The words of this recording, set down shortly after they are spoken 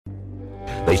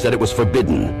They said it was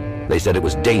forbidden. They said it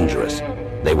was dangerous.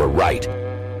 They were right.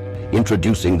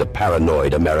 Introducing the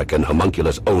Paranoid American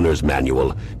Homunculus Owner's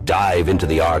Manual. Dive into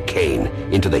the arcane,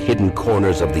 into the hidden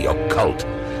corners of the occult.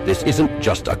 This isn't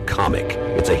just a comic.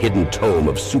 It's a hidden tome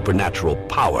of supernatural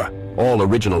power. All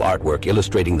original artwork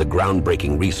illustrating the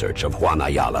groundbreaking research of Juan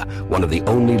Ayala, one of the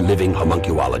only living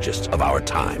homunculologists of our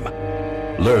time.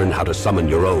 Learn how to summon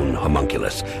your own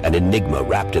homunculus, an enigma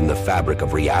wrapped in the fabric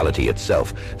of reality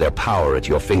itself, their power at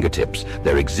your fingertips,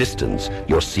 their existence,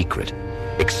 your secret.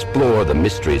 Explore the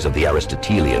mysteries of the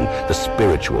Aristotelian, the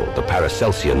spiritual, the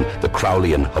Paracelsian, the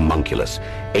Crowleyan homunculus.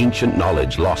 Ancient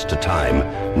knowledge lost to time,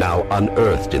 now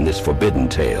unearthed in this forbidden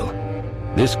tale.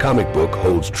 This comic book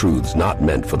holds truths not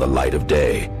meant for the light of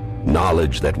day.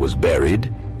 Knowledge that was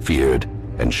buried, feared,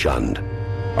 and shunned.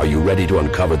 Are you ready to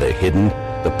uncover the hidden?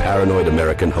 The Paranoid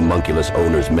American Homunculus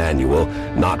Owner's Manual,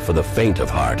 not for the faint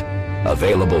of heart.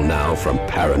 Available now from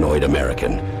Paranoid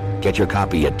American. Get your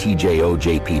copy at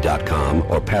tjojp.com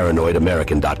or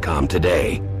paranoidamerican.com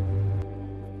today.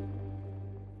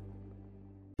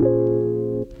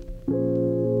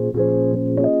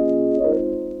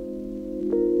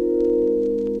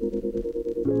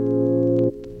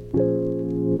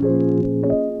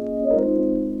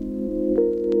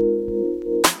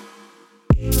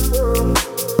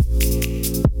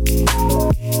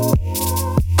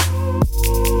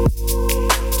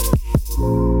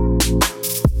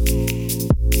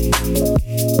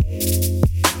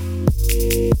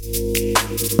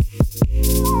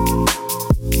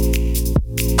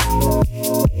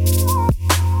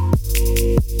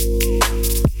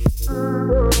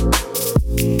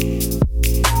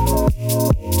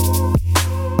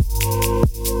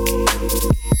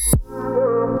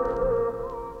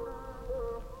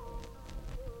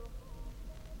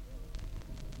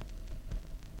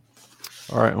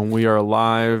 All right, and we are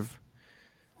live.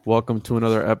 Welcome to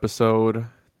another episode.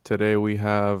 Today we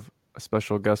have a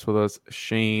special guest with us,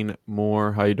 Shane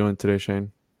Moore. How you doing today,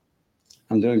 Shane?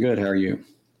 I'm doing good. How are you?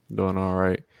 Doing all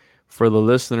right. For the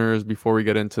listeners, before we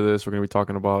get into this, we're going to be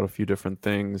talking about a few different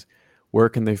things. Where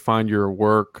can they find your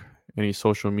work? Any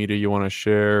social media you want to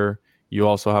share? You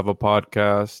also have a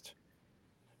podcast.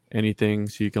 Anything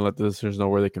so you can let the listeners know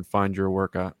where they can find your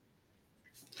work at?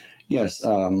 Yes.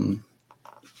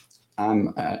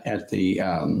 I'm at the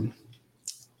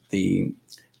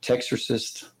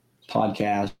Texorcist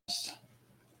podcast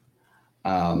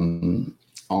on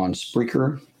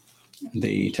Spreaker,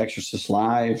 the Texorcist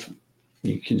Live.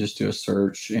 You can just do a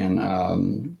search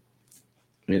and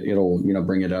it'll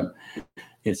bring it up.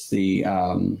 It's the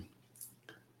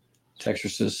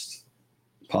Texorcist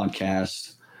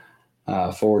podcast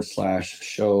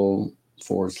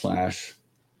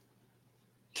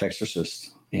 /show/Texorcist.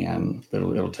 And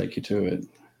it'll take you to it.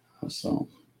 So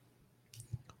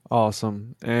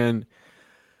awesome. And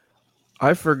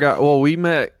I forgot. Well, we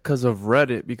met because of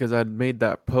Reddit, because I'd made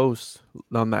that post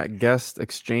on that guest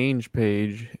exchange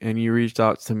page, and you reached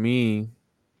out to me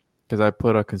because I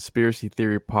put a conspiracy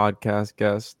theory podcast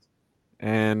guest,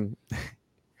 and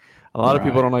a lot of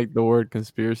people don't like the word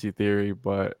conspiracy theory,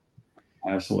 but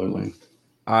absolutely,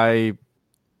 I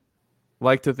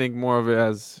like to think more of it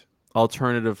as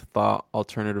alternative thought,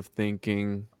 alternative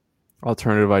thinking,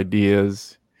 alternative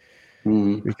ideas,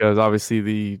 because obviously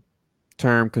the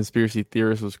term conspiracy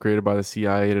theorist was created by the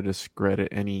CIA to discredit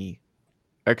any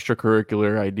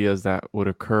extracurricular ideas that would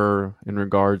occur in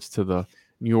regards to the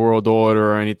New World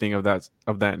Order or anything of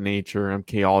that nature,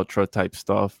 MK Ultra type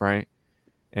stuff, right?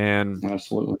 And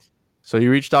absolutely. So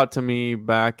you reached out to me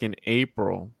back in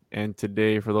April, and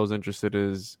today, for those interested,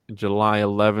 is July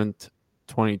 11th,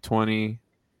 2020.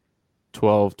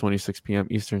 12:26 p.m.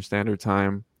 Eastern Standard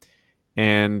Time.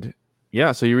 And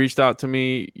yeah, so you reached out to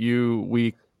me.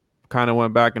 We kind of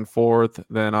went back and forth.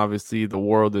 Then obviously the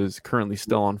world is currently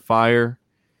still on fire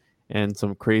and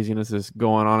some craziness is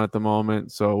going on at the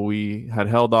moment. So we had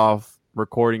held off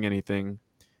recording anything.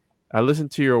 I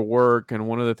listened to your work, and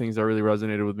one of the things that really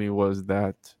resonated with me was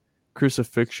that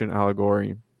crucifixion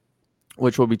allegory,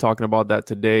 which we'll be talking about that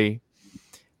today.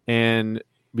 And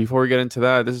before we get into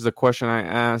that, this is a question I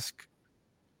ask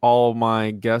all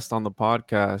my guests on the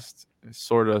podcast. It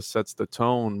sort of sets the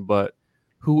tone, but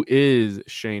who is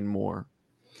Shane Moore?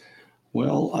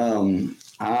 Well,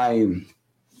 I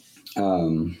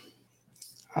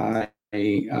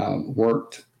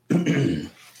worked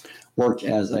worked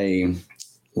as a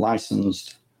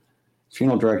licensed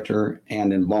funeral director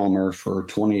and embalmer for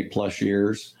 20 plus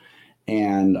years,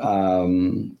 and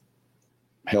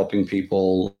helping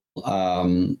people,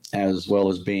 as well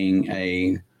as being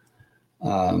a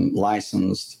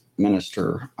licensed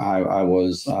minister. I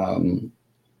was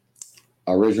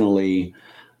originally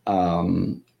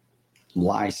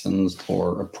licensed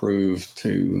or approved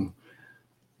to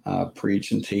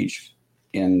preach and teach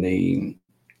in the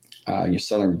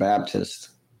Southern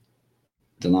Baptist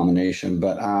denomination,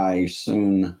 but I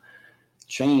soon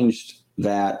changed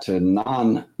that to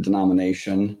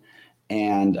non-denomination.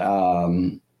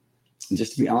 And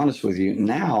just to be honest with you,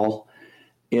 now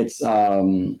it's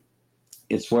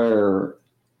where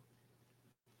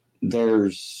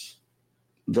there's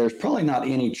probably not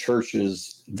any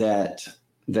churches that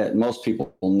most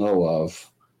people know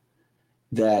of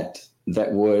that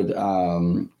would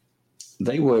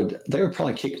they would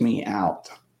probably kick me out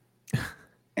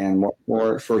and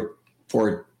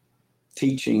for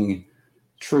teaching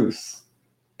truth,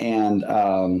 and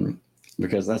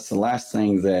because that's the last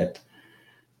thing that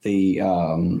the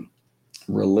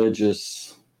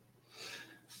religious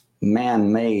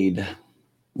man-made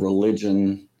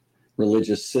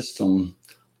religious system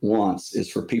wants, is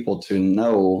for people to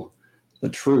know the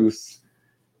truth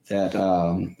that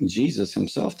Jesus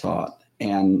himself taught.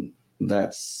 And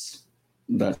that's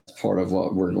part of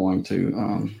what we're going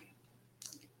to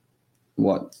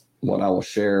what I will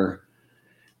share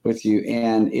with you,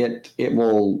 and it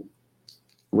will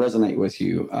resonate with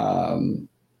you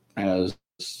as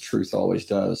truth always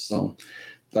does. So,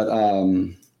 but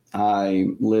I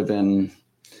live in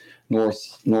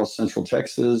north central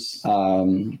Texas.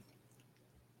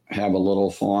 Have a little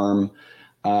farm.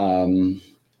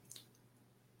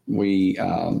 We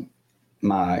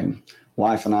my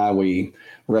wife and I, we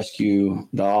rescue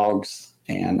dogs,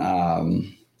 and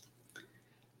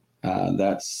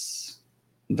that's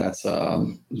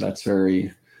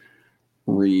very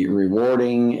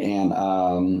rewarding,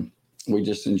 and we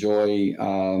just enjoy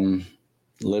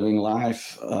living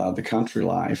life, the country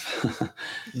life.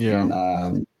 Yeah.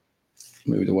 And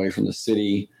moved away from the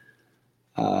city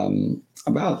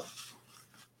about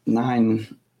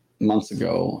 9 months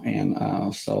ago, and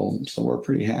so we're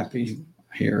pretty happy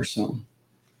here. So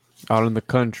Out in the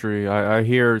country, I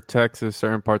hear Texas,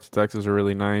 certain parts of Texas are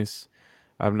really nice.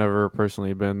 I've never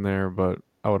personally been there, but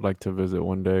I would like to visit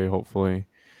one day, hopefully.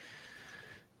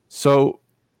 So,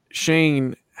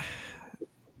 Shane,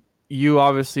 you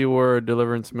obviously were a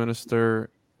deliverance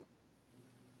minister,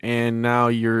 and now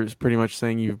you're pretty much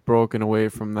saying you've broken away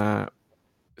from that.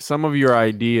 Some of your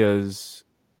ideas,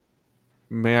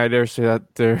 may I dare say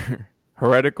that they're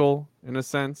heretical in a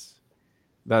sense?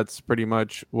 That's pretty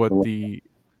much what the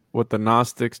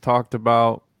Gnostics talked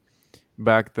about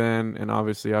back then, and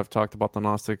obviously I've talked about the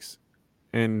Gnostics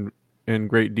in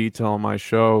great detail on my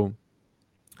show,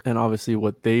 and obviously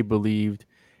what they believed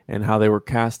and how they were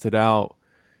casted out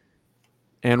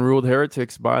and ruled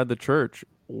heretics by the church.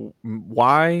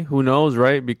 Why? Who knows,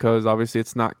 right? Because obviously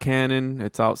it's not canon.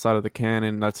 It's outside of the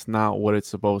canon. That's not what it's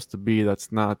supposed to be.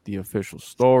 That's not the official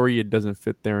story. It doesn't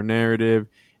fit their narrative.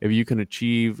 If you can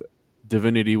achieve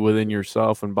divinity within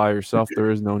yourself and by yourself,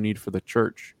 there is no need for the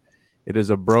church. It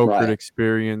is a brokered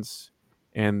experience,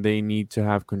 and they need to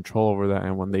have control over that.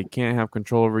 And when they can't have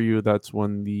control over you, that's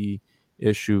when the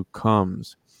issue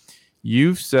comes.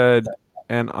 You've said,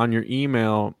 and on your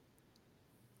email,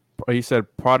 you said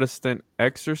Protestant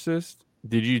exorcist.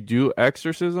 Did you do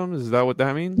exorcisms? Is that what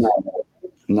that means?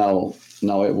 No.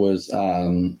 It was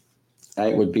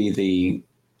it would be the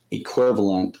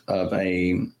equivalent of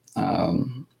a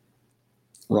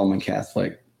Roman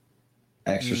Catholic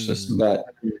exorcist, but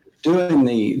doing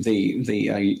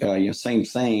the same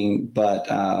thing, but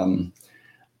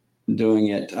doing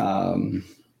it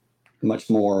much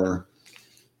more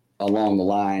along the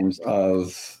lines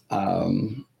of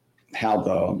how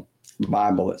the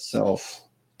Bible itself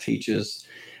teaches,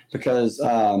 because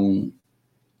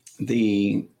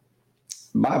the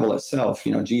Bible itself,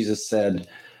 Jesus said,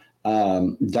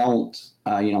 don't,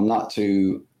 not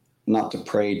to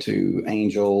pray to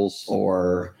angels,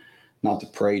 or not to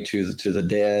pray to the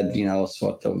dead. It's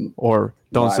what the or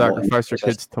don't Bible sacrifice your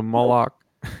kids to Moloch.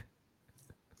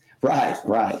 Right.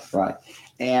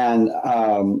 And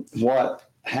what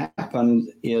happens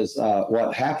is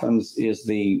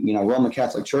the Roman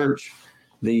Catholic Church,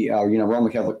 the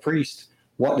Roman Catholic priest,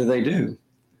 what do?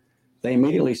 They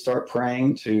immediately start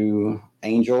praying to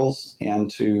angels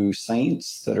and to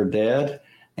saints that are dead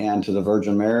and to the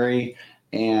Virgin Mary,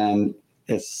 and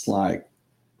it's like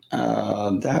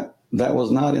that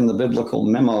was not in the biblical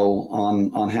memo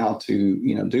on how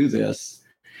to do this.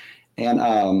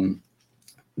 And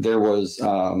there was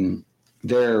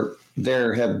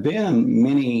there have been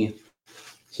many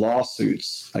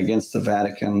lawsuits against the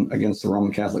Vatican, against the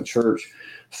Roman Catholic Church,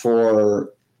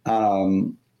 for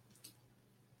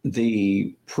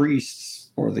the priests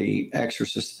or the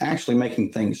exorcists actually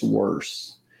making things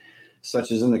worse.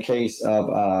 such as in the case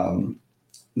of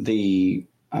the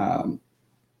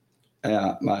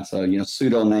that's a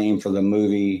pseudo name for the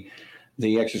movie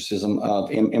The Exorcism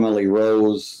of Emily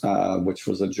Rose, which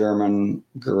was a German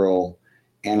girl,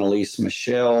 Anneliese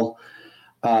Michel.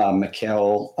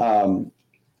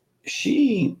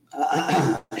 She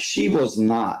was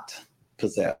not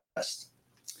possessed.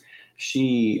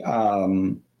 She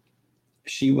was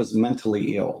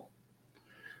mentally ill.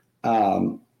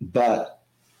 But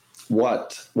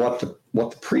what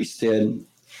the priest did,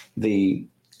 the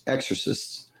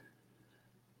exorcists,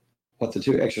 what the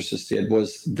two exorcists did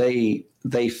was they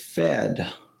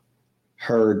fed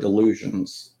her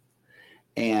delusions,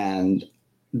 and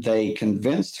they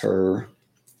convinced her,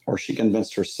 or she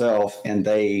convinced herself, and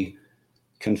they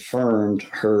confirmed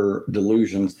her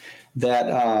delusions that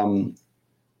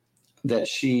that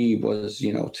she was,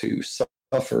 to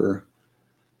suffer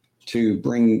to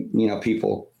bring,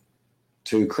 people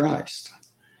to Christ,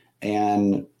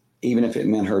 and even if it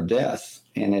meant her death,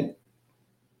 and it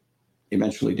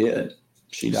eventually did.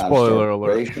 She died Spoiler of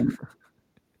starvation. alert.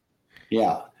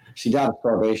 Yeah, she died of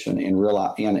starvation in real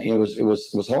life, and it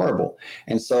was horrible.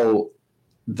 And so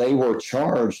they were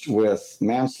charged with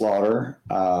manslaughter,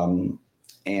 and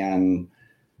of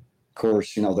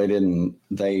course,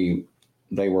 they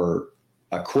were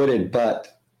acquitted,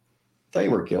 but they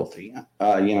were guilty,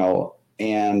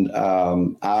 and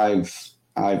I've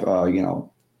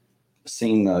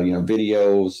seen the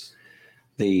videos,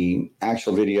 the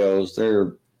actual videos.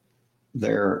 They're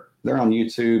on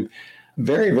YouTube.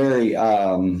 Very, very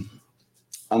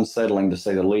unsettling, to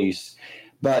say the least.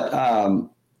 But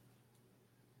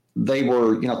they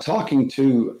were, talking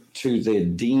to the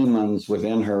demons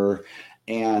within her,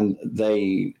 and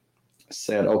they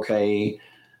said, okay,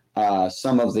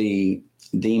 some of the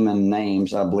demon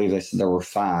names, I believe they said there were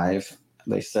 5.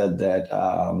 They said that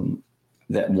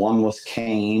that one was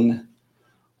Cain,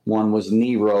 one was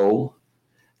Nero,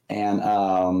 and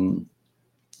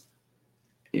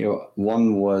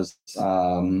one was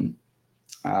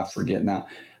I forget now,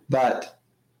 but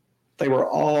they were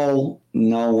all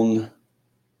known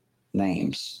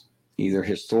names, either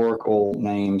historical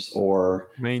names or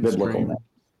biblical names.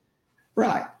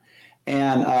 Right.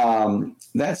 And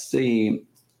that's the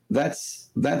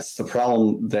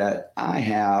problem that I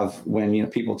have when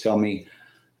people tell me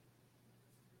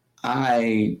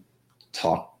I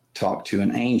talk to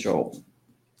an angel,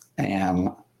 and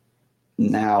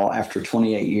now after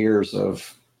 28 years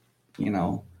of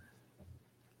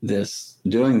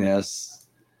doing this,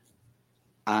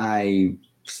 I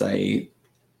say,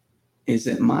 is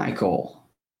it Michael?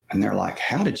 And they're like,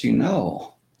 how did you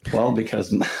know? Well,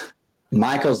 because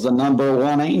Michael's the number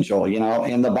 1 angel,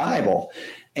 in the Bible.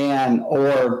 And,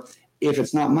 or if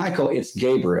it's not Michael, it's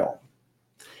Gabriel.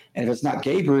 And if it's not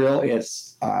Gabriel,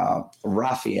 it's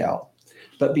Raphael.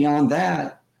 But beyond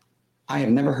that, I have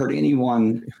never heard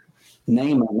anyone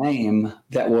name a name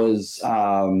that was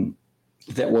a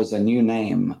new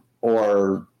name,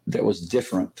 or that was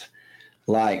different.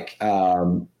 Like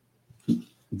there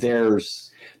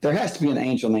has to be an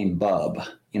angel named Bub.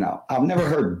 I've never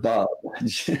heard Bub.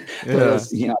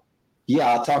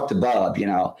 Yeah, I'll talk to Bub.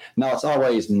 No, it's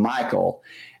always Michael.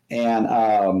 And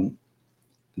I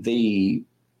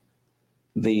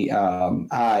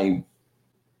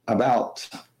about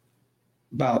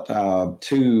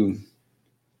 2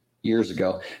 years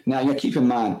ago. Now, keep in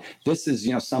mind, this is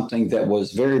something that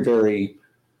was very, very,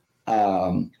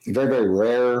 very, very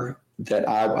rare that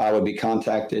I would be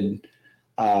contacted,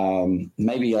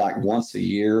 maybe like once a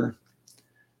year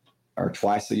or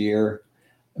twice a year.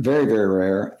 Very, very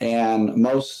rare. And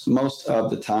most of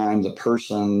the time, the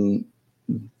person,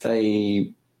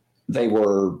 they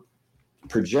were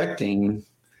projecting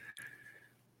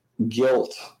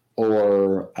guilt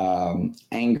or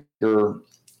anger,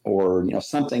 or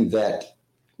something that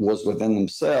was within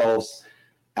themselves,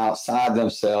 outside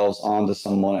themselves, onto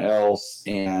someone else.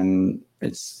 And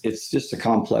it's just a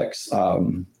complex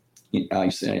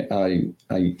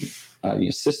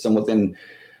system within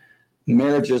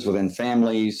marriages, within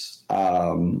families,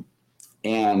 and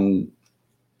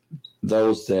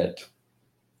those that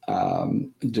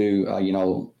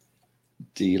do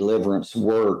deliverance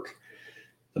work.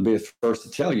 I'll be the first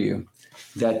to tell you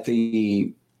that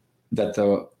the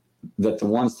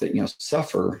ones that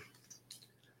suffer,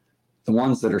 the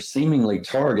ones that are seemingly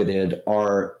targeted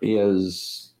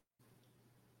is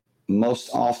most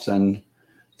often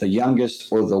the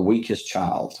youngest or the weakest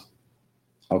child.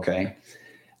 Okay,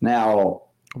 now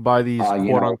by these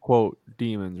quote unquote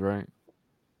demons, right?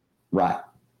 Right.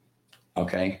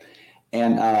 Okay,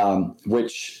 and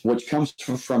which comes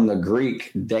from the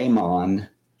Greek daemon,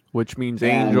 which means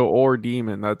And angel or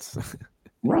demon. That's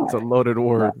right, it's a loaded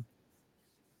word. right.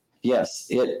 Yes,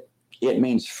 it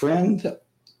means friend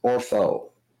or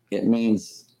foe. It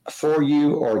means for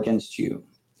you or against you.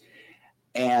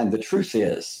 And the truth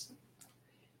is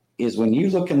when you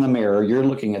look in the mirror, you're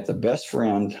looking at the best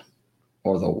friend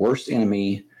or the worst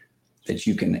enemy that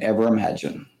you can ever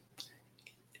imagine.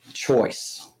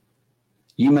 Choice.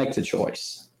 You make the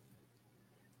choice.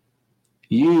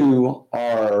 You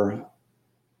are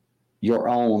your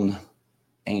own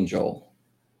angel,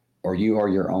 or you are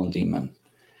your own demon.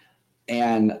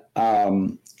 And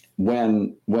when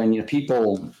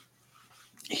people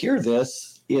hear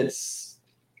this, it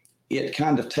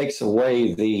kind of takes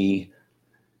away the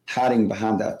hiding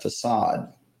behind that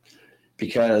facade,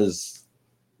 because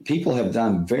people have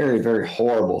done very, very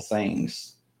horrible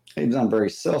things. They've done very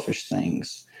selfish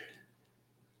things.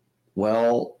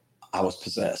 Well, I was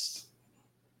possessed.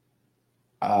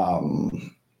 No.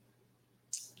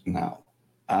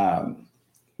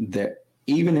 That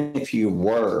even if you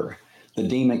were, the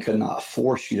demon could not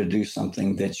force you to do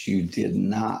something that you did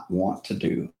not want to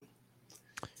do.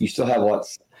 You still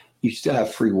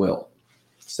have free will,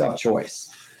 self-choice.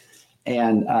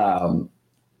 And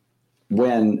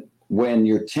when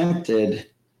you're tempted,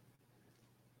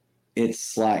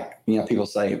 it's like, people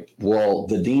say, well,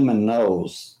 the demon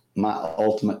knows my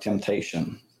ultimate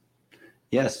temptation.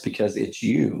 Yes, because it's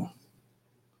you.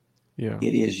 Yeah.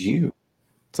 It is you.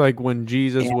 It's like when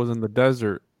Jesus was in the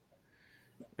desert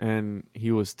and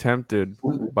he was tempted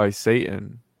by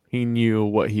Satan. He knew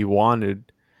what he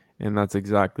wanted, and that's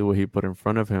exactly what he put in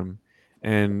front of him.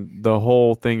 And the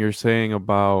whole thing you're saying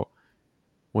about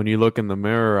when you look in the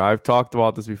mirror, I've talked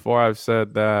about this before. I've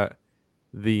said that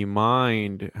the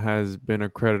mind has been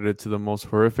accredited to the most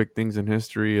horrific things in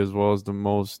history, as well as the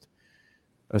most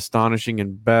astonishing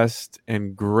and best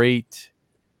and great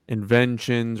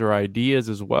inventions or ideas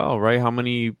as well, right? How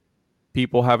many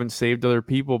people haven't saved other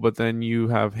people, but then you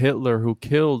have Hitler who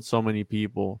killed so many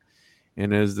people.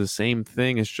 And it's the same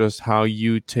thing. It's just how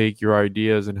you take your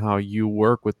ideas and how you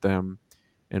work with them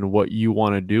and what you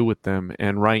want to do with them.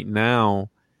 And right now,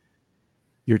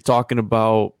 you're talking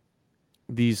about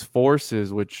these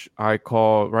forces, which I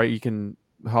call, right?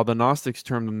 How the Gnostics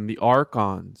term them the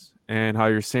archons, and how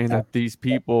you're saying that these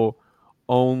people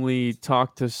only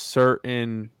talk to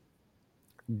certain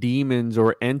demons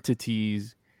or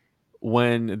entities,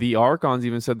 when the archons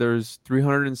even said there's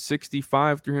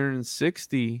 365,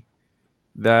 360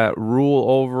 that rule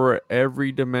over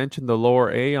every dimension, the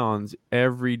lower aeons.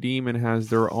 Every demon has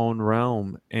their own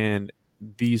realm. And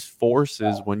these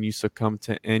forces, when you succumb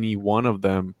to any one of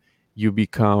them, you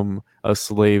become a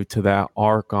slave to that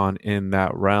archon in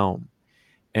that realm.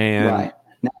 And right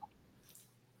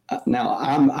now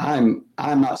I'm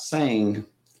not saying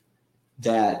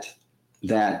that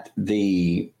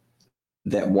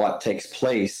what takes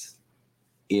place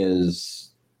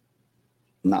is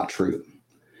not true.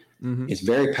 mm-hmm. It's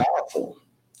very powerful,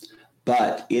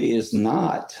 but it is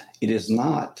not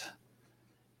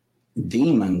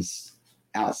demons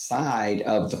outside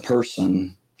of the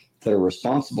person that are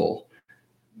responsible.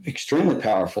 Extremely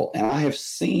powerful. And I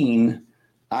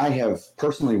have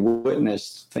personally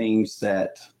witnessed things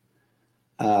that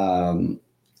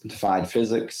defied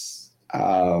physics.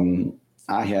 I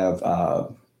have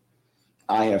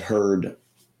heard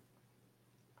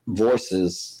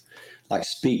voices like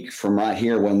speak from right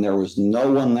here when there was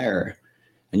no one there.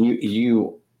 And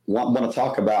you want to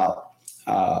talk about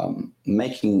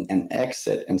making an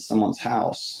exit in someone's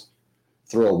house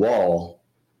through a wall.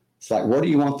 It's like, where do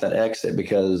you want that exit?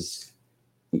 Because,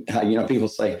 people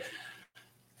say,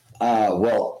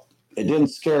 well, it didn't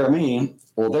scare me.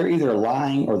 Well, they're either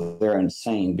lying or they're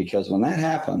insane, because when that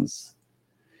happens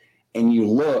and you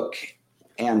look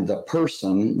and the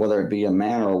person, whether it be a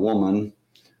man or a woman,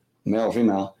 male or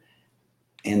female,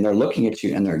 and they're looking at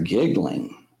you and they're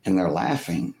giggling and they're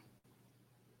laughing.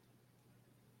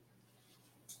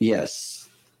 Yes,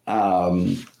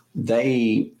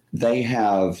 they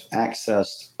have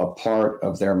accessed a part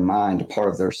of their mind, a part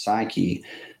of their psyche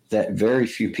that very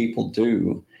few people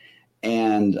do,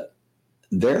 and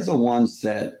they're the ones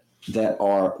that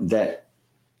are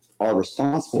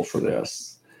responsible for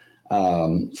this,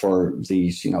 for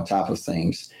these type of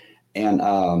things, and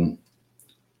it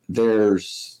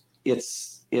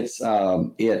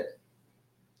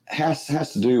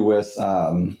has to do with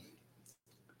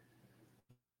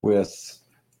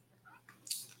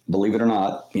believe it or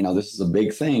not, this is a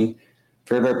big thing,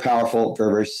 very, very powerful,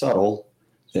 very, very subtle,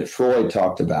 that Freud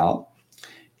talked about,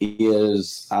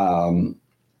 is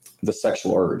the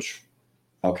sexual urge.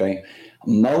 Okay.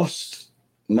 Most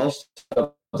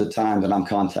of the time that I'm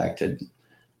contacted,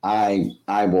 I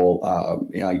will,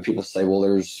 people say, well,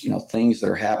 there's, things that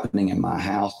are happening in my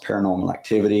house, paranormal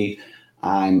activity.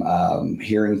 I'm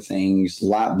hearing things,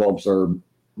 light bulbs are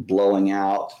blowing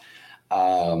out.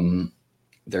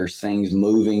 There's things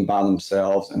moving by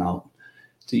themselves. And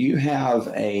do you have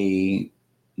a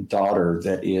daughter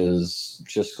that is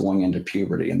just going into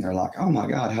puberty? And they're like, oh my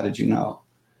God, how did you know?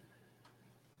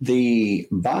 The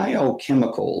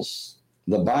biochemical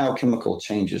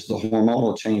changes, the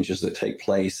hormonal changes that take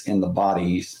place in the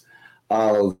bodies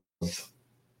of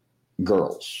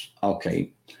girls.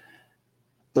 Okay.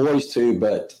 Boys too,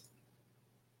 but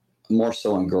more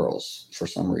so in girls for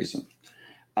some reason.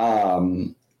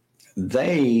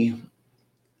 They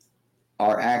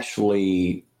are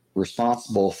actually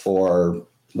responsible for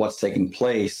what's taking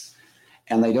place,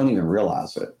 and they don't even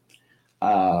realize it.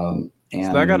 And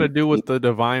so that got to do with the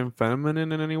divine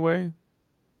feminine in any way?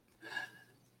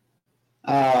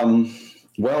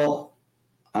 Well,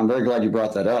 I'm very glad you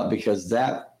brought that up, because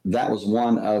that was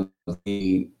one of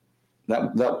the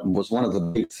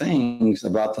big things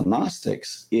about the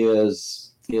Gnostics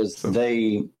is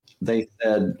they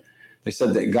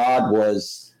said that God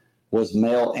was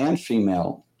male and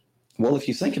female. Well, if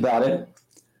you think about it,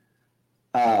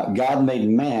 God made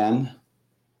man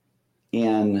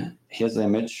in his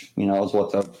image, is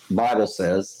what the Bible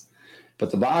says. But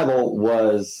the Bible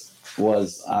was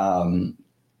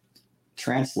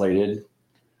translated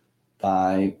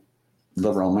by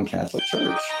the Roman Catholic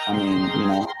Church. I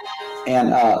mean,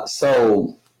 and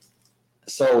so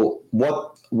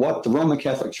what the Roman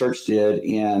Catholic Church did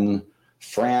in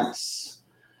France,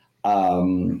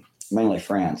 mainly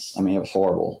France, I mean, it was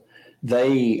horrible.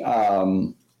 They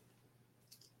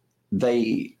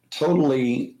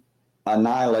totally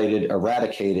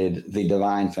eradicated the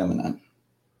divine feminine.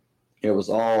 It was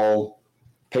all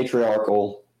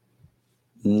patriarchal,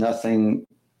 nothing.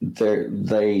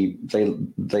 They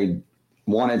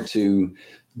wanted to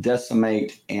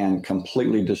decimate and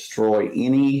completely destroy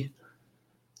any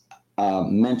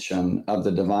mention of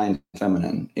the divine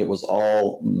feminine. It was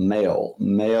all male,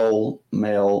 male,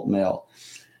 male, male.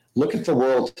 Look at the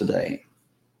world today.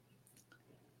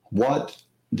 What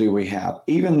do we have?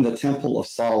 Even the Temple of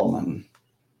Solomon,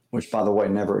 which, by the way,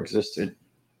 never existed,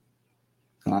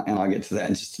 and I'll get to that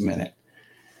in just a minute.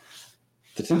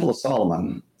 The Temple of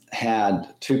Solomon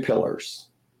had two pillars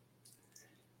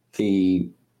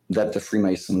that the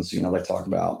Freemasons, they talk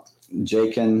about,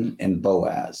 Jachin and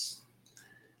Boaz.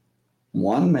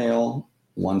 One male,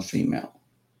 one female.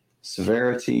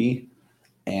 Severity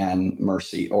and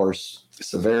mercy, or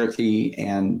severity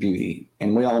and beauty.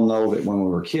 And we all know that when we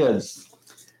were kids,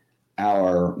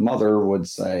 our mother would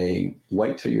say,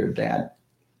 wait till your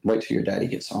daddy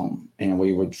gets home. And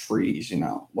we would freeze,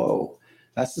 whoa,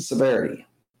 that's the severity.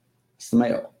 It's the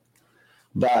male.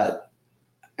 But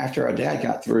after our dad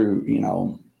got through,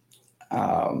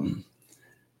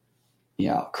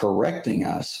 correcting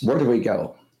us, where do we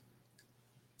go?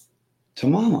 To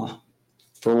mama.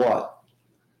 For what?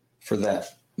 For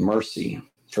that mercy,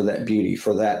 for that beauty,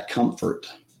 for that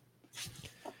comfort.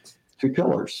 Two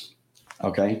pillars.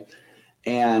 Okay.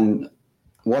 And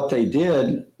what they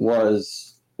did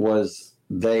was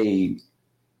they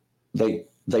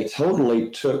totally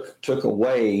took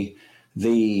away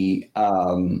the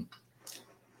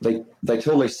they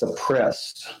totally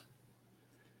suppressed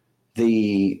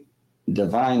the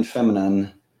divine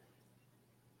feminine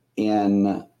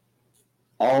in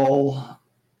all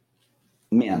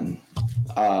men.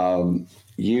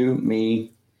 You,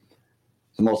 me,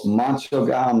 the most macho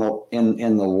guy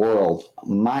in the world,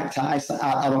 Mike Tyson,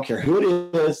 I don't care who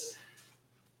it is,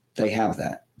 they have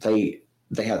that. They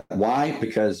have. Why?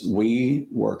 Because we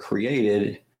were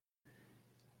created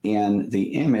in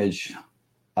the image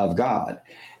of God.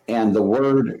 And the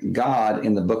word God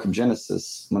in the book of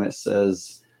Genesis, when it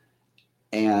says,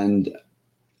 and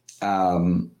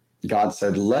God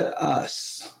said, let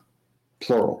us,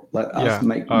 plural, let us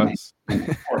make man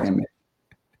in our image.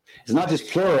 It's not just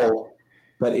plural,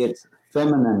 but it's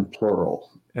feminine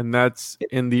plural. And that's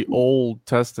in the Old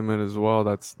Testament as well.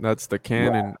 That's the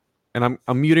canon. Right. And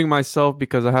I'm muting myself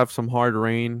because I have some hard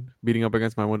rain beating up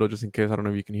against my window, just in case. I don't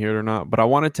know if you can hear it or not. But I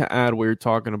wanted to add what you're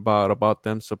talking about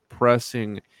them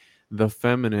suppressing the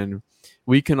feminine.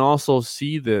 We can also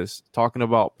see this talking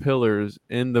about pillars.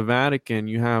 In the Vatican,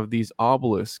 you have these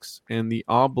obelisks, and the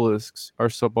obelisks are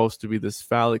supposed to be this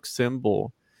phallic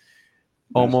symbol.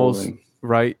 Almost, absolutely.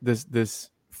 Right? This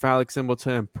phallic symbol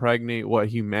to impregnate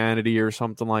humanity or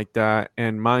something like that.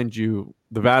 And mind you,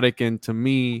 the Vatican, to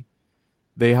me,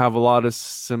 they have a lot of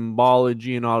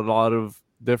symbology and a lot of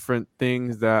different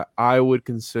things that I would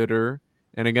consider.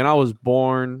 And again, I was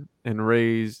born and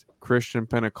raised Christian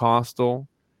Pentecostal.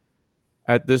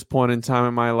 At this point in time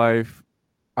in my life,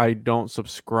 I don't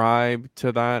subscribe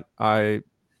to that. I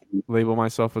label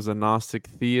myself as a Gnostic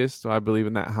theist. So I believe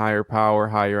in that higher power,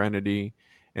 higher entity,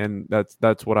 and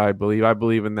that's what I believe. I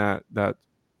believe in that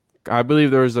I believe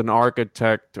there's an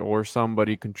architect or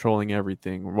somebody controlling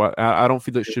everything. What I don't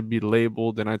feel it should be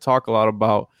labeled, and I talk a lot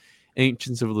about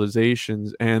ancient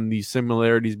civilizations and the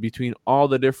similarities between all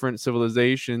the different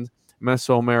civilizations,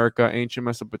 Mesoamerica, ancient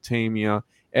Mesopotamia,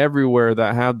 everywhere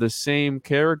that have the same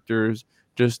characters,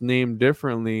 just named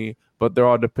differently, but they're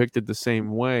all depicted the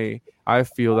same way. I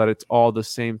feel that it's all the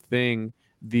same thing.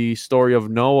 The story of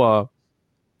Noah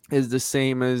is the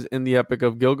same as in the Epic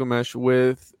of Gilgamesh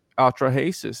with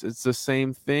Atrahasis. It's the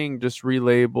same thing, just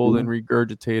relabeled and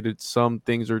regurgitated. Some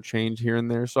things are changed here and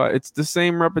there. So it's the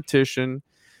same repetition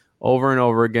over and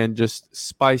over again, just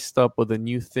spiced up with a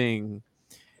new thing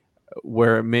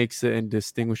where it makes it and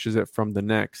distinguishes it from the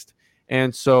next.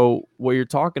 And so what you're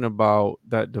talking about,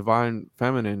 that divine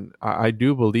feminine, I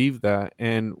do believe that.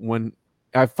 And when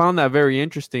I found that very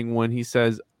interesting when he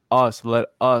says us, let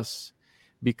us,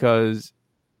 because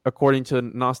according to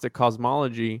Gnostic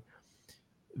cosmology,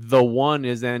 the one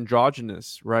is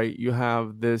androgynous, right? You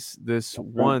have this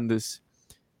one, this,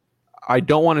 I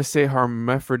don't want to say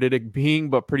hermaphroditic being,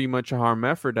 but pretty much a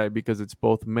hermaphrodite because it's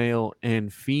both male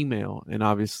and female. And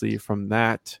obviously from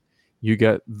that, you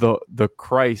get the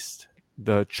Christ,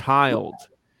 the child,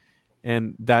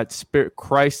 and that spirit.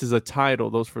 Christ is a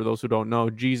title. For those who don't know,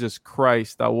 Jesus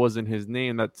Christ, that wasn't his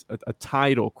name. That's a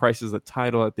title. Christ is a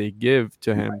title that they give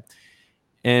to him.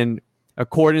 And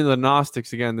according to the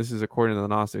Gnostics, again, this is according to the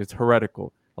Gnostics, it's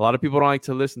heretical. A lot of people don't like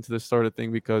to listen to this sort of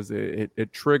thing because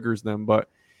it triggers them. But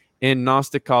in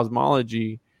Gnostic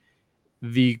cosmology,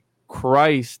 the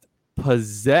Christ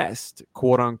possessed,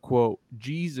 quote unquote,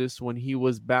 Jesus when he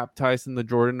was baptized in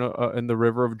the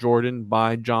river of Jordan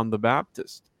by John the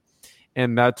Baptist.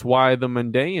 And that's why the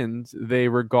Mandaeans, they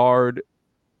regard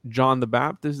John the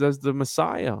Baptist as the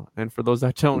Messiah. And for those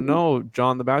that don't know,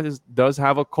 John the Baptist does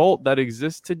have a cult that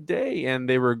exists today, and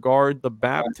they regard the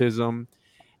baptism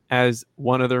as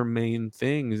one of their main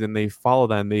things, and they follow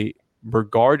that, and they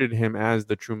regarded him as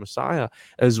the true Messiah,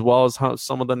 as well as how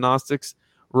some of the Gnostics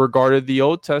regarded the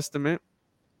Old Testament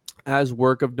as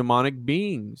work of demonic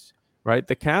beings, right?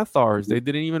 The Cathars, they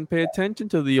didn't even pay attention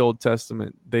to the Old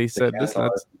Testament. They said this,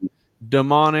 that's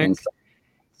demonic.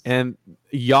 And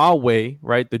Yahweh,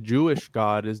 right, the Jewish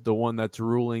God, is the one that's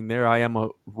ruling there. I am a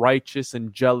righteous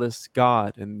and jealous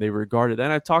God, and they regard it.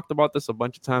 And I talked about this a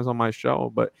bunch of times on my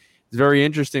show, but it's very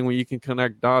interesting when you can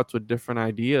connect dots with different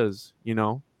ideas. You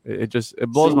know, it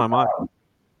blows my mind.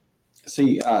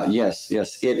 Yes,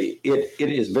 it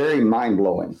is very mind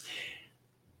blowing,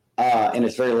 and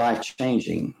it's very life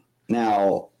changing.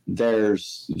 Now,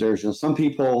 there's some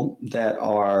people that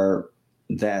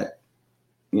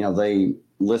they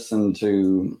listen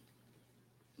to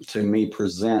me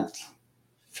present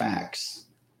facts,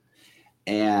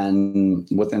 and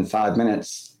within 5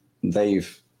 minutes they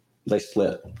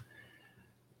split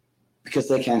because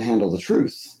they can't handle the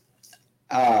truth,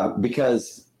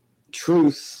 because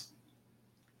truth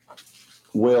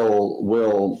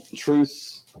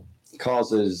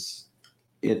causes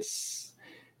it's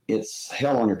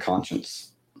hell on your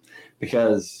conscience,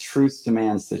 because truth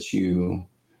demands that you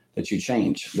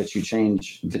change, that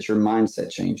your mindset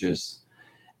changes.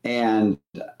 And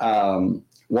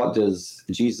what does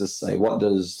Jesus say? What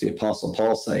does the Apostle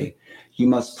Paul say? You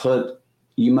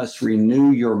must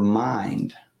renew your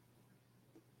mind.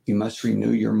 You must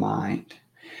renew your mind.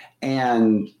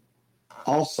 And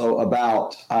also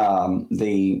about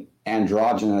the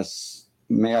androgynous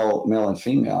male and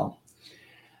female.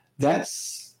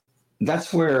 That's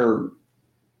where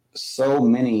so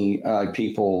many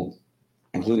people,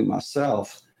 including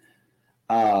myself,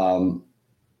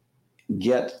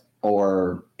 get,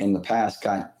 or in the past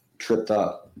got tripped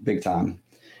up big time,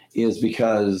 is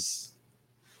because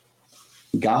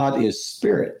God is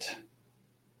spirit,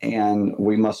 and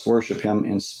we must worship him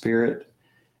in spirit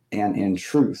and in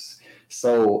truth.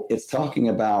 So it's talking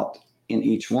about, in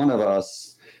each one of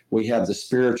us, we have the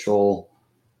spiritual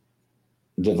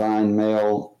divine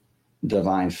male,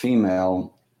 divine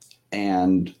female,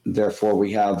 and therefore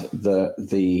we have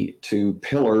the two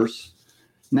pillars.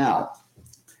 Now,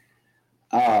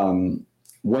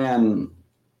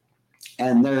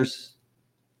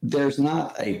 there's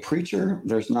not a preacher,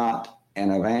 there's not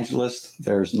an evangelist,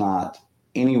 there's not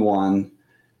anyone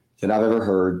that I've ever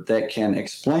heard that can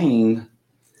explain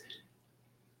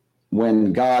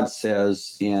when God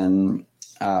says in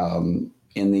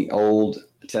the Old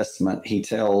Testament, he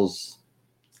tells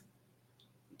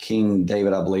King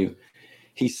David, I believe,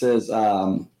 He says,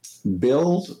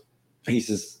 build. He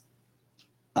says,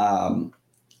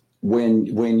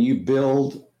 when you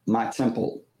build my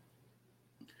temple,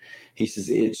 he says,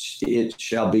 it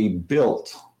shall be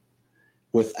built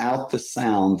without the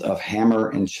sound of hammer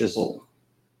and chisel.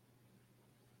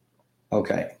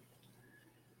 Okay.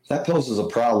 That poses a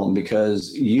problem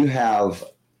because you have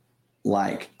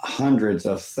like hundreds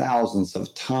of thousands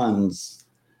of tons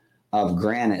of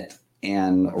granite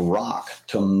and rock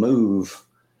to move.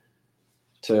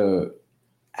 To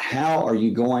how are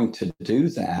you going to do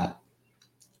that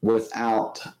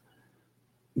without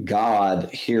God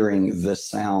hearing the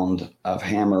sound of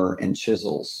hammer and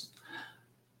chisels,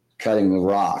 cutting the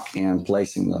rock and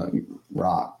placing the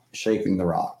rock, shaping the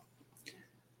rock?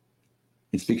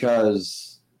 It's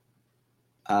because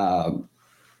God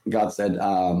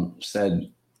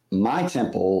said, my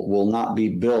temple will not be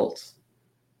built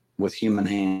with human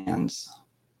hands.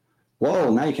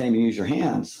 Whoa, now you can't even use your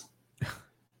hands.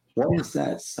 What is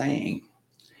that saying?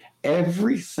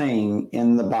 Everything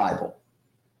in the Bible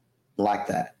like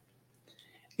that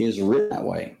is written that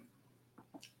way,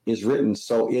 is written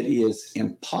so it is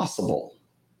impossible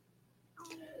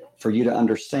for you to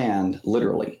understand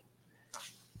literally.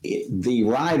 The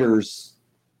writers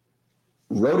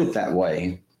wrote it that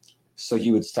way so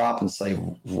you would stop and say,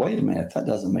 wait a minute, that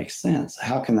doesn't make sense.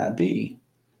 How can that be?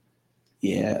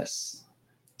 Yes.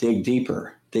 Dig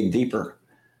deeper, dig deeper.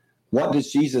 What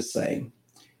does Jesus say?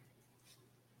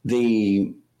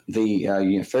 The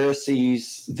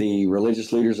Pharisees, the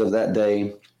religious leaders of that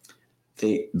day,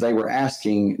 they were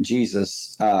asking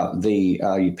Jesus,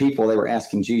 people, they were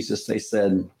asking Jesus, they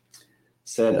said,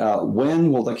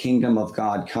 when will the kingdom of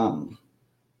God come?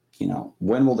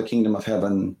 When will the kingdom of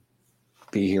heaven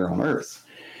be here on earth?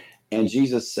 And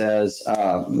Jesus says,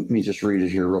 let me just read it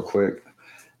here real quick.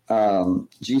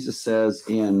 Jesus says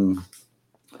in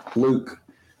Luke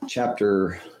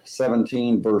chapter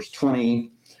 17, verse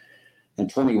 20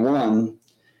 and 21,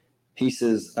 he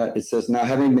says, it says, now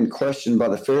having been questioned by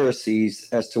the Pharisees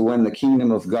as to when the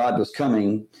kingdom of God was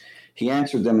coming, he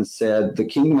answered them and said, the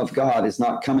kingdom of God is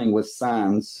not coming with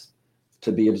signs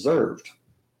to be observed.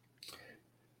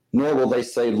 Nor will they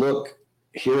say, look,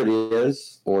 here it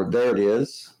is, or there it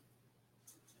is,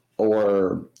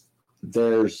 or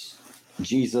there's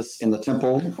Jesus in the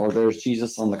temple, or there's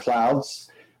Jesus on the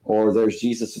clouds, or there's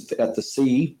Jesus at the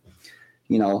sea.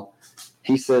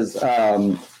 He says,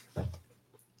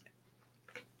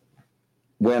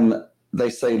 when they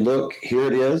say, look, here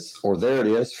it is, or there it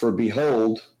is, for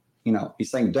behold,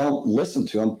 he's saying, don't listen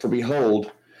to them, for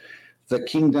behold, the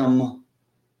kingdom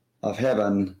of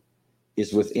heaven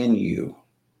is within you.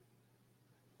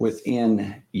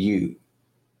 Within you.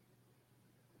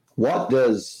 What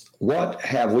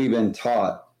have we been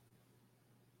taught,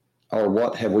 or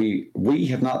what have we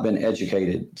have not been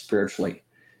educated spiritually.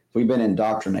 We've been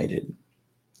indoctrinated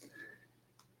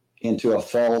into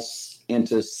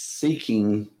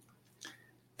seeking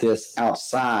this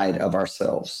outside of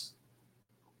ourselves.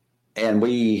 And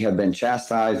we have been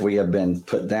chastised, we have been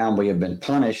put down, we have been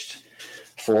punished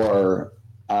for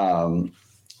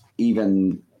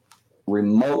even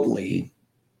remotely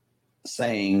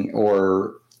saying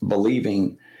or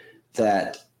believing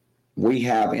that we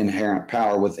have inherent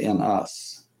power within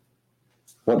us.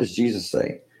 What does Jesus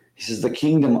say? He says, the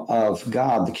kingdom of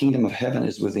God, the kingdom of heaven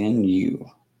is within you.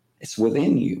 It's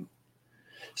within you.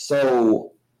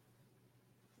 So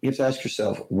you have to ask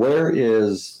yourself, where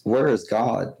is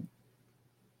God?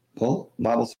 Well, the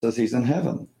Bible says he's in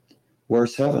heaven.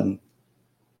 Where's heaven?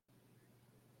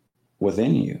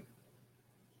 Within you.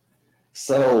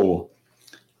 So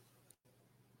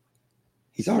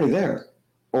he's already there,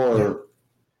 or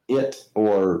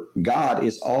God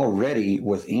is already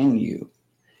within you.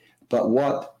 But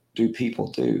what do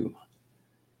people do?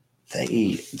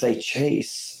 They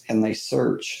chase and they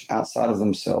search outside of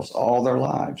themselves all their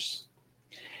lives.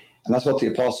 And that's what the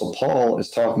Apostle Paul is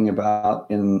talking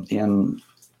about in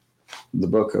the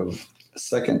book of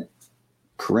 2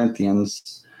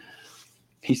 Corinthians.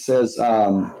 He says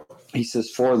for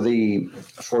the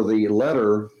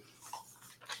letter,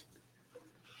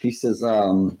 he says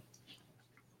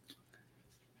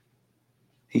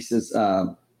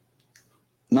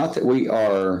not that we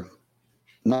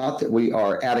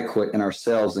are adequate in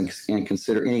ourselves and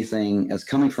consider anything as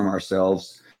coming from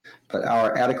ourselves, but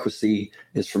our adequacy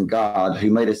is from God,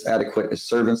 who made us adequate as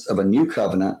servants of a new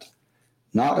covenant,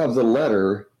 not of the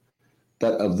letter,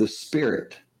 but of the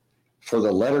Spirit. For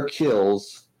the letter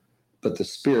kills, but the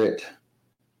Spirit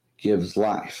gives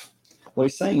life. What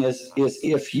he's saying is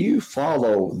if you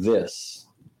follow this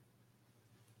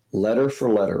letter for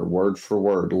letter, word for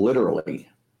word, literally,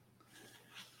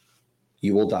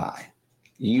 you will die.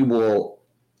 You will,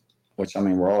 which I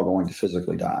mean, we're all going to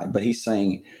physically die, but he's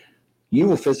saying you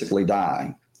will physically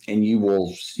die, and you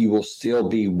will still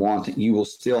be wanting, you will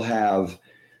still have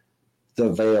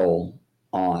the veil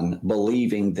on,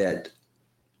 believing that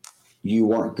you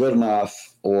weren't good enough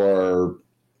or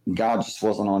God just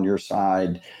wasn't on your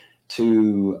side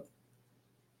to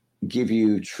give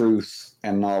you truth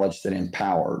and knowledge that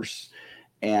empowers.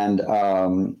 And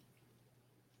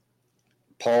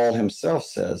Paul himself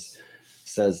says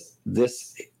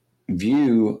this,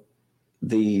 view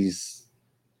these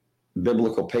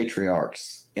biblical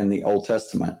patriarchs in the Old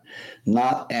Testament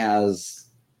not as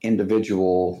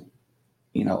individual,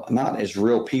 not as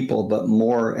real people, but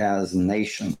more as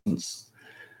nations,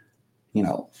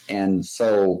 and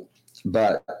so,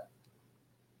 but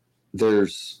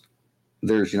there's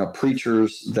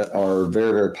preachers that are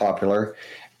very, very popular,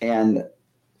 and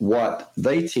what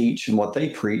they teach and what they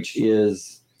preach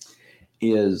is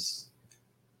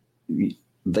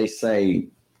they say,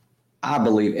 I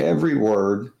believe every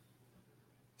word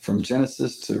from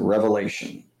Genesis to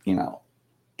Revelation,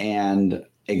 and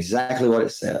exactly what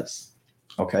it says.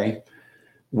 Okay.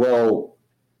 Well,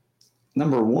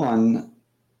 number one,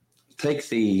 take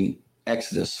the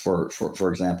Exodus for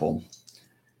example.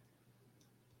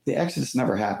 The Exodus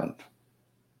never happened,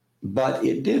 but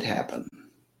it did happen.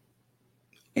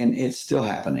 And it's still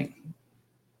happening.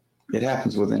 It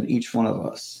happens within each one of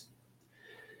us.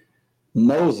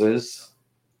 Moses,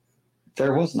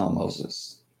 there was no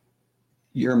Moses.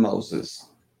 You're Moses.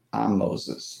 I'm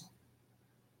Moses.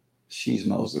 She's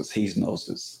Moses. He's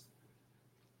Moses.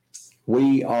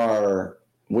 We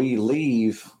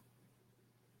leave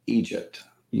Egypt.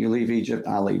 You leave Egypt,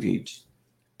 I leave Egypt.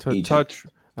 Touch,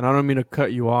 and I don't mean to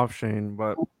cut you off, Shane,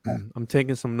 but I'm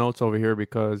taking some notes over here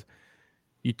because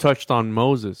you touched on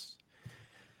Moses,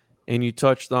 and you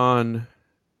touched on,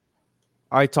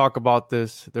 I talk about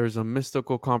this, there's a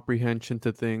mystical comprehension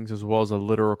to things as well as a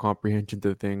literal comprehension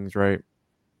to things, right?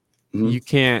 Mm-hmm. You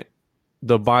can't,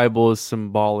 the Bible is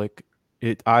symbolic.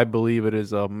 I believe it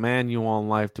is a manual on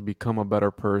life to become a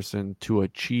better person, to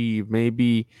achieve.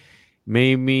 Maybe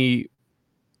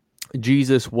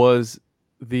Jesus was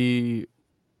the,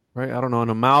 right, I don't know,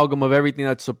 an amalgam of everything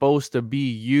that's supposed to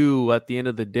be you at the end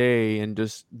of the day, and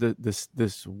just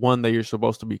this one that you're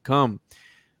supposed to become.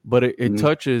 But it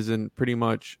touches, and pretty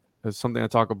much is something I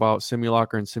talk about,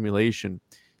 simulacra and simulation.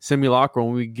 Simulacra,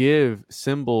 when we give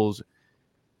symbols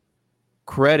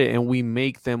credit and we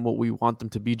make them what we want them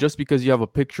to be. Just because you have a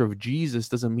picture of Jesus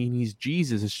doesn't mean he's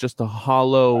Jesus. It's just a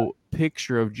hollow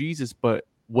picture of Jesus, but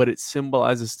what it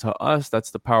symbolizes to us,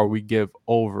 that's the power we give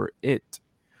over it,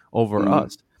 over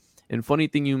us. And funny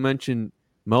thing you mentioned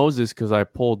Moses, because I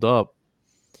pulled up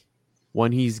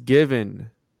when he's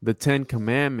given the 10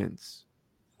 Commandments,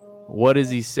 what does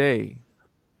he say?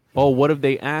 Oh, what if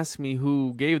they ask me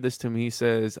who gave this to me? He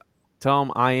says, tell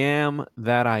them I am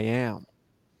that I am.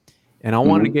 And I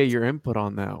wanted to get your input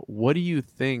on that. What do you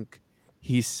think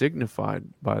he signified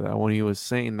by that when he was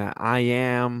saying that I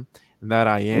am that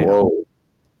I am? Whoa.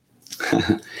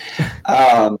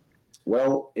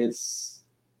 Well, it's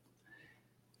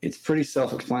pretty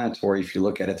self-explanatory if you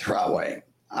look at it the right way.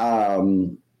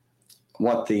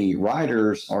 What the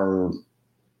writers are,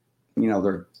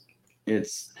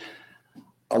 it's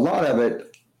a lot of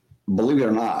it, believe it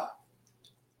or not.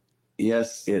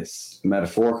 Yes, it's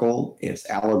metaphorical, it's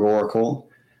allegorical.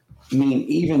 I mean,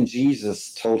 even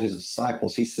Jesus told his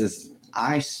disciples, he says,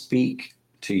 I speak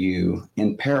to you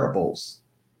in parables.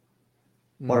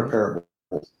 What are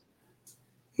parables?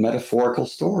 Metaphorical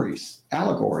stories,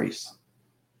 allegories.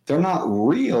 They're not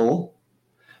real,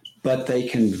 but they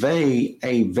convey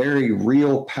a very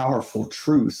real, powerful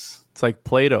truth. It's like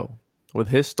Plato with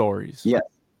his stories.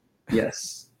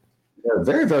 Yes. They're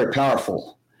very, very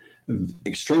powerful,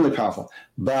 extremely powerful.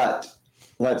 But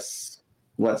let's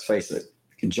face it,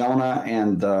 Jonah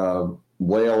and the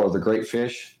whale or the great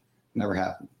fish never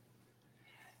happened.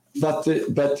 But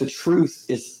the truth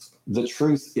is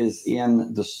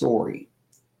in the story.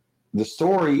 The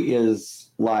story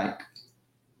is like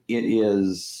it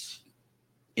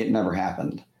never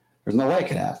happened. There's no way it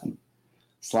could happen.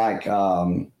 It's like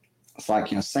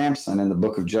Samson in the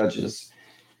book of Judges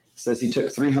says he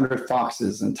took 300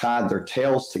 foxes and tied their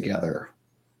tails together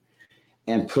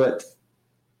and put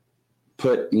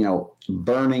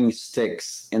burning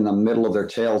sticks in the middle of their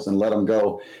tails and let them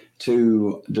go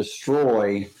to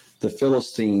destroy the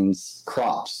Philistines'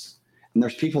 crops. And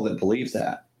there's people that believe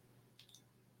that.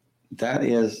 That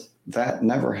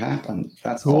never happened.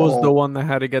 That's who was the one that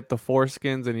had to get the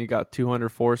foreskins and he got 200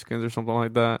 foreskins or something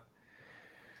like that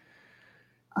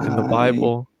in the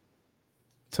Bible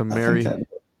to marry?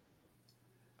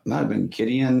 might have been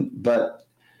Gideon, but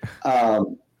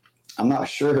I'm not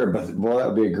sure. But boy, that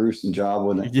would be a gruesome job,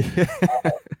 wouldn't it?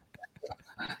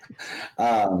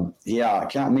 Yeah.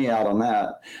 Count me out on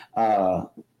that.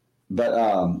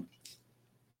 But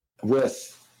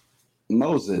with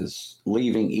Moses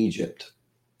leaving Egypt,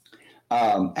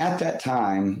 at that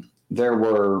time there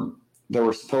were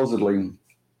supposedly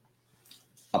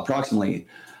approximately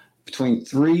between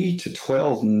 3 to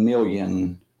 12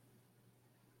 million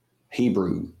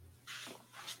Hebrews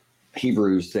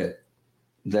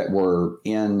that were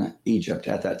in Egypt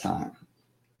at that time.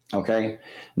 Okay.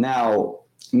 Now,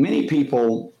 many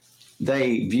people,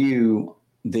 they view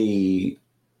the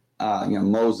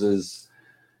Moses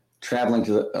traveling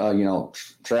to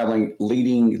the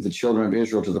leading the children of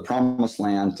Israel to the promised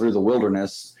land through the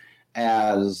wilderness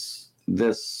as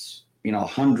this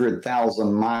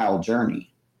 100,000-mile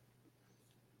journey.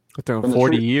 It took them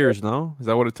 40 years, no? Is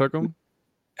that what it took them?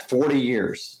 40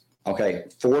 years. Okay,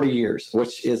 40 years,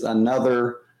 which is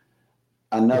another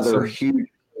huge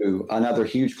clue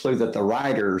that the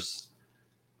writers,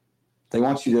 they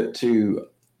want you to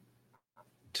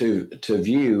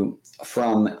view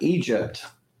from Egypt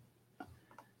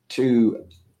to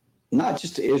not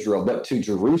just to Israel, but to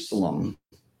Jerusalem.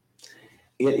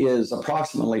 It is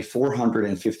approximately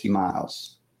 450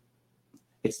 miles.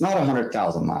 It's not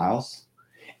 100,000 miles.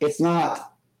 It's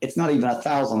not even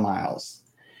 1,000 miles.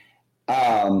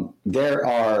 There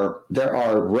are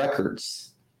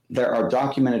records. There are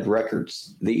documented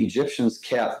records. The Egyptians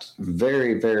kept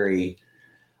very, very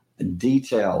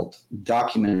detailed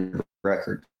documented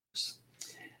records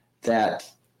that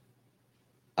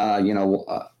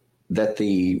that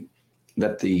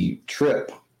the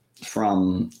trip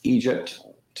from Egypt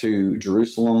to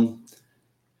Jerusalem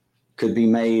could be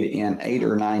made in 8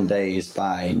 or 9 days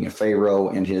by Pharaoh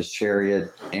and his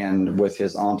chariot and with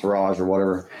his entourage or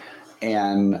whatever.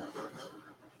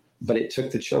 But it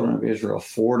took the children of Israel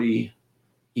 40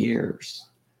 years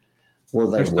where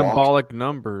they There's symbolic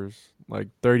numbers, like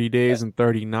 30 days and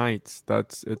 30 nights.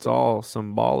 It's all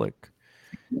symbolic.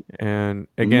 And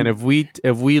again, if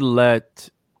we let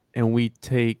and we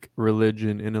take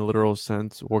religion in a literal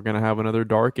sense, we're going to have another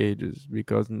dark ages,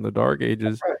 because in the dark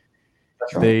ages,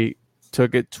 That's right. they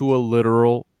took it to a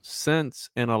literal sense,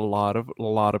 and a lot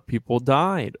of people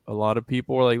died. A lot of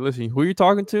people were like, listen, who are you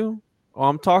talking to? Oh,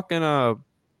 I'm talking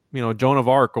Joan of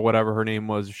Arc or whatever her name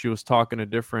was. She was talking to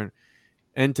different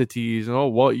entities. Oh,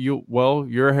 well,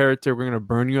 you're a heretic. We're going to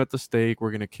burn you at the stake.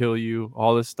 We're going to kill you,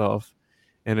 all this stuff.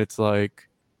 And it's like,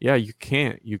 yeah, you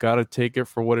can't. You got to take it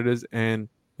for what it is. And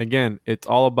again, it's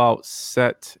all about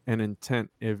set and intent.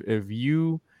 If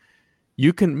you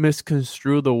can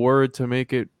misconstrue the word to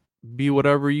make it be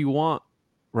whatever you want,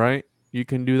 right? You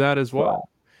can do that as well.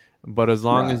 Right. But as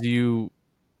long as you,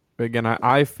 again,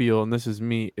 I feel, and this is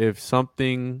me, if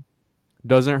something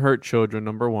doesn't hurt children,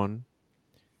 number one,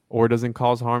 or doesn't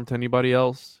cause harm to anybody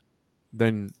else,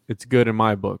 then it's good in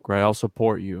my book, right? I'll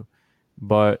support you.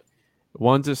 But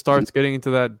once it starts getting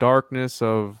into that darkness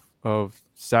of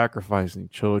sacrificing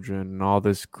children and all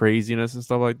this craziness and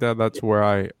stuff like that, that's where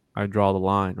I draw the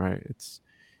line, right? It's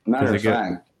matter of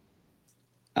fact,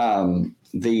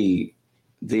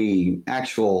 the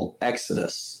actual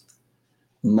Exodus,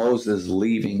 Moses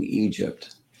leaving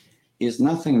Egypt, is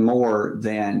nothing more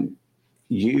than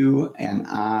you and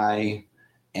I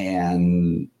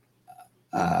and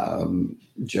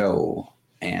Joe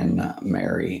and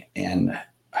Mary and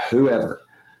whoever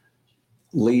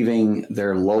leaving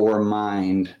their lower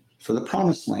mind for the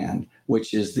promised land,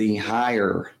 which is the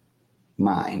higher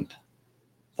mind,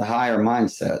 the higher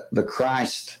mindset, the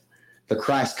Christ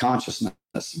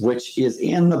consciousness, which is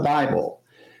in the Bible.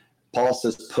 Paul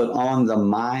says, put on the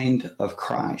mind of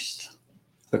Christ,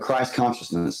 the Christ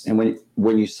consciousness. And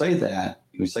when you say that,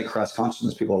 when you say Christ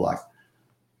consciousness, people are like,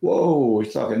 whoa,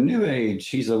 he's talking New Age,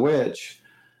 he's a witch.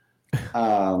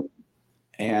 And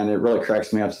it really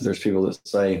cracks me up that there's people that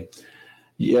say,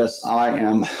 yes, I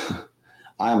am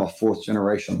a fourth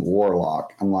generation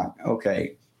warlock. I'm like,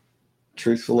 okay,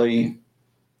 truthfully,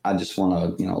 I just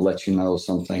want to, let you know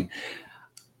something.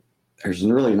 There's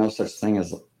really no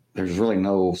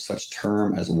such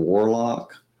term as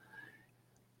warlock.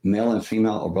 Male and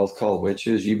female are both called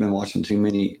witches. You've been watching too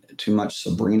much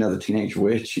Sabrina the Teenage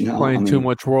Witch, Playing too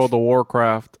much World of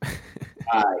Warcraft.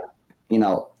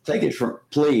 Take it from,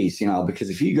 please, because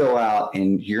if you go out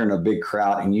and you're in a big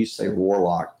crowd and you say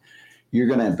warlock, you're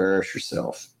going to embarrass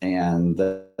yourself, and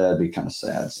that'd be kind of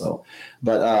sad. So,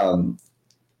 but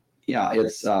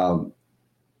it's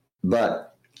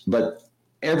but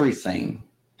everything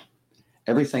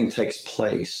takes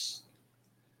place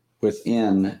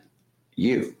within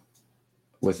you,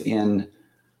 within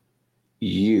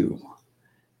you,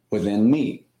 within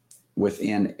me,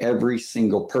 within every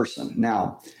single person.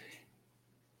 Now,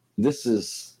 this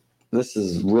is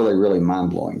really, really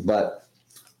mind-blowing, but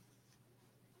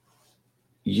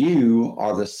you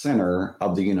are the center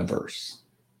of the universe.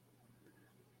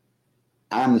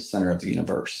 I'm the center of the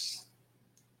universe.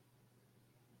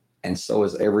 And so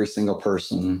is every single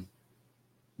person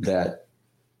that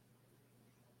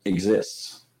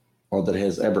exists or that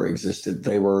has ever existed.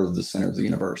 They were the center of the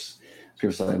universe.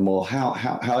 People say, well,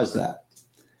 how is that?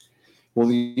 Well,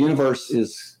 the universe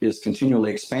is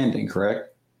continually expanding, correct?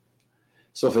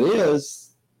 So if it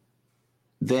is,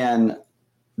 then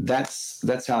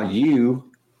that's how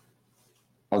you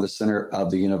are the center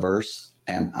of the universe,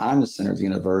 and I'm the center of the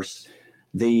universe.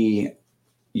 The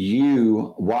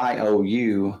YOU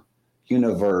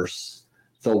universe,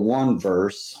 the one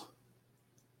verse.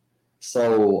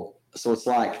 So it's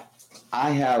like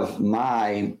I have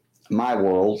my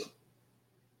world,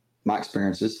 my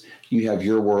experiences. You have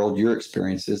your world, your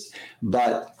experiences,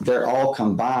 but they're all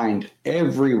combined.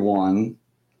 Everyone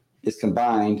is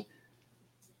combined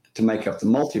to make up the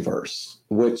multiverse,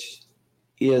 which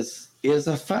is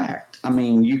a fact. I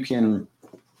mean, you can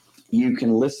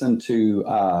listen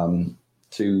to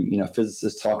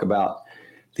physicists talk about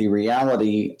the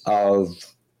reality of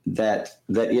that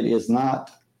it is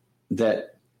not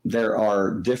that there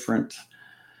are different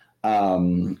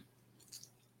there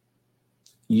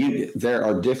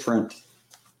are different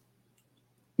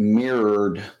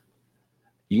mirrored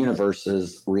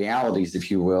universes, realities,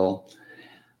 if you will,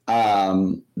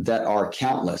 that are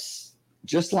countless,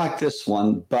 just like this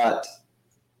one, but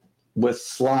with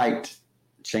slight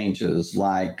changes,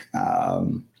 like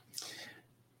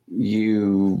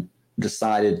you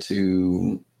decided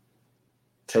to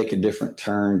take a different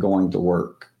turn going to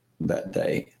work that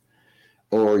day,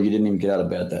 or you didn't even get out of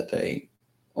bed that day,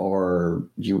 or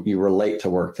you were late to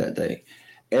work that day.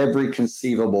 Every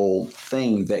conceivable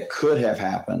thing that could have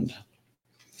happened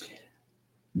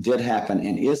did happen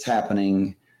and is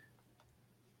happening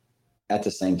at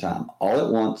the same time, all at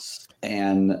once.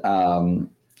 And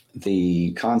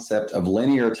the concept of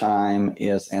linear time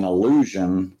is an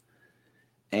illusion.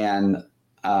 And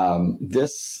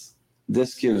this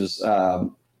gives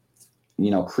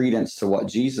credence to what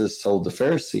Jesus told the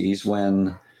Pharisees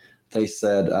when they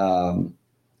said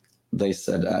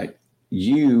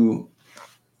you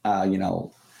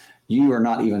are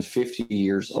not even 50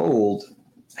 years old.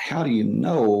 How do you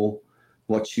know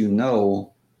what you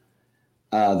know?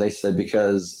 They said,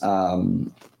 because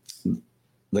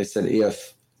they said,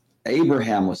 if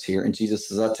Abraham was here, and Jesus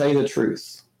says, I'll tell you the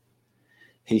truth.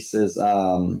 He says,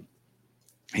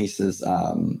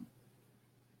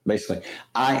 basically,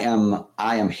 I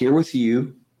am here with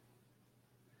you.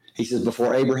 He says,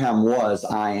 before Abraham was,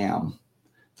 I am.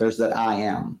 There's that I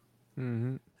am.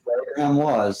 Mm-hmm. Before Abraham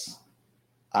was,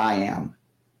 I am.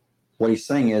 What he's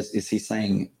saying is he's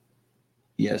saying,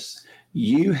 yes,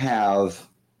 you have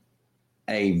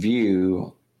a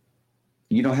view.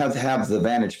 You don't have to have the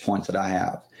vantage point that I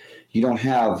have. You don't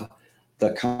have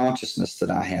the consciousness that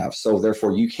I have. So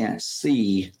therefore you can't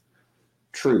see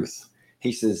truth.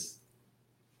 He says,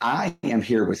 I am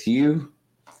here with you.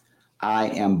 I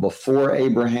am before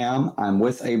Abraham. I'm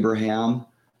with Abraham.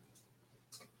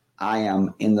 I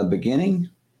am in the beginning,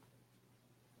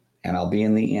 and I'll be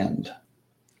in the end,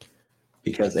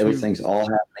 because everything's all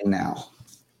happening now.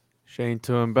 Shane,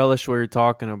 to embellish what you're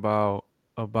talking about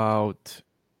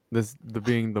this,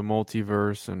 being the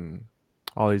multiverse and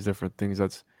all these different things,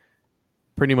 that's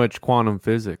pretty much quantum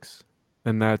physics.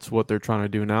 And that's what they're trying to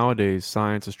do nowadays.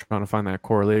 Science is trying to find that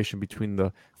correlation between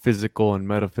the physical and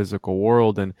metaphysical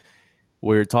world. And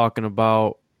we're talking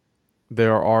about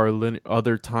there are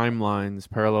other timelines,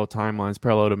 parallel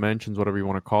dimensions, whatever you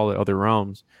want to call it, other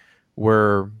realms,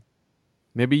 where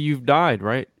maybe you've died,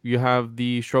 right? You have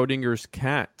the Schrodinger's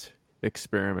cat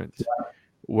experiment,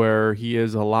 where he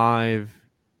is alive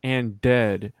and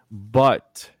dead,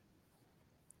 but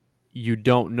you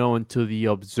don't know until the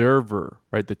observer,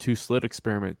 right? The two-slit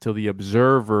experiment, till the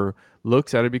observer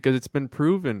looks at it, because it's been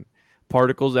proven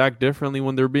particles act differently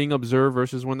when they're being observed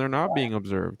versus when they're not being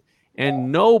observed.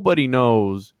 And nobody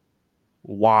knows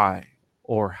why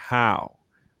or how,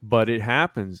 but it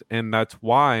happens. And that's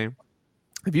why,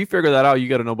 if you figure that out, you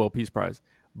get a Nobel Peace Prize.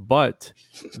 But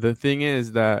the thing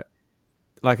is that,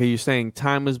 like you're saying,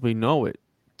 time as we know it,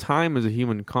 time is a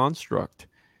human construct.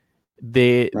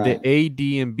 The AD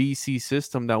and BC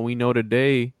system that we know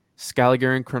today,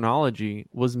 Scaligerian chronology,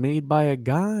 was made by a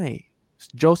guy,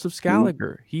 Joseph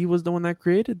Scaliger. He was the one that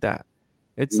created that.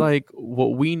 It's like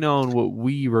what we know and what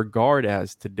we regard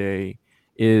as today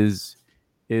is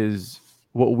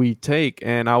what we take.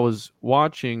 And I was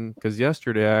watching, because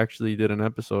yesterday I actually did an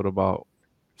episode about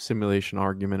simulation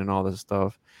argument and all this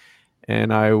stuff,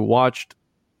 and I watched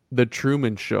the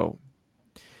Truman Show.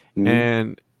 Mhm.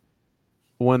 And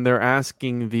when they're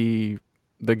asking the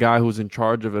guy who's in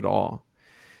charge of it all,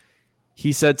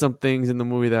 he said some things in the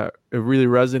movie that it really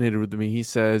resonated with me. He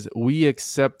says, "We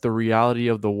accept the reality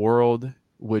of the world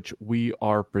which we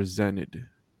are presented."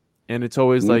 And it's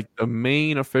always Mhm. like the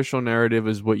main official narrative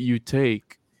is what you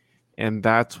take, and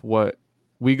that's what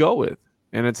we go with.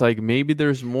 And it's like maybe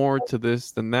there's more to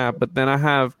this than that. But then I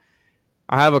have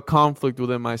a conflict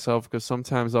within myself, because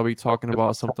sometimes I'll be talking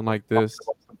about something like this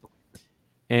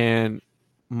and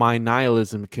my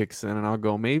nihilism kicks in, and I'll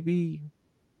go, maybe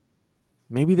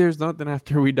there's nothing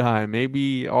after we die.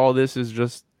 Maybe all this is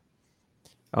just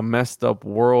a messed up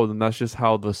world, and that's just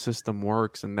how the system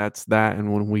works, and that's that.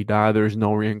 And when we die, there's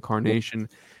no reincarnation,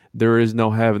 there is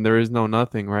no heaven, there is no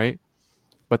nothing, right?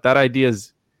 But that idea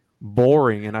is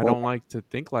boring, and I Well, don't like to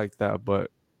think like that.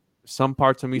 But some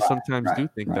parts of me sometimes right, do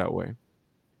think right. that way.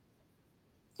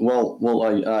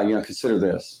 Consider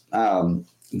this.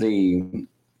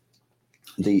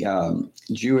 The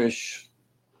Jewish,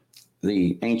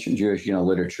 the ancient Jewish,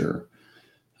 literature,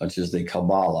 such as the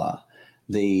Kabbalah,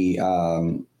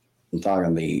 I'm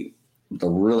talking the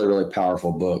really, really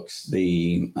powerful books,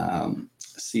 the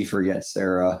Sefer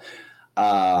Yetzirah.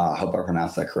 I hope I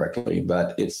pronounced that correctly,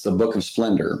 but it's the Book of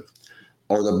Splendor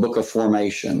or the Book of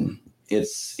Formation.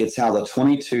 It's how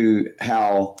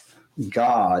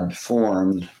God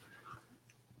formed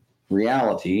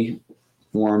reality,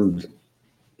 formed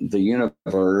the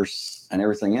universe and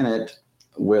everything in it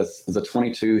with the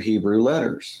 22 Hebrew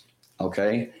letters.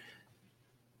 Okay.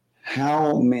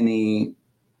 How many,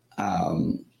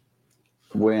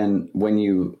 when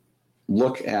you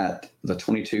look at the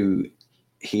 22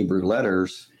 Hebrew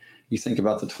letters, you think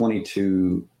about the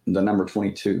number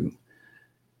 22.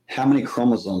 How many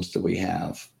chromosomes do we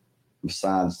have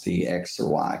besides the X or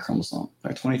Y chromosome?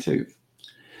 22.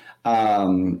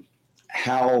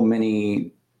 How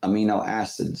many amino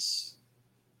acids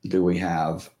do we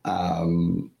have?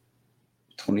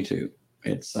 22.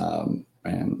 It's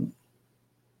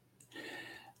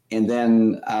and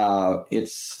then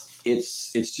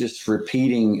it's just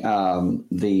repeating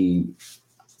the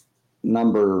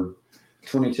number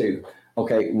 22.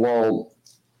 Okay, well,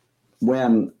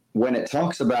 when it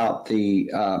talks about the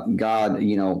God,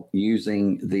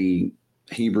 using the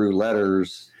Hebrew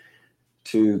letters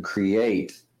to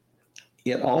create,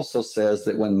 it also says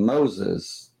that when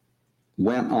Moses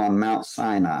went on Mount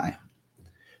Sinai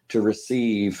to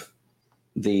receive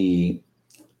the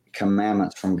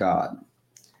commandments from God,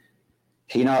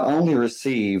 he not only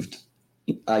received,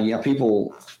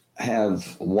 people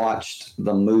have watched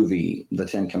the movie, The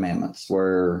Ten Commandments,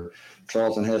 where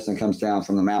Charlton Heston comes down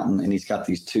from the mountain and he's got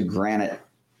these two granite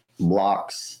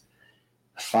blocks,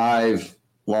 5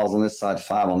 laws on this side,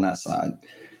 5 on that side.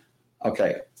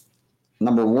 Okay.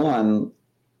 Number one,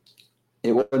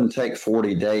 it wouldn't take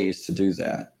 40 days to do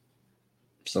that.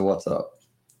 So what's up?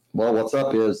 Well, what's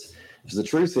up is the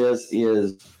truth is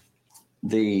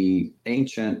the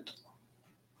ancient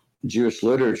Jewish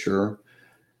literature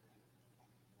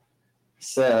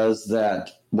says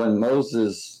that when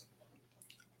Moses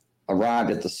arrived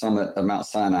at the summit of Mount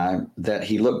Sinai, that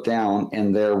he looked down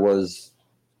and there was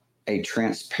a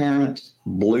transparent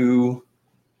blue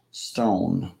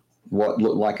stone, what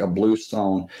looked like a blue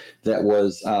stone that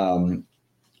was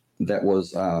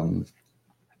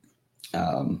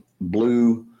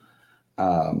blue.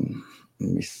 Let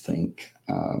me think.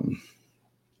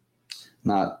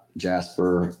 Not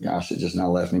jasper. Gosh, it just now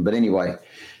left me. But anyway,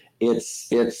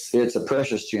 it's a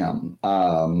precious gem,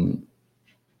 and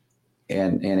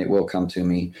it will come to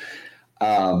me.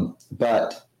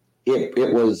 But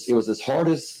it was as hard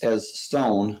as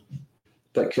stone,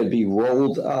 but could be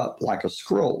rolled up like a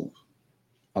scroll.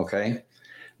 Okay.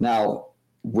 Now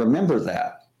remember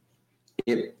that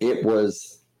it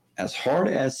was as hard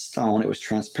as stone. It was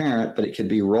transparent, but it could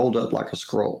be rolled up like a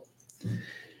scroll.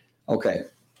 Okay.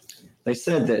 They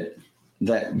said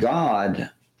that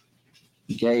God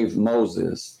gave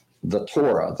Moses the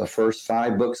Torah, the first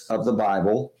 5 books of the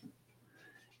Bible,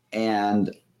 and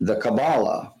the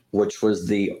Kabbalah, which was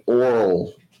the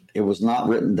oral. It was not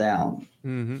written down.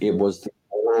 Mm-hmm. It was the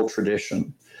oral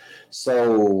tradition.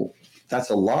 So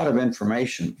that's a lot of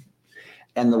information.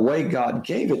 And the way God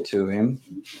gave it to him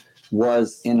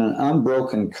was in an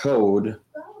unbroken code,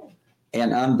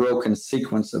 an unbroken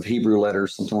sequence of Hebrew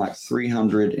letters, something like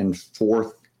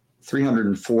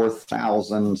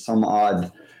 304,000 some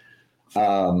odd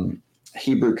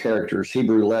Hebrew characters,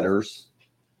 Hebrew letters,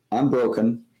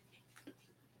 unbroken.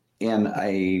 in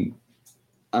a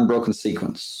unbroken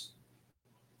sequence.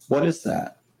 What is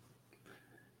that?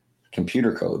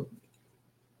 Computer code.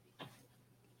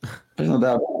 There's no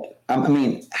doubt about it. I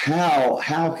mean,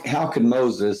 how could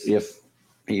Moses, if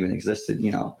he even existed,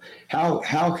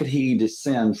 how could he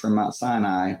descend from Mount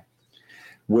Sinai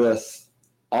with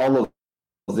all of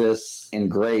this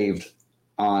engraved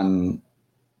on,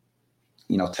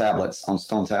 tablets, on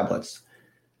stone tablets?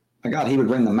 My God, he would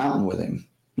bring the mountain with him,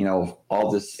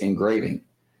 all this engraving.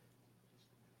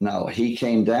 No, he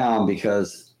came down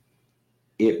because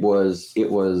it was,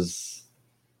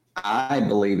 I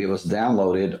believe it was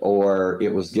downloaded, or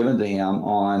it was given to him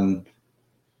on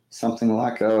something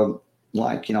like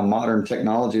modern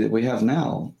technology that we have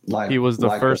now. He was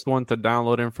the first one to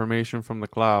download information from the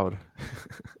cloud.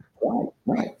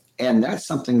 Right. And that's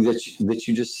something that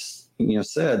you just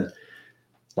said,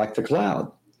 like the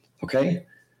cloud. Okay.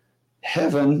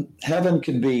 Heaven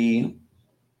could be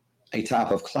a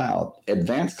type of cloud,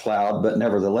 advanced cloud, but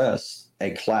nevertheless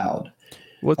a cloud.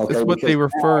 It's what they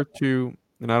refer to,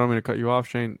 and I don't mean to cut you off,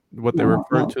 Shane, what they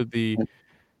refer to the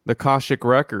Akashic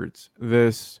records,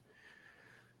 this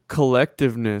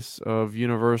collectiveness of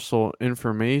universal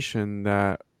information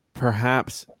that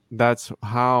perhaps that's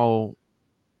how,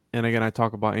 and again, I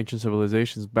talk about ancient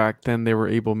civilizations, back then they were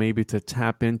able maybe to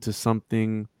tap into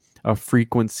something, a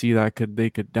frequency that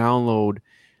they could download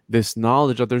this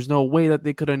knowledge that there's no way that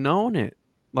they could have known it.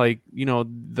 Like,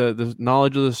 the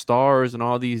knowledge of the stars and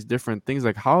all these different things.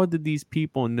 Like, how did these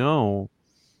people know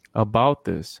about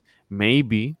this?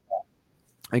 Maybe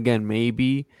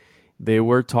they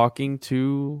were talking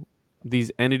to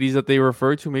these entities that they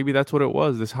refer to. Maybe that's what it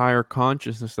was, this higher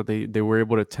consciousness that they were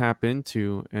able to tap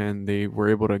into, and they were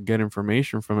able to get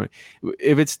information from it.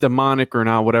 If it's demonic or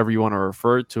not, whatever you want to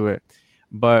refer to it.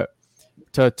 But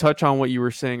to touch on what you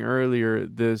were saying earlier,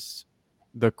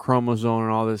 the chromosome and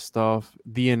all this stuff,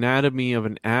 the anatomy of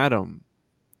an atom,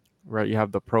 right? You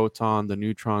have the proton, the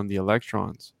neutron, the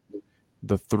electrons,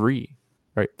 the three,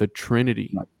 right? The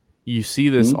Trinity. You see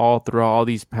this all throughout all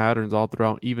these patterns, all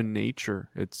throughout even nature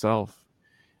itself.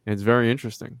 And it's very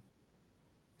interesting.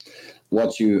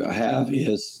 What you have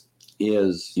is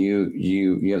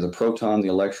you have the proton, the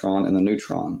electron, and the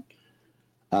neutron.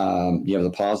 You have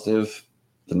the positive,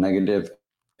 the negative,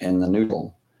 and the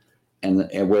neutral. And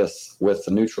with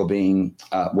the neutral being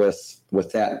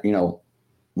with that,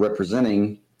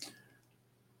 representing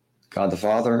God the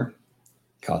Father,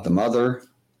 God the Mother,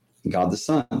 and God the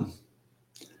Son.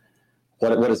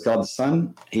 What is God the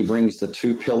Son? He brings the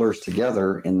two pillars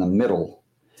together in the middle.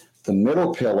 The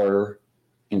middle pillar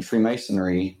in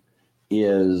Freemasonry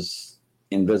is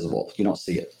invisible. You don't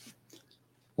see it.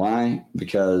 Why?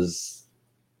 Because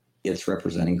it's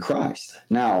representing Christ.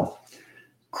 Now,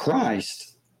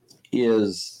 Christ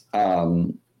is,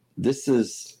 this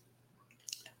is,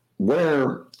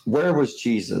 where was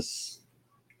Jesus?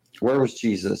 Where was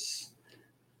Jesus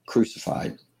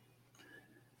crucified?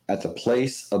 At the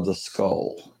place of the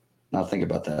skull. Now think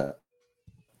about that.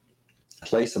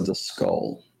 Place of the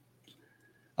skull.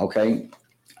 Okay.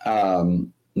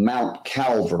 Mount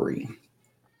Calvary.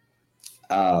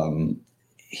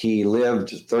 He lived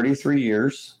 33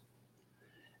 years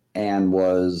and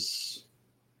was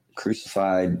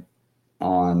crucified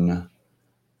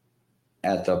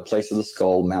at the place of the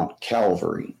skull, Mount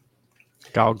Calvary.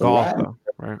 Golgotha,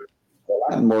 right? The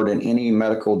Latin word in any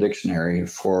medical dictionary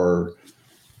for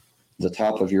the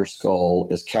top of your skull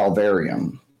is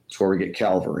calvarium. That's where we get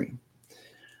Calvary.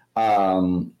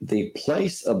 The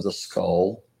place of the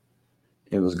skull,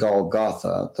 it was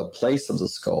Golgotha. The place of the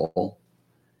skull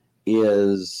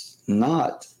is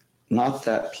not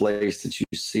that place that you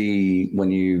see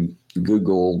when you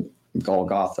Google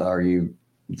Golgotha, or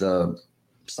the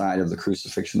site of the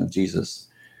crucifixion of Jesus.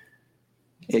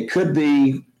 It could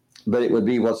be, but it would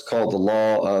be what's called the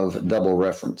law of double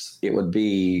reference. It would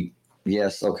be,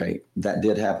 yes, okay, that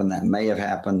did happen. That may have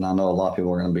happened. I know a lot of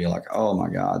people are going to be like, oh my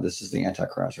God, this is the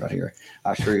Antichrist right here.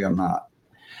 I assure you I'm not.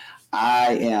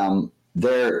 I am.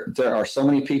 There are so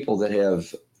many people that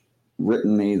have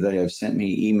written me, that have sent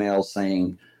me emails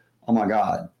saying, oh my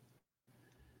God,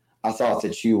 I thought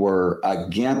that you were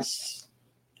against,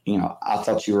 I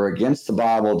thought you were against the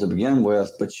Bible to begin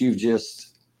with, but you've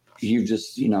just,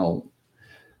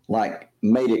 like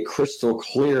made it crystal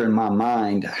clear in my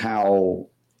mind how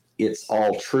it's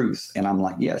all truth. And I'm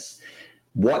like, yes.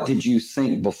 What did you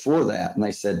think before that? And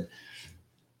they said,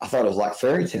 I thought it was like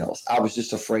fairy tales. I was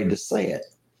just afraid to say it.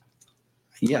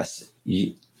 Yes,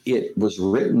 it was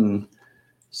written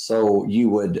so you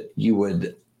would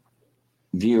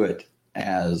view it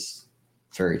as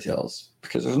fairy tales,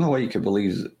 because there's no way you could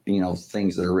believe,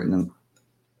 things that are written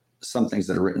some things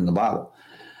that are written in the Bible.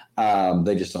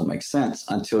 They just don't make sense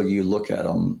until you look at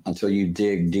them, until you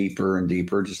dig deeper and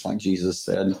deeper, just like Jesus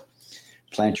said,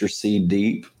 plant your seed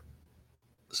deep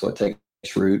so it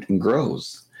takes root and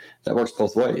grows. That works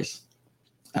both ways.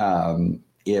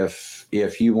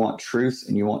 If you want truth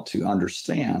and you want to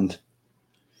understand,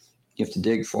 you have to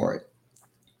dig for it.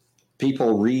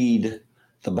 People read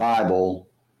the Bible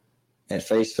at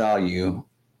face value,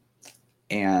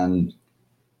 and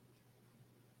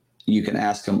you can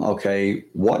ask them, okay,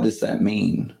 what does that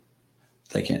mean?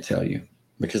 They can't tell you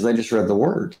because they just read the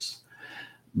words.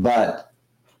 But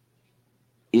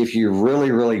if you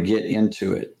really, really get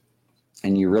into it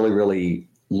and you really, really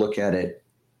look at it,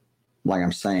 like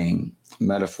I'm saying,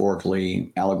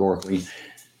 metaphorically, allegorically,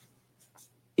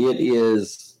 it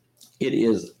is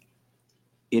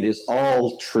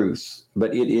all truth,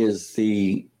 but it is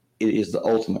the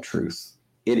ultimate truth.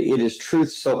 It is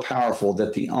truth so powerful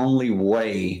that the only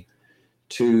way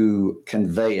to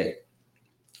convey it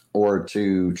or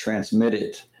to transmit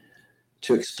it,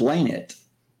 to explain it,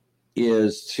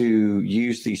 is to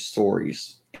use these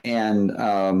stories. And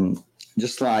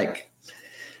just like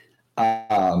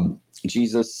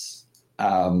Jesus,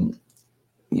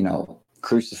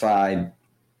 crucified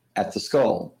at the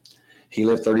skull, he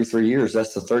lived 33 years.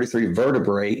 That's the 33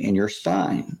 vertebrae in your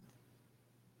spine.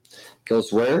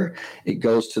 Goes where? It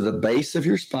goes to the base of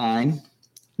your spine,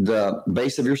 the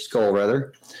base of your skull,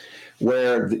 rather,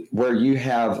 where you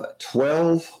have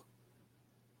 12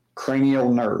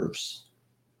 cranial nerves.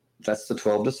 That's the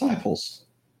 12 disciples.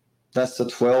 That's the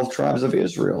 12 tribes of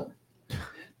Israel.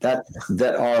 It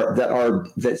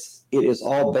is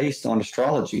all based on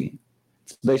astrology.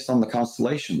 It's based on the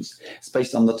constellations. It's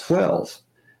based on the 12.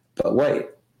 But wait,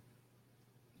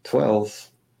 12?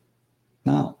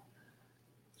 No,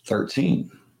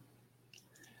 13.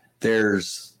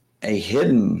 There's a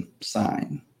hidden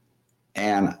sign.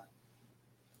 And,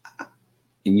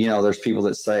 there's people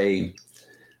that say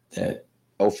that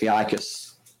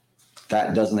Ophiuchus,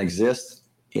 that doesn't exist.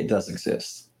 It does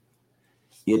exist.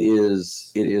 It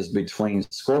is between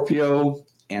Scorpio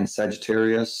and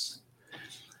Sagittarius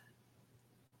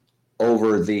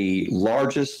over the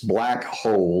largest black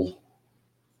hole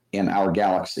in our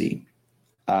galaxy,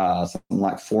 something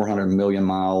like 400 million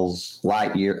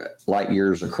light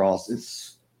years across.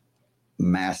 It's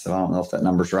massive. I don't know if that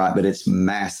number's right, but it's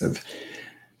massive.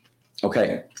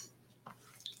 Okay.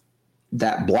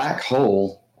 That black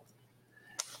hole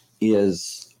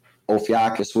is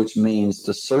Ophiuchus, which means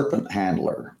the serpent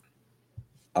handler.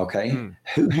 Okay.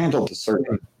 Who handled the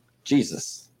serpent?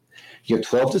 Jesus. You have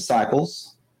 12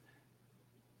 disciples,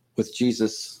 with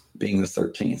Jesus being the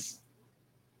 13th.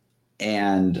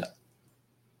 And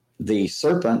the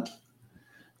serpent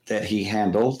that he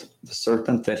handled, the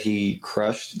serpent that he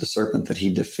crushed, the serpent that he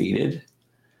defeated,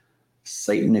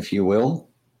 Satan, if you will,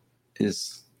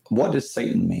 is, what does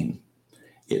Satan mean?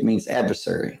 It means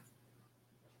adversary.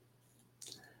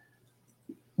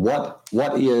 What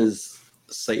is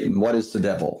Satan? What is the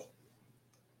devil?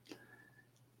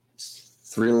 It's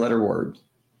a 3-letter word.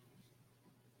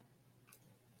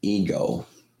 Ego.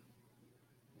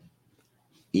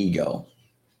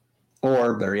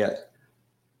 Or better yet,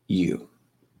 you.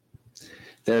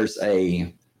 There's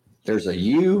a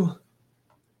you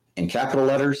in capital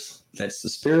letters, that's the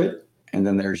spirit, and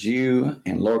then there's you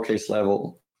in lowercase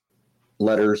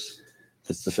letters,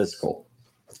 that's the physical.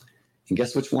 And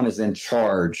guess which one is in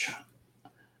charge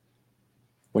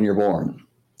when you're born?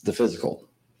 The physical.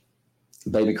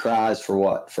 Baby cries for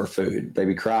what? For food.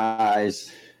 Baby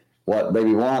cries what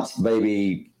baby wants.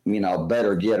 Baby,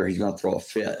 better get or he's going to throw a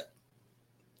fit.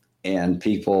 And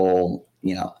people,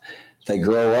 they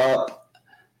grow up,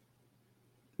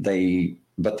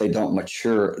 but they don't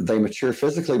mature. They mature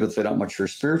physically, but they don't mature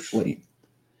spiritually.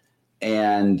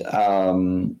 And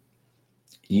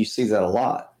you see that a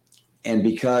lot. And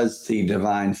because the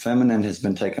divine feminine has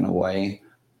been taken away,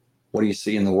 what do you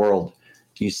see in the world?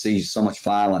 You see so much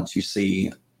violence. You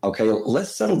see, okay,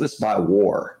 let's settle this by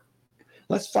war.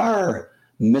 Let's fire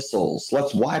missiles.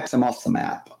 Let's wipe them off the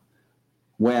map.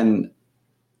 When,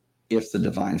 if the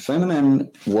divine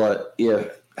feminine,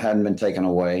 if hadn't been taken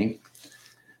away,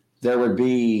 there would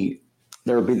be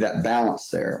that balance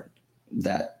there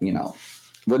that,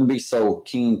 wouldn't be so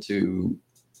keen to,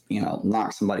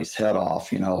 knock somebody's head off,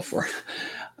 for,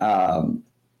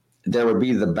 there would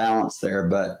be the balance there,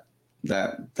 but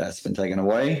that's been taken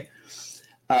away.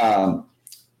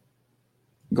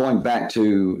 Going back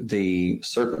to the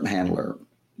serpent handler,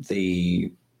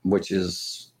 which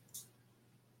is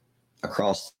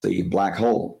across the black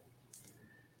hole,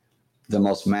 the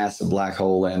most massive black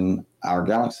hole in our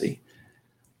galaxy.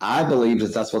 I believe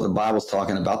that that's what the Bible's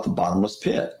talking about, the bottomless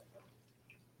pit.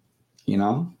 You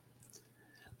know,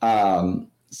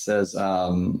 says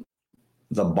the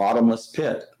bottomless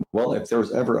pit. Well, if there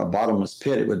was ever a bottomless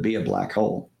pit, it would be a black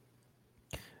hole.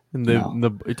 And No.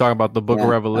 you talk about the Book of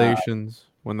And, Revelations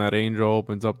when that angel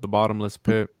opens up the bottomless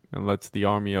pit and lets the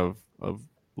army of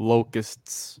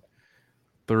locusts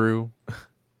through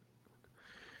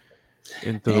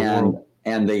into the world.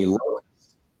 And the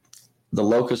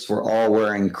locusts were all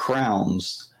wearing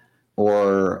crowns,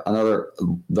 or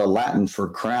the Latin for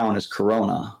crown is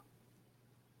corona.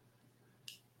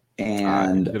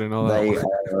 And I didn't know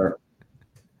that.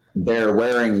 they're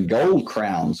wearing gold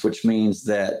crowns, which means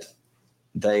that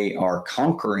they are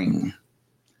conquering,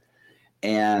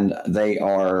 and they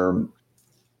are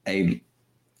a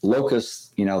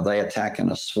locust. You know, they attack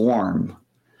in a swarm,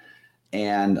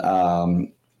 and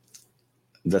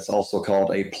that's also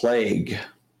called a plague.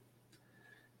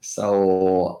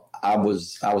 So I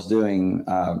was doing,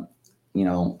 you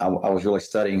know, I was really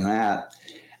studying that,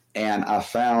 and I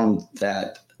found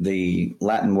that the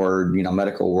Latin word, you know,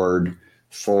 medical word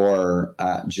for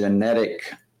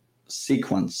genetic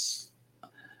sequence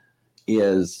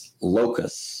is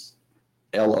locus,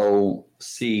 Locus,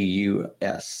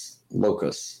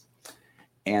 locus,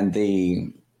 and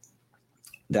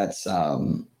that's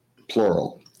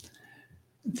plural.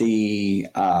 The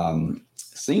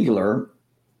singular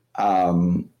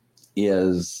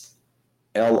is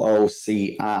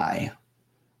Loci,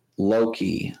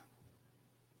 Loki.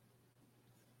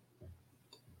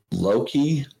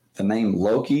 Loki, the name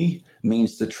Loki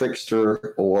means the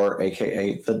trickster, or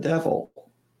AKA the devil.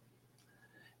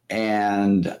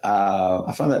 And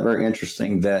I find that very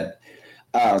interesting that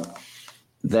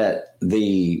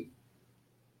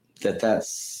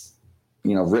that's,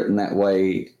 you know, written that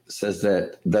way, says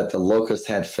that the locust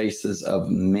had faces of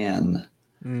men,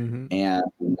 and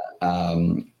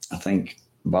I think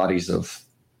bodies of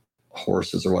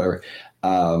horses or whatever,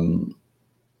 and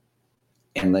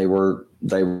they were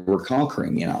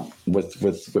conquering, you know, with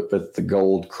the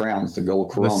gold crowns, the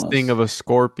gold coronas. The sting of a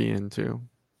scorpion too.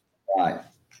 Right.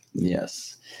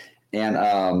 Yes.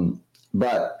 And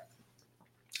but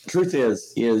truth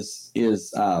is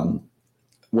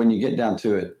when you get down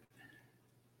to it,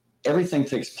 everything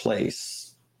takes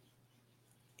place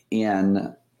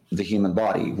in the human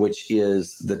body, which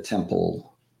is the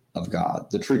temple of God,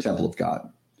 the true temple of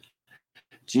God.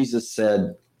 Jesus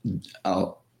said,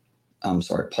 Paul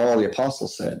the apostle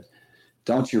said,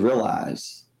 don't you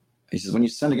realize, he says, when you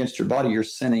sin against your body, you're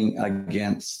sinning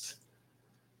against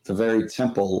the very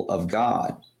temple of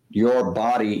God. Your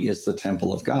body is the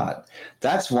temple of God.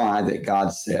 That's why that God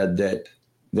said that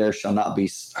there shall not be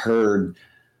heard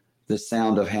the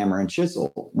sound of hammer and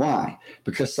chisel. Why?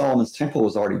 Because Solomon's temple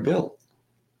was already built.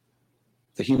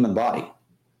 The human body,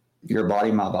 your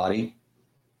body, my body,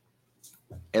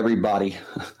 everybody,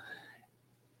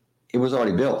 it was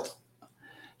already built.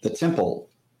 The temple,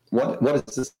 what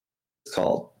is this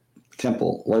called?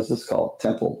 Temple. What is this called?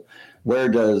 Temple. Where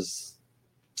does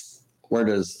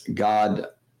God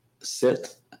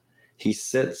sit? He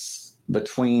sits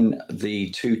between the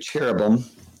two cherubim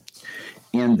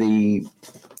in the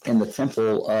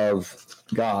temple of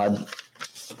God.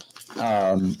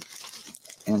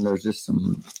 And there's just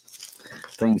some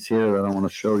things here that I want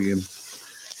to show you.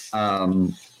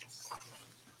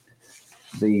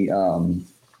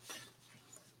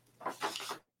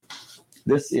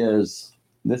 This is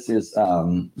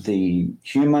the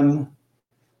human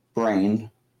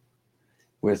brain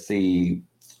with the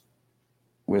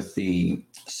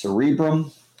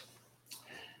cerebrum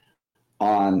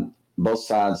on both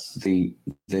sides, the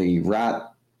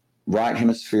right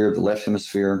hemisphere, the left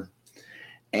hemisphere,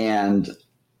 and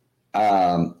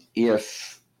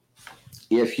if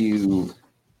you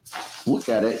look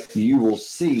at it, you will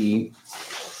see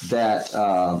that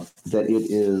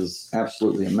it is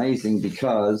absolutely amazing,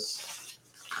 because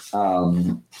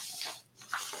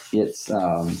it's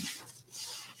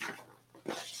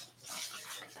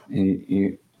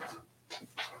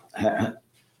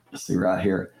let's see right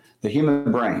here, the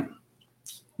human brain.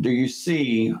 Do you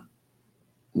see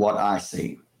what I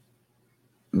see?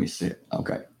 Let me see it.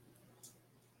 Okay.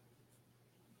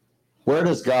 Where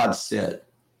does God sit?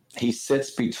 He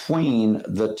sits between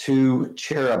the two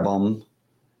cherubim,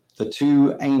 the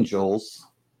two angels'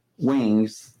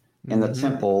 wings in the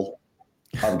temple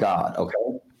of God.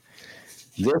 Okay.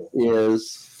 This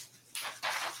is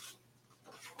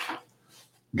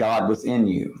God within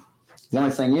you. The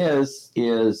only thing is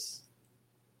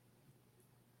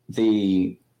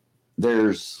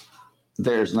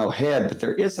there's no head, but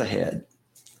there is a head.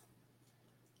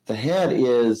 The head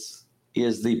is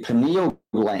is the pineal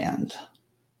gland,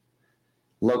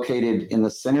 located in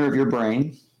the center of your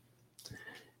brain.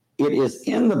 It is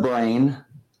in the brain,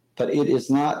 but it is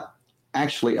not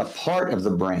actually a part of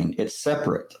the brain. It's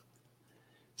separate.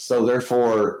 So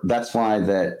therefore, that's why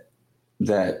that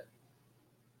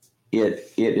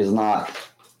it is not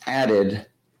added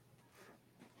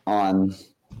on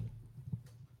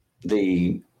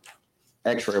the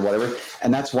X-ray or whatever.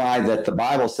 And that's why that the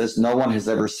Bible says no one has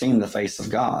ever seen the face of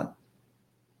God.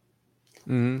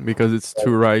 Because it's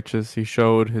too righteous. He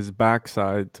showed his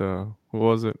backside to, who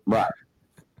was it? Right.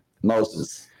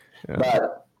 Moses. Yeah.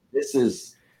 But this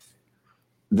is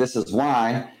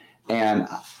why, and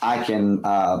I can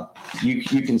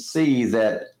you can see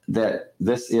that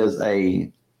this is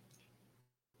an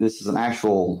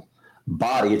actual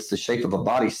body. It's the shape of a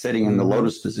body sitting in the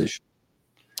lotus position.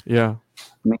 Yeah. I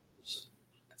mean,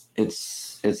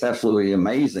 it's absolutely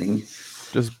amazing.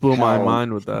 Just blew my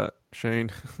mind with that,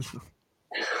 Shane.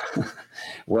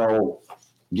 Well,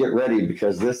 get ready,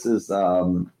 because this is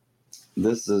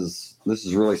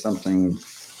really something.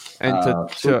 And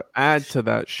to add to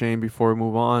that, Shane, before we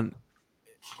move on,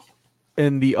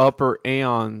 in the upper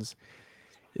aeons,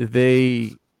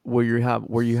 where you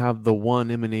have the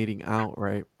one emanating out,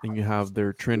 right, and you have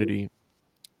their Trinity,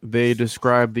 they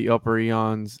describe the upper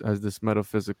eons as this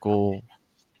metaphysical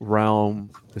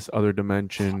realm, this other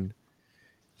dimension,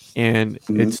 and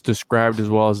it's described as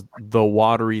well as the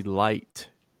watery light,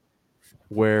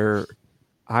 where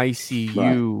I see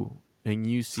you and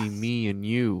you see me and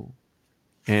you,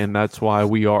 and that's why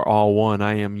we are all one.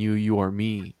 I am you, you are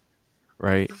me,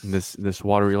 right? And this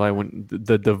watery light, when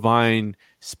the divine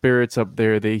spirits up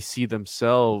there, they see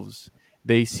themselves,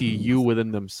 they see you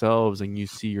within themselves, and you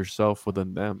see yourself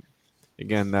within them.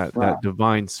 Again, that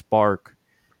divine spark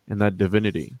and that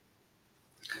divinity.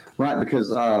 Right, because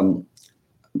the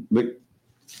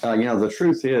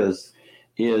truth is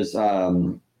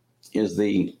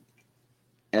the,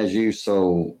 as you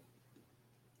so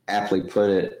aptly put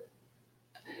it,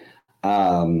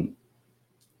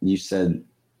 you said,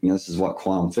 this is what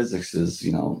quantum physics is.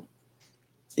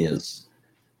 Is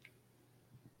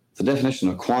the definition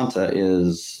of quanta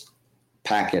is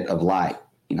packet of light.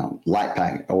 Light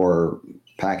packet, or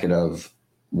packet of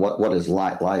what is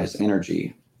light? Light is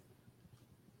energy.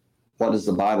 What does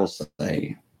the Bible say?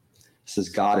 It says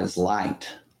God is light.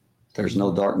 There's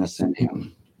no darkness in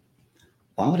him.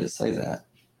 Why would it say that?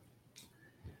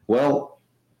 Well,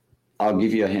 I'll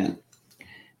give you a hint.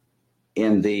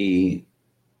 In the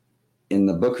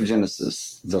book of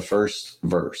Genesis, the first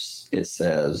verse, it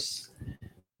says,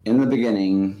 in the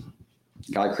beginning,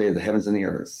 God created the heavens and the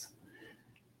earth.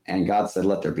 And God said,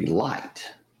 let there be light.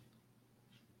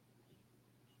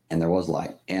 And there was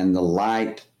light. And the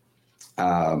light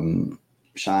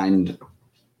shined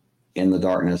in the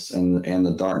darkness, and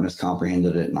the darkness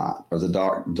comprehended it not, or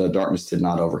the darkness did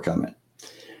not overcome it.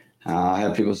 I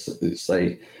have people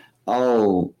say,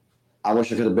 oh, I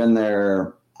wish I could have been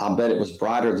there. I bet it was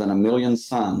brighter than 1,000,000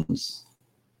 suns.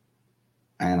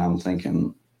 And I'm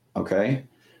thinking, okay.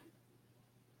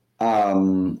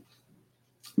 Because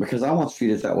I once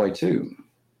viewed it that way too,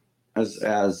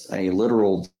 as a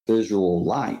literal visual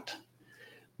light.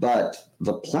 But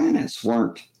the planets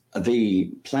weren't,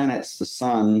 the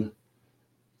sun,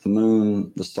 the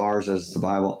moon, the stars, as the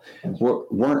Bible,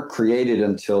 weren't created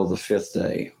until the fifth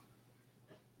day.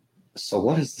 So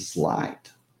what is this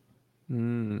light?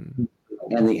 And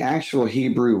the actual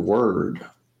Hebrew word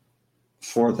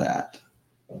for that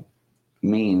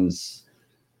means,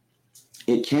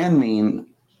 it can mean,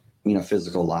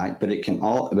 physical light, but it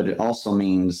also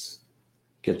means,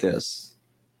 get this,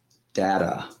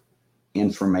 data,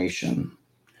 information.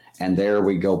 And there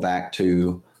we go back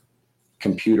to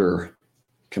computer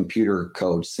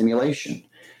code simulation.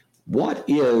 What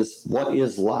is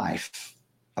life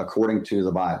according to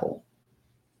the Bible?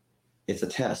 It's a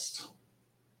test.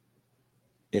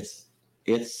 It's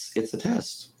a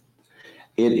test.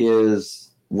 It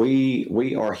is,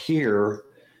 we are here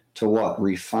to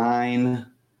refine,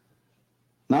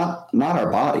 not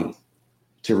our body,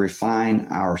 to refine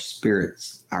our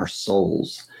spirits, our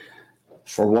souls,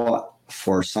 for what?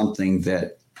 For something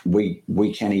that we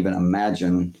can't even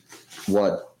imagine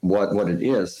what it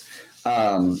is.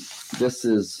 This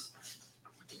is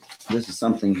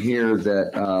something here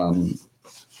that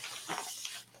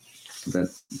I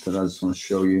just want to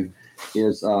show you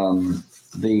is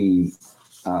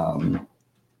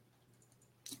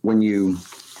when you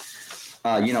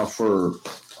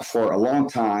for a long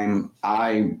time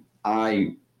I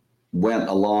went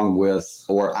along with,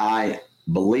 or I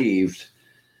believed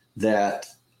that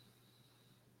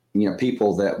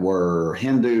people that were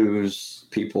Hindus,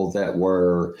 people that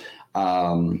were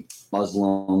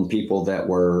Muslim, people that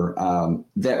were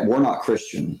not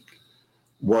Christian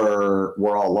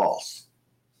were all lost,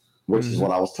 which is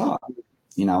what I was taught,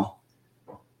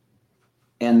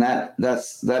 and that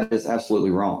is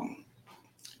absolutely wrong.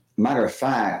 Matter of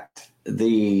fact,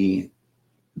 the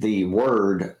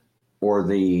word or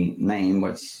the name,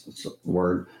 what's the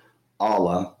word,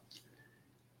 Allah,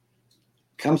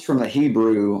 comes from the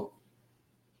Hebrew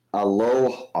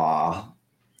aloha,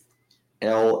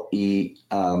 Eloah,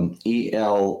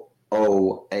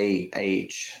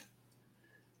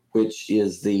 which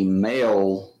is the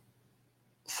male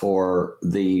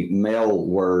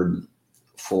word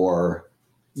for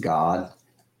God.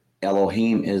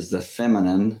 Elohim is the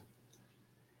feminine,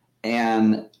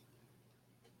 and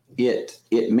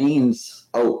it means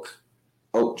oak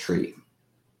tree.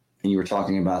 And you were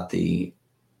talking about the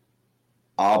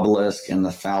obelisk and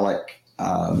the phallic,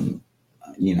 the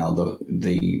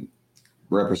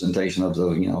representation of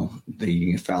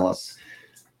the phallus.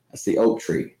 That's the oak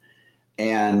tree.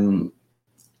 And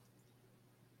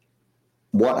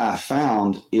what I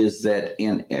found is that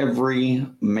in every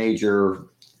major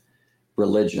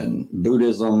religion,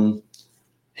 Buddhism,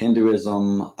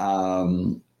 Hinduism,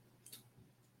 no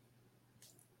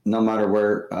matter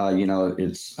where,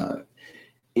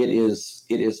 it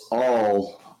is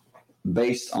all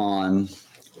based on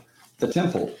the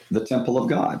temple of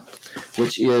God,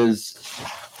 which is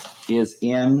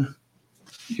in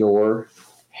your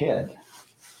head.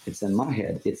 It's in my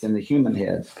head. It's in the human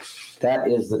head. That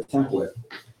is the template.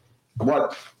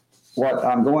 What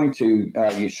I'm going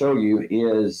to show you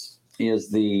is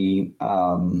the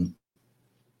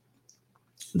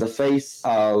face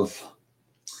of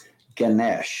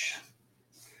Ganesh,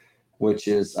 which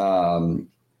is the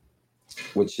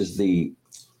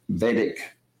Vedic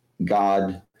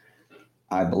god,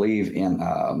 I believe, in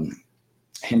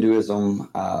Hinduism,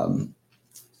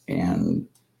 and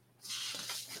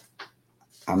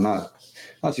I'm not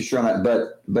too sure on that,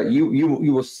 but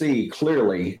you will see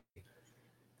clearly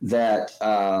that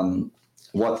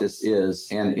what this is,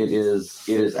 and it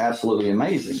is absolutely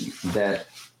amazing that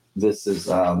this is.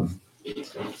 What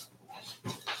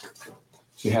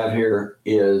you have here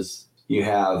is you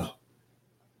have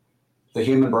the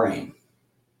human brain.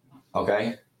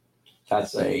 Okay,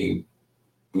 that's a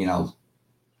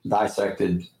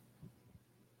dissected.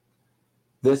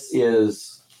 This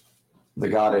is the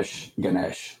goddess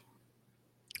Ganesh.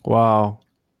 Wow.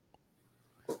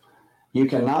 You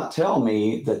cannot tell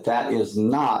me that is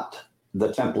not the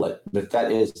template,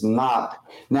 that is not.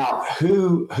 Now,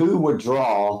 who would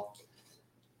draw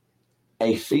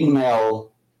a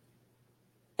female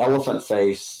elephant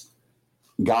face,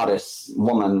 goddess,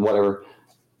 woman, whatever?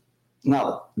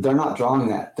 No, they're not drawing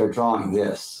that. They're drawing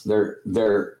this. They're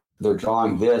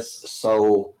drawing this.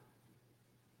 So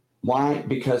why?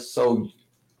 Because so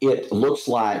it looks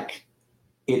like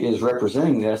it is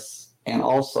representing this, and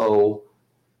also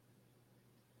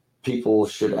people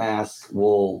should ask,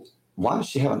 well, why does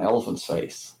she have an elephant's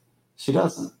face? She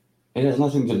doesn't. It has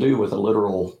nothing to do with a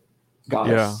literal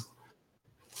goddess.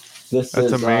 Yeah.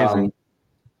 That's amazing.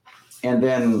 And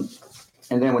then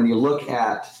when you look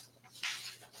at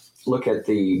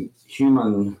the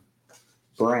human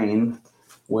brain,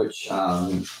 which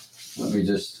let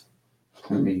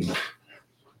me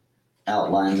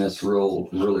outline this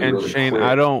really. And Shane, quick.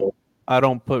 I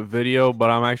don't put video, but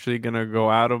I'm actually gonna go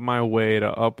out of my way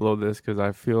to upload this because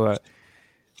I feel that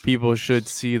people should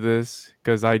see this,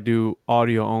 because I do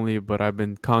audio only, but I've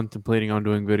been contemplating on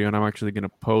doing video, and I'm actually gonna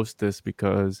post this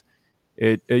because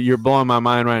you're blowing my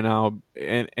mind right now.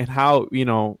 And how,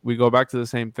 we go back to the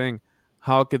same thing.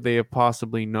 How could they have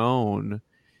possibly known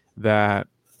that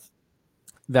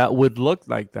would look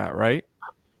like that, right?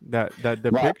 That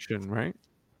depiction, right?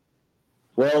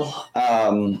 Well,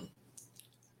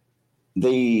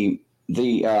 the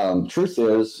truth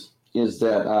is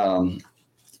that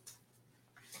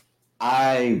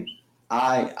I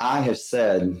have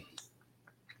said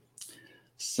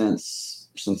since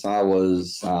I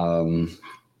was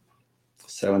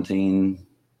 17,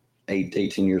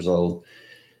 18 years old,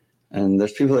 and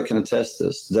there's people that can attest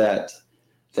this, that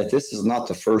this is not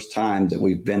the first time that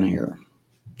we've been here.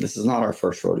 This is not our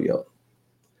first rodeo.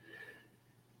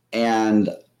 And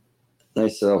they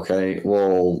said, okay,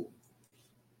 well,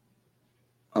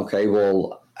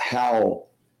 how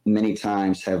many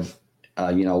times have,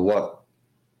 what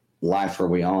life are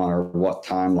we on, or what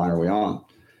timeline are we on?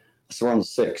 So we're on the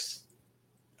 6th.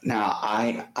 Now,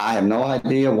 I have no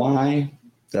idea why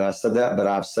that I said that, but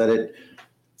I've said it.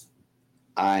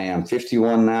 I am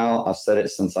 51 now. I've said it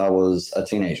since I was a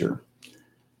teenager.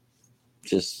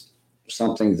 just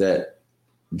something that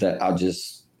I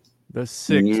just The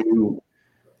 6th. knew.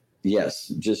 Yes,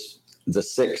 just the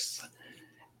 6th.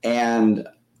 And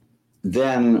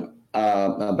then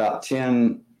about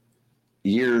 10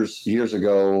 years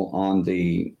ago on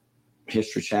the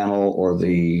History Channel or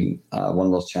the one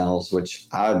of those channels, which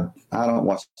I don't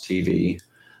watch TV.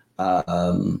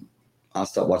 I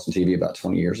stopped watching TV about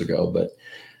 20 years ago, but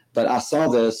I saw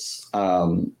this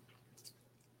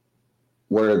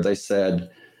where they said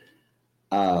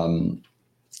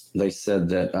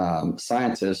that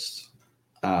scientists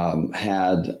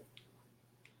have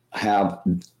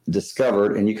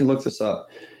discovered, and you can look this up,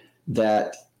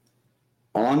 that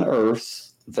on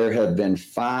Earth there have been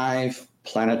 5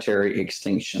 planetary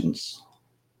extinctions.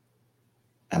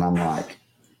 And I'm like,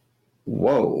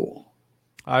 whoa.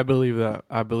 I believe that.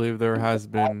 I believe there has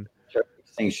been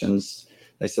Extinctions.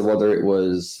 They said whether it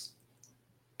was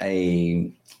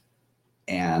an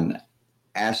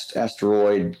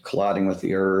asteroid colliding with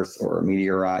the Earth or a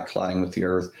meteorite colliding with the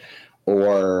Earth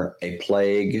or a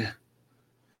plague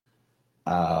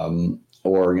or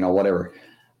whatever,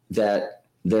 that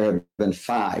there have been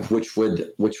 5, which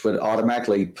would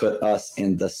automatically put us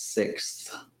in the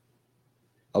 6th.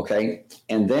 Okay.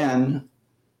 And then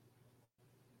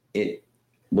it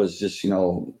was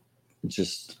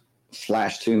just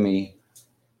flashed to me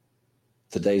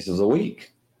the days of the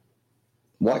week.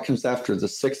 What comes after the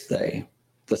 6th day?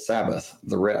 The Sabbath,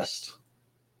 the rest.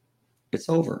 It's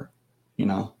over.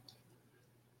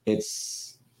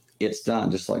 It's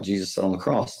done. Just like Jesus said on the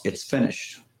cross, it's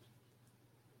finished.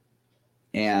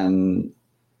 And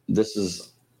this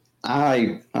is,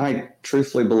 I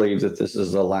truthfully believe that this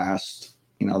is the last,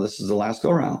 this is the last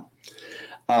go around.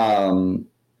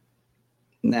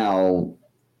 Now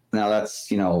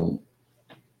that's,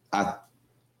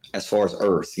 as far as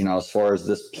Earth, as far as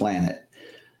this planet,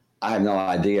 I have no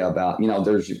idea about,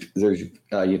 there's you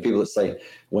people that say,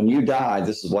 when you die,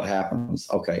 this is what happens.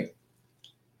 Okay.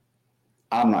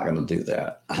 I'm not going to do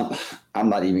that. I'm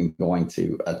not even going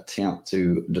to attempt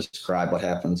to describe what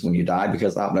happens when you die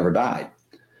because I've never died.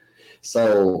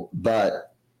 So,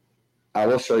 but I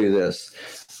will show you this.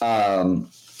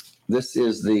 This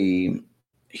is the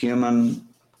human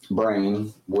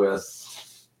brain with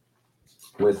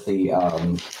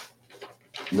the,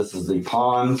 this is the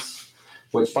pons,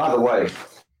 which, by the way,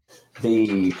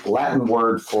 the Latin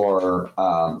word for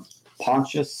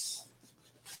Pontius,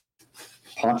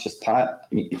 for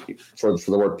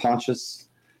the word Pontius,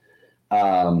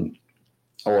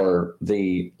 or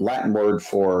the Latin word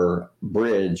for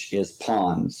bridge is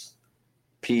pons,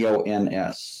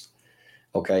 Pons.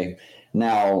 Okay.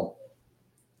 Now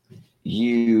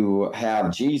you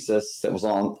have Jesus that was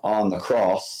on the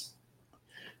cross,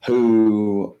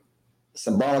 who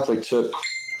symbolically took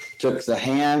the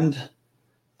hand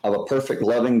of a perfect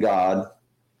loving God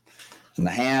and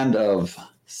the hand of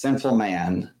sinful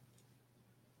man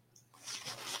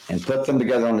and put them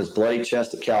together on his bloody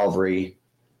chest at Calvary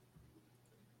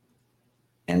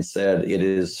and said, "It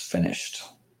is finished."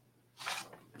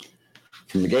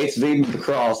 From the gates of Eden to the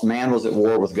cross, man was at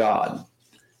war with God.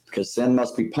 Because sin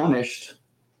must be punished,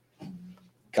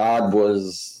 God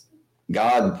was,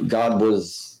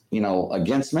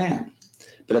 against man.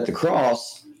 But at the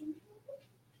cross,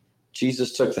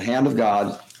 Jesus took the hand of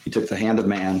God, he took the hand of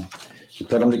man, he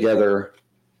put them together,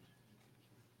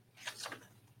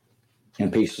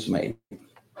 and peace was made.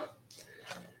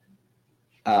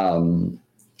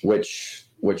 Which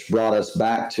brought us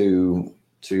back to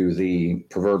the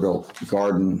proverbial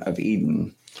Garden of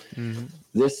Eden. Mm-hmm.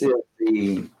 This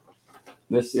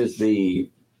is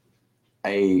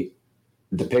a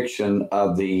depiction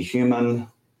of the human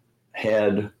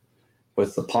head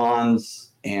with the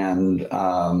pons and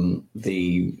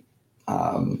the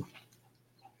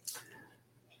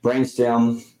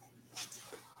brainstem.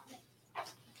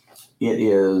 It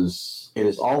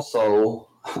is also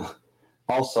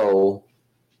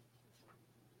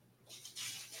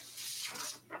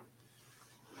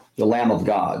the Lamb of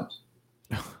God.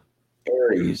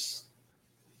 Aries.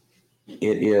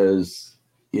 It is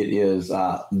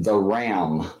the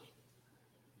ram.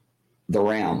 The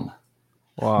ram.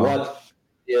 Wow.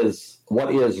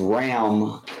 What is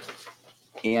RAM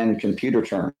in computer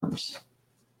terms?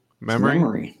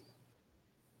 Memory.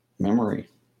 Memory.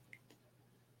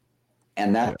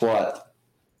 And that's what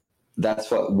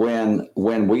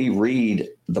when we read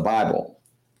the Bible,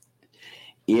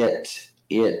 it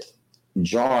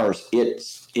jars,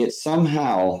 it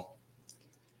somehow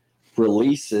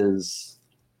releases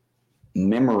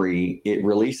memory, it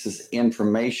releases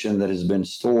information that has been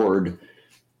stored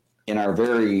in our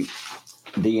very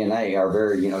DNA, our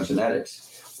very genetics.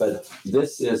 but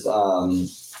this is the,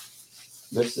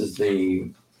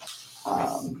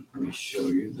 let me show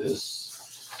you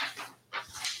this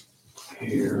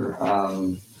here.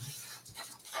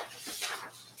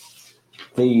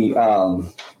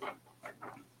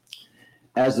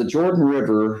 As the Jordan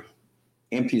River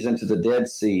empties into the Dead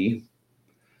Sea,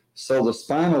 so the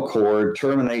spinal cord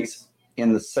terminates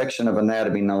in the section of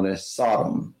anatomy known as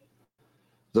Sodom,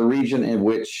 the region in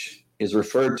which is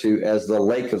referred to as the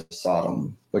Lake of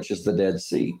Sodom, which is the Dead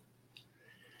Sea.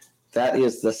 That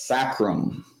is the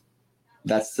sacrum.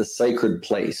 That's the sacred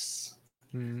place.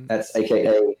 Mm-hmm. That's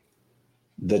AKA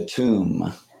the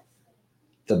tomb,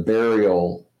 the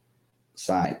burial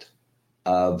site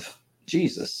of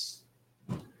Jesus.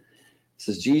 It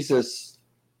says Jesus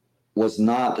was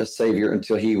not a savior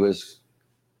until he was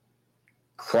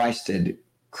Christed,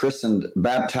 christened,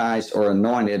 baptized, or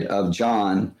anointed of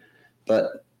John,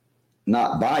 but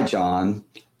not by John.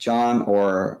 John,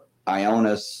 or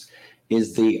Ionis,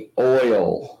 is the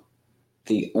oil,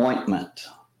 the ointment,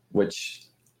 which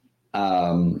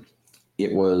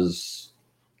it was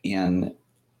in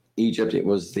Egypt, it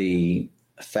was the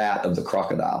fat of the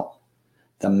crocodile,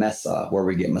 the Messa, where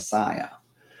we get Messiah.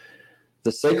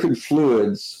 The sacred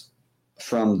fluids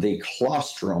from the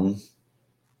colostrum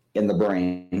in the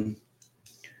brain,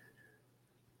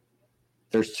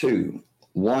 there's two.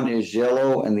 One is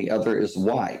yellow and the other is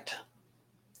white.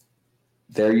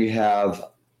 There you have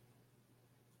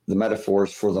the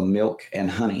metaphors for the milk and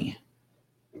honey,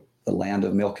 the land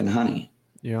of milk and honey,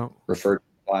 referred to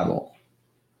in the Bible.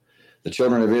 The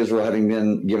children of Israel, having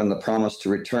been given the promise to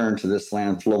return to this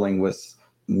land flowing with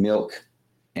milk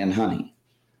and honey.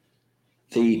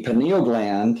 The pineal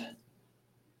gland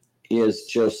is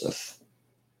Joseph,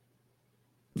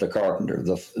 the carpenter,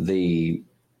 the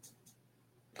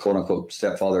quote unquote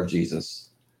stepfather of Jesus.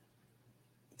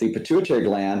 The pituitary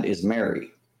gland is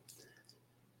Mary.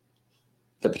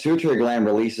 The pituitary gland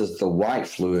releases the white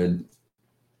fluid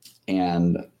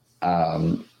and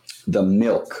the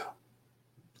milk,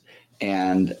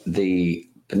 and the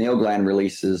pineal gland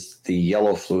releases the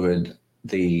yellow fluid,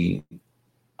 the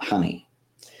honey.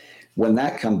 When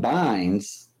that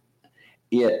combines,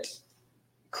 it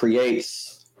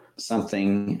creates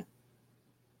something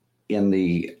in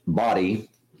the body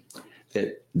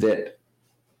that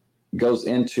goes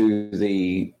into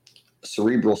the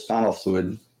cerebral spinal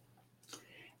fluid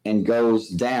and goes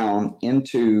down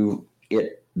into,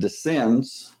 it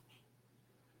descends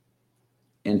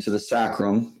into the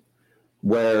sacrum,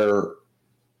 where,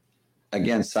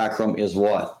 again, sacrum is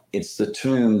what? It's the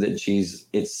tomb that Jesus,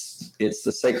 it's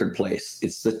the sacred place.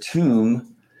 It's the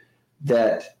tomb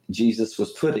that Jesus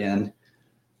was put in.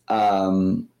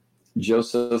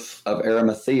 Joseph of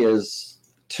Arimathea's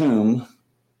tomb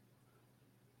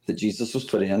that Jesus was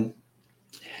put in.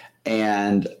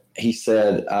 And he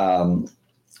said,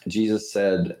 Jesus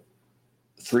said,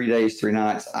 3 days, 3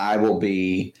 nights, I will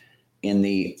be in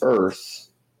the earth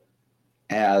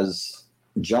as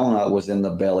Jonah was in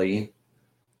the belly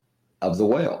of the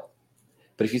whale.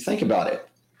 But if you think about it,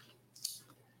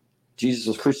 Jesus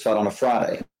was crucified on a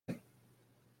Friday.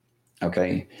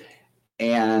 Okay.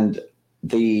 And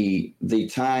the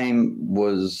time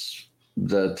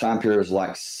period was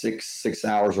like six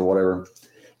hours or whatever.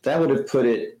 That would have put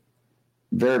it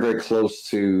very, very close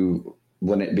to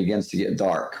when it begins to get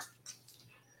dark.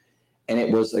 And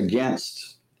it was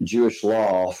against Jewish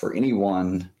law for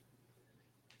anyone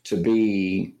to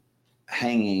be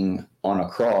hanging on a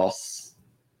cross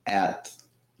at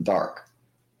dark,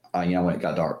 when it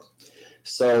got dark.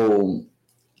 So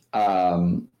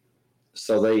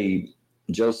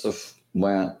Joseph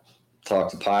went,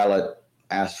 talked to Pilate,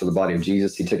 asked for the body of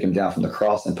Jesus. He took him down from the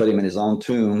cross and put him in his own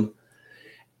tomb.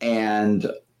 And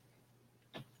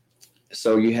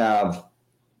so you have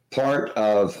part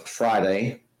of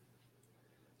Friday,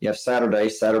 you have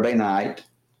Saturday night,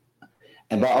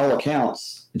 and by all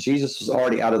accounts, Jesus was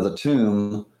already out of the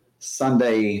tomb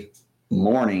Sunday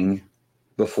morning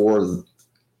before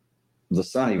the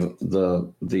sun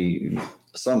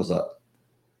was up.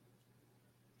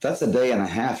 That's a day and a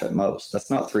half at most. That's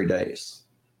not 3 days.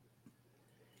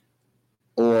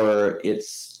 Or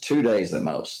it's 2 days at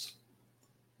most.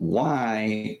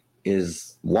 Why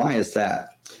is that?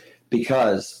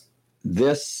 Because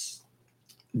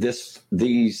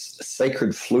these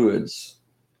sacred fluids,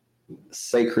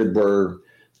 sacred where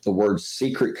the word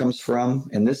secret comes from,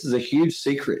 and this is a huge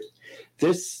secret.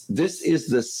 This is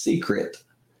the secret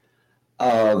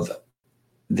of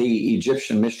the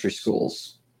Egyptian mystery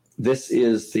schools. This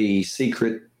is the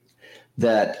secret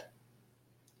that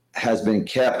has been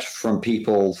kept from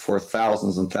people for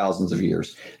thousands and thousands of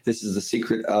years. This is the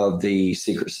secret of the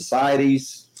secret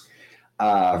societies.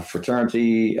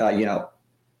 fraternity,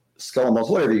 skull and bones,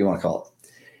 whatever you want to call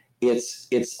it.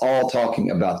 It's all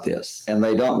talking about this, and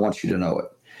they don't want you to know it.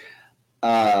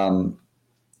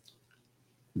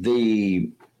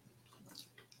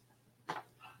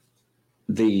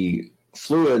 The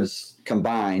fluids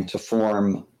combine to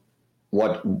form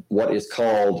what is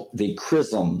called the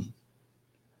chrism,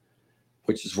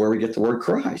 which is where we get the word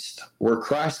Christ, where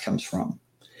Christ comes from.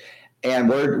 And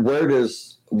where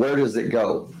does it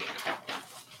go?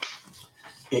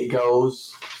 It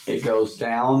goes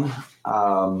down.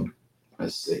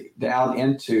 Let's see, down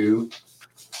into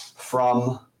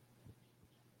from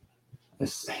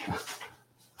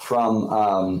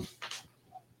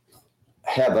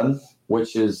heaven,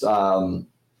 which is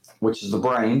the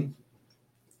brain,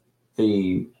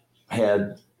 the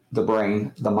head, the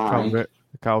brain, the mind.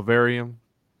 Calvarium.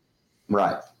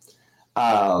 Right.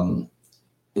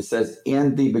 It says,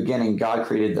 in the beginning, God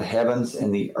created the heavens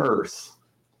and the earth.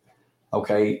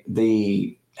 Okay.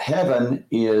 The heaven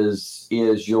is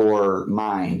your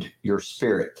mind, your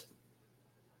spirit.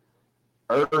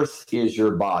 Earth is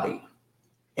your body.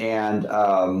 And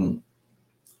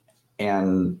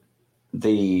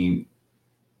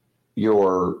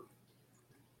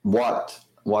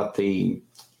what the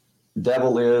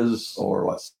devil is, or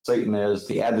what Satan is,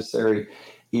 the adversary,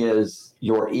 is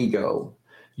your ego,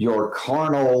 your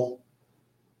carnal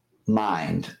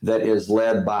mind that is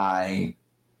led by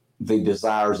the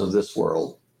desires of this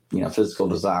world, physical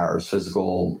desires,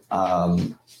 physical,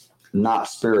 not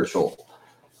spiritual.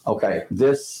 Okay,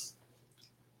 this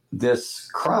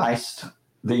Christ,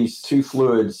 these two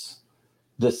fluids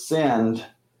descend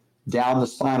down the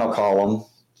spinal column,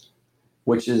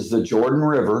 which is the Jordan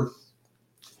River,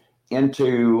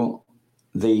 into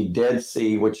the Dead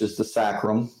Sea, which is the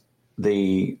sacrum,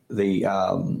 the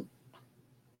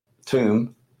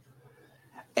tomb.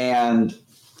 And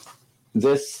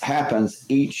this happens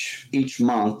each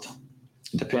month,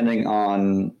 depending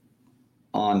on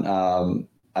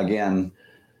again,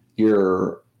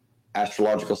 your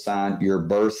astrological sign, your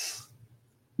birth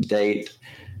date,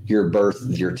 your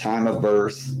time of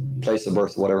birth, place of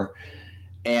birth, whatever.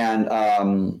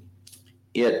 And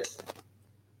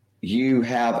you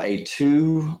have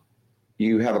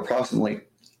approximately,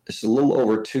 it's a little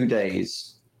over 2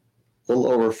 days, a little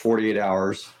over 48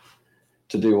 hours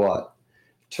to do what?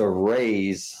 To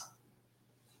raise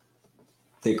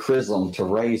the chrism, to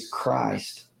raise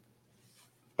Christ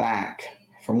back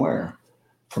from where?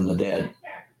 From the dead.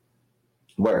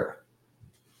 Where?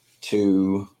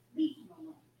 To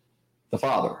the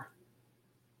Father.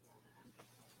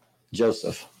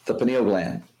 Joseph, the pineal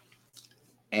gland,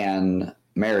 and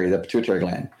Mary, the pituitary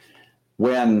gland.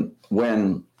 When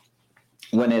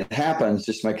it happens,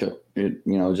 just make it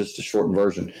just a short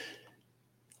version.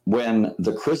 When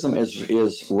the chrism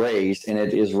is raised, and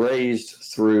it is raised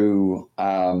through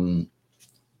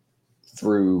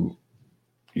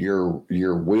your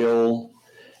will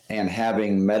and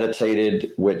having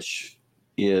meditated, which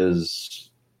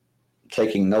is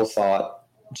taking no thought,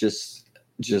 just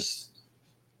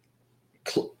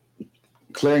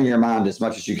clearing your mind as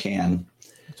much as you can.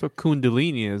 That's what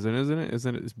Kundalini is, isn't it?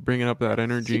 Isn't it bringing up that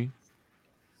energy?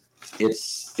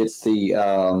 It's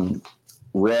the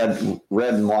red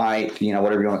and white,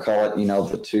 whatever you want to call it.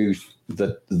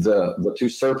 The two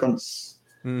serpents,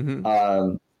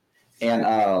 Mm-hmm.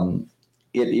 and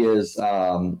it is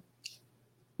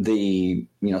the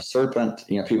serpent.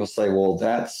 People say, well,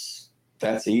 that's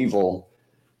evil.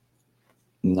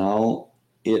 No,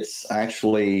 it's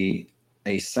actually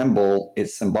a symbol.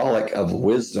 It's symbolic of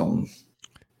wisdom.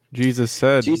 Jesus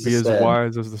said, "Be as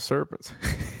wise as the serpents."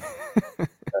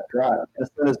 That's right.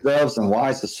 Innocent as doves and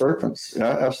wise as serpents.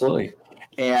 Yeah, absolutely.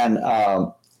 And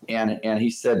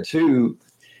he said too.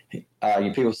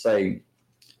 People say,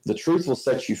 the truth will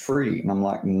set you free, and I'm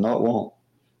like, no, it won't.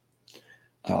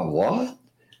 What?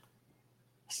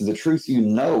 So the truth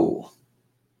will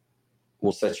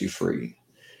set you free.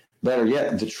 Better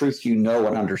yet, the truth and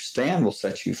understand will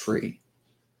set you free.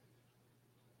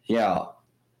 Yeah,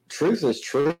 truth is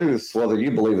truth, whether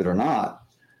you believe it or not.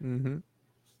 Mm-hmm.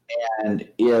 And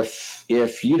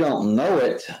if you don't know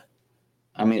it,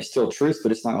 it's still truth,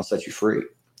 but it's not going to set you free.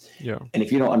 Yeah. And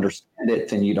if you don't understand it,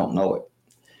 then you don't know it.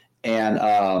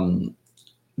 And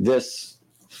this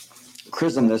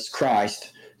chrism, this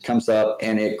Christ, comes up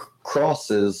and it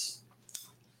crosses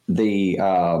the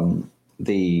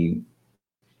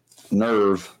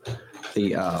nerve,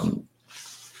 let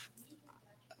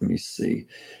me see,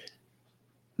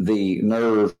 the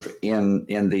nerve in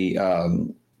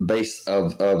the base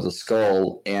of the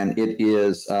skull, and it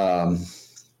is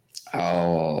let's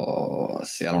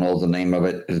see, I don't know the name of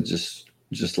it. It just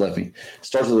just left me.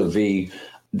 Starts with a V.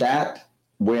 That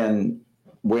when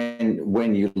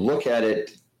you look at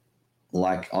it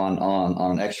like on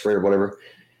an X-ray or whatever,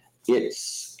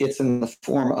 it's in the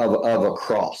form of a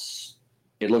cross.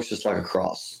 It looks just like a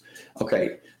cross.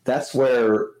 Okay, that's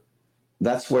where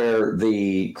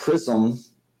the chrism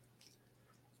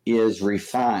is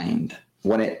refined.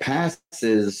 When it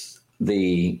passes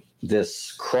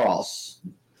this cross,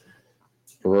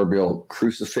 proverbial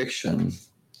crucifixion,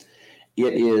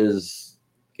 it is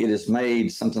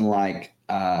made something like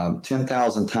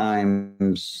 10,000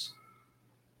 times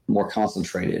more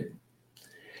concentrated.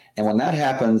 And when that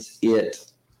happens, it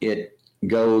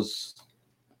goes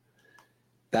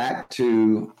back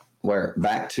to where?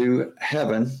 Back to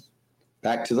heaven,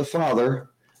 back to the Father,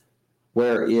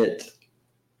 where it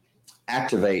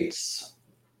activates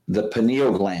the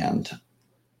pineal gland.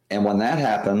 And when that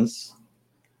happens,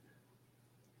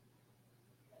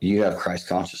 you have Christ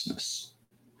consciousness.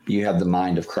 You have the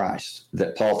mind of Christ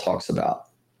that Paul talks about.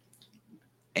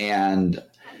 And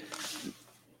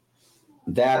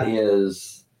that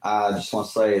is, I just want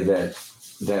to say that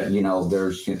you know,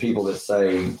 there's people that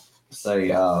say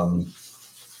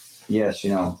yes, you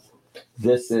know,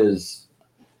 this is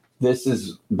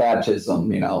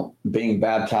baptism, you know, being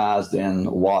baptized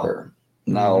in water.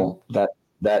 No, that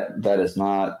is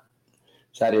not.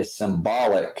 That is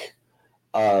symbolic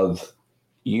of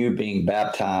you being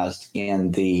baptized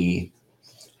in the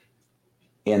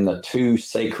two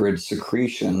sacred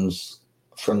secretions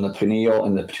from the pineal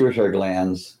and the pituitary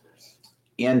glands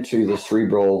into the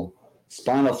cerebral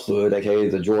spinal fluid, aka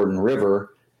the Jordan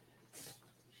River,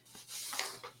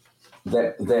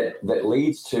 that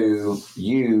leads to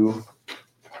you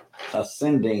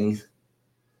ascending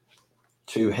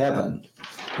to heaven.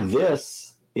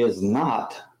 This is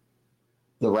not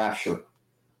the rapture.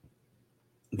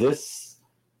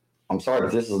 I'm sorry,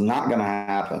 but this is not going to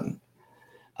happen.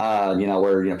 You know,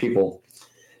 where, you know, people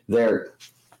you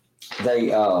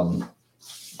know,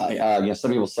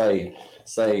 some people say,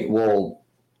 well,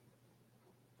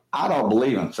 I don't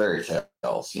believe in fairy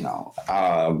tales, you know.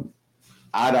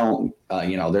 I don't,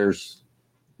 you know, there's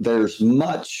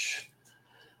much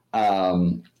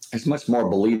more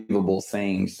believable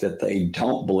things that they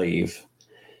don't believe,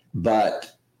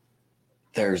 but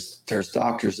there's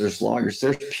doctors, there's lawyers,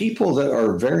 there's people that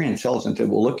are very intelligent that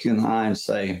will look you in the eye and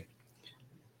say,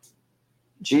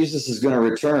 Jesus is going to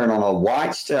return on a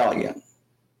white stallion,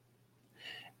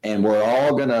 and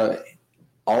all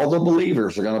the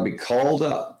believers are going to be called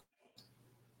up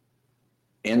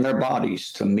in their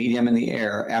bodies to meet him in the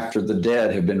air after the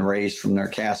dead have been raised from their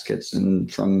caskets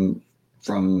and from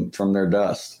their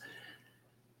dust.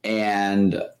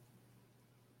 And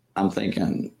I'm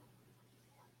thinking,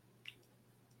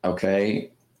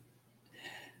 okay,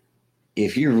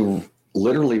 if you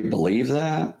literally believe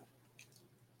that,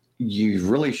 you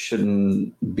really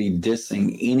shouldn't be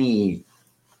dissing any,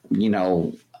 you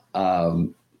know,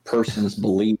 person's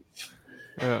belief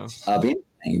of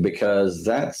anything, because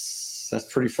that's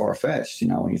pretty far-fetched, you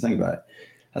know, when you think about it.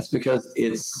 That's because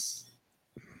it's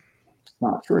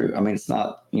not true. I mean, it's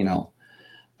not, you know,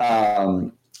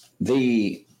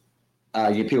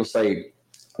 people say,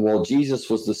 well, Jesus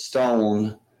was the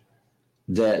stone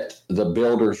that the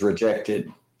builders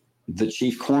rejected, the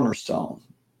chief cornerstone,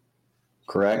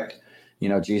 correct? You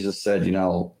know, Jesus said, you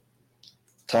know,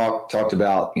 talked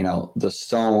about, you know, the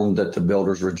stone that the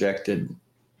builders rejected,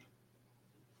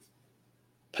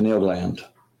 pineal gland.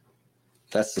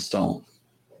 That's the stone.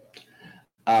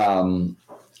 And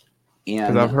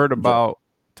because I've heard about,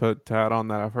 to add on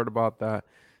that, I've heard about that.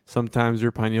 Sometimes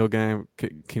your pineal gland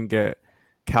can get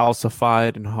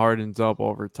calcified and hardens up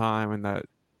over time, and that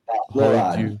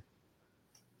holds you.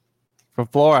 From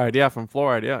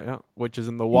fluoride, yeah, which is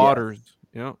in the waters,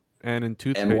 yeah, and in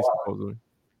toothpaste, supposedly.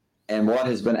 And what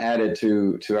has been added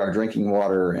to our drinking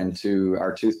water and to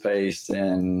our toothpaste,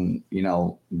 and, you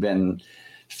know, been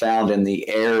found in the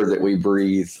air that we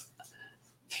breathe,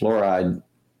 fluoride.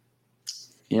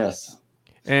 Yes.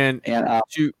 And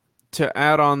to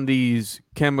add on these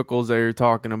chemicals that you're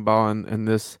talking about, and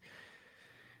this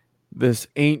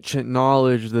ancient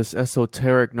knowledge, this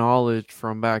esoteric knowledge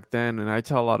from back then, and I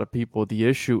tell a lot of people, the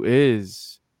issue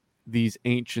is these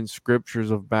ancient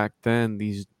scriptures of back then,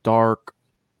 these dark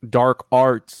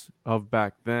arts of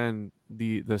back then,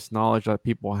 this knowledge that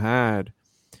people had,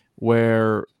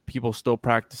 where people still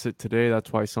practice it today.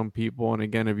 That's why some people, and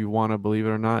again, if you want to believe it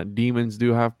or not, demons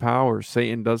do have power.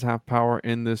 Satan does have power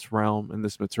in this realm, in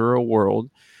this material world,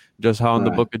 just how in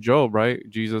the book of Job, right?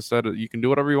 Jesus said, you can do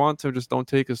whatever you want to, just don't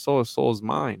take his soul. His soul is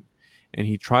mine. And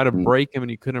he tried to break him,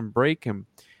 and he couldn't break him.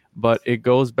 But it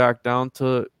goes back down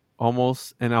to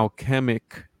almost an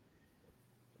alchemic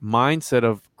mindset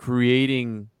of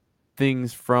creating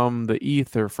things from the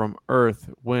ether, from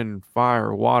earth, wind,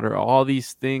 fire, water, all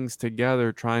these things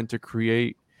together, trying to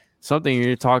create something.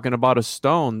 You're talking about a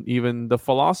stone, even the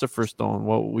philosopher's stone.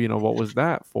 What was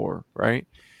that for, right?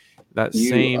 That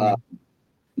same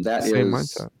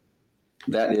mindset.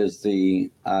 That is the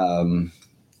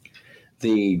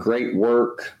great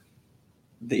work,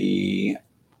 the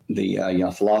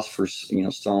philosopher's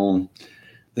stone,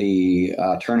 the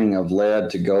turning of lead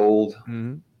to gold.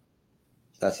 Mm-hmm.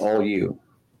 That's all you.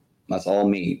 That's all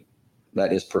me.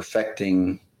 That is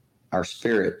perfecting our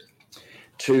spirit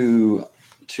to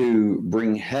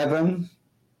bring heaven,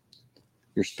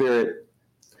 your spirit,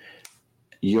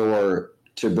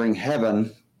 to bring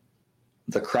heaven,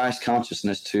 the Christ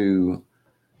consciousness to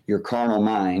your carnal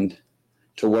mind,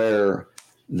 to where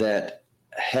that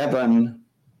heaven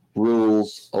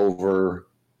rules over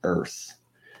earth.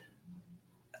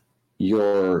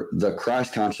 The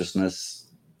Christ consciousness,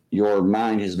 your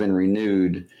mind has been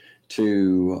renewed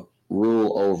to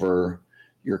rule over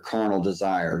your carnal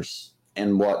desires,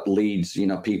 and what leads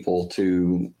people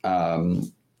to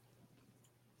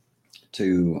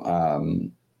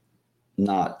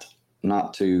not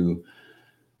to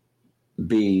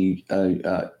be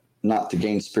not to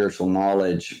gain spiritual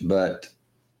knowledge, but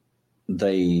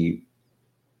there's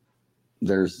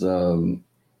the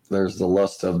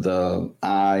lust of the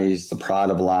eyes, the pride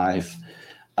of life.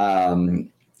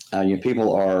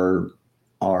 People are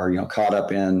caught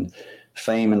up in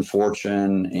fame and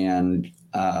fortune and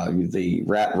the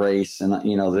rat race and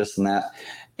this and that,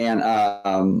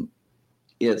 and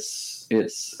it's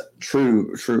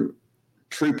true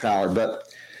power. But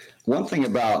one thing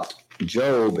about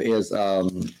Job is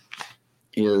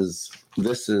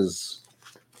this is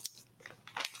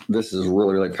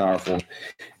really, really powerful,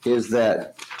 is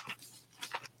that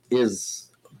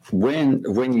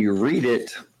when you read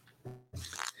it,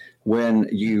 when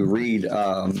you read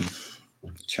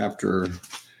chapter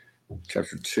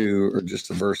 2, or just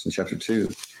a verse in chapter 2,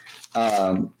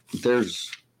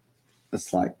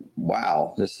 it's like,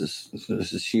 wow, this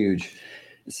is huge.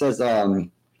 It says that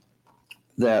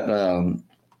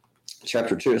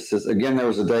chapter 2, it says, again, there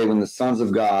was a day when the sons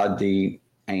of God, the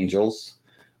angels,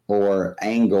 or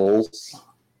angles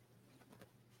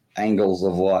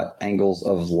of what? Angles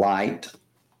of light,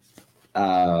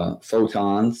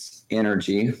 photons,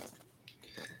 energy,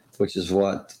 which is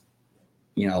what,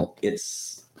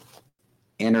 it's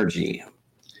energy.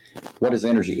 What is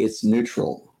energy? It's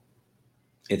neutral.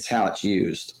 It's how it's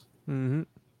used. Mm-hmm.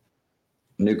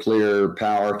 Nuclear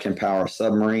power can power a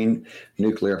submarine.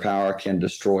 Nuclear power can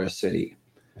destroy a city.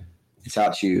 It's how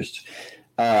it's used.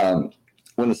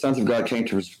 When the sons of God came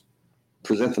to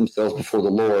present themselves before the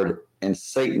Lord, and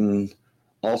Satan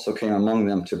also came among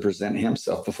them to present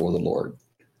himself before the Lord.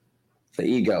 The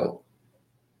ego,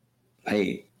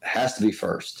 hey, has to be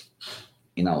first,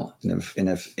 and if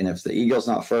the ego's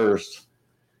not first,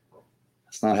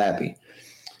 it's not happy.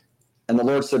 And the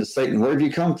Lord said to Satan, where have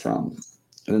you come from?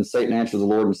 And then Satan answered the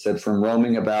Lord and said, from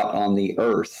roaming about on the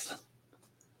earth,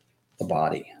 the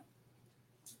body.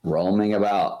 Roaming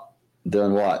about,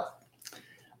 doing what?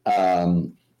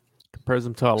 Compares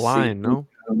him to a lion, no?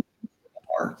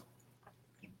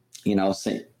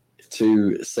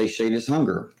 To satiate his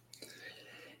hunger.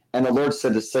 And the Lord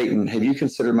said to Satan, have you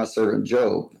considered my servant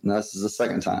Job? And this is the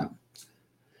second time.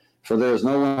 For there is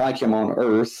no one like him on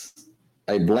earth,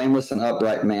 a blameless and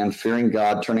upright man, fearing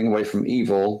God, turning away from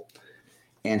evil.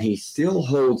 And he still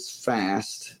holds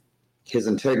fast his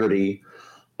integrity,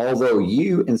 although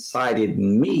you incited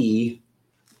me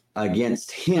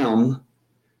against him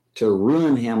to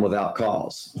ruin him without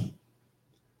cause.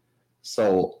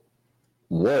 So,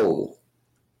 whoa,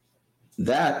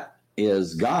 that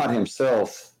is God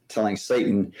himself telling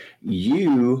Satan,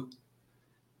 you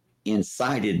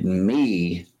incited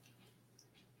me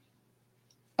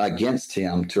against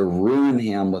him to ruin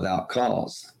him without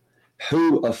cause.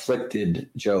 Who afflicted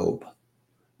Job?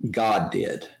 God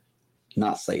did,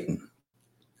 not Satan.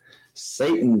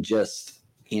 Satan just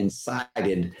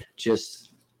incited,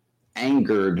 just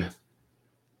angered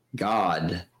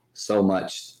God so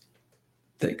much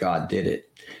that God did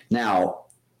it. Now,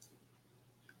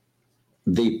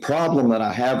 the problem that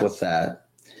I have with that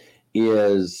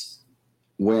is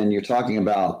when you're talking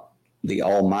about the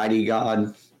Almighty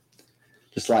God,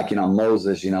 just like,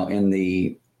 Moses, in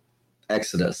the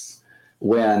Exodus,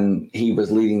 when he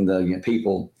was leading the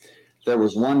people, there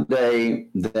was one day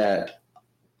that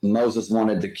Moses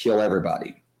wanted to kill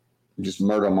everybody, just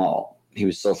murder them all. He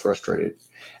was so frustrated.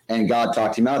 And God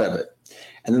talked him out of it.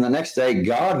 And then the next day,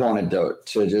 God wanted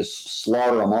to just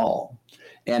slaughter them all.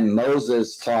 And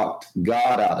Moses talked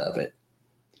God out of it.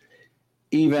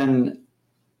 Even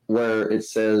where it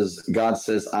says, God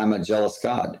says, I'm a jealous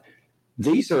God.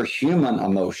 These are human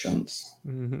emotions.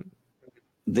 Mm-hmm.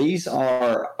 These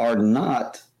are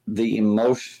not the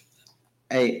emotion.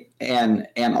 And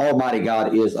Almighty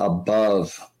God is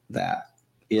above that,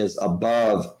 is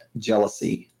above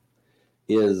jealousy,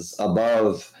 is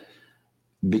above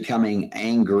becoming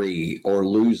angry or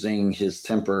losing his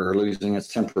temper or losing its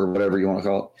temper, whatever you want to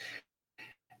call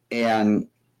it. And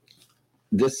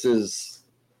this is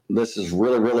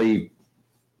really, really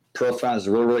profound. It's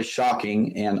really, really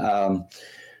shocking. And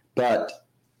but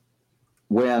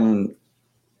when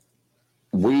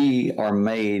we are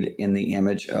made in the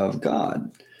image of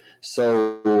God,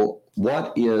 so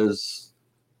what is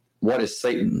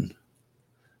Satan?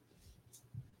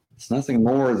 It's nothing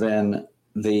more than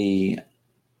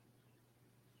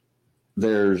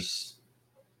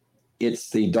it's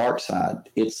the dark side.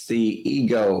 It's the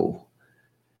ego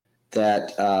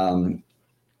that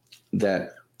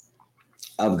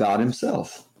of God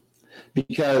himself.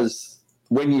 Because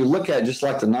when you look at, just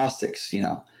like the Gnostics,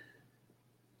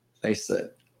 they said,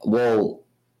 well,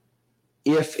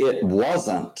 if it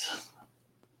wasn't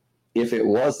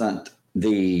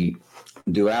the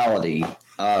duality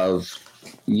of,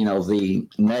 the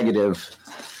negative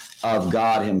of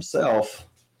God himself,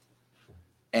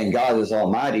 and God is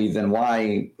almighty, then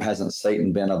why hasn't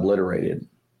Satan been obliterated?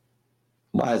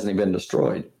 Why hasn't he been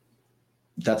destroyed?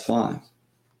 That's why.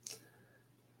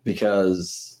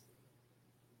 Because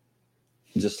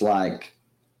just like,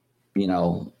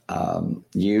 you,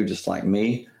 just like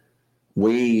me,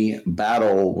 we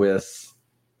battle with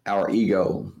our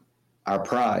ego, our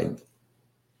pride,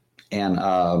 and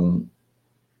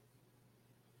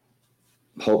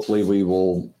hopefully we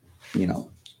will,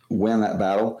 win that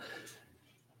battle.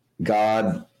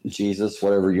 God, Jesus,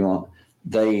 whatever you want,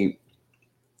 they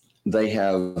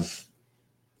have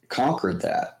conquered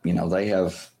that. They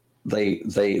have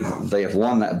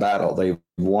won that battle. They've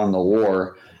won the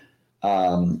war.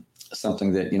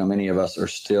 Something that many of us are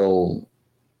still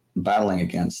battling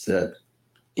against. That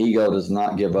ego does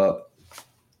not give up,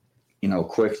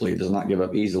 quickly. It does not give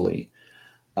up easily.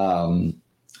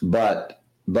 But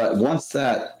once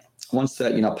that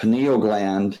pineal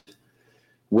gland,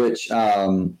 which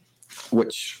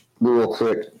real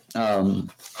quick,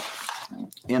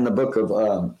 in the book of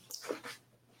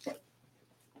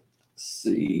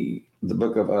the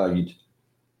book of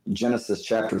Genesis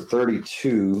chapter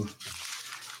 32,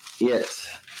 it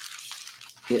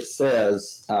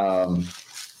says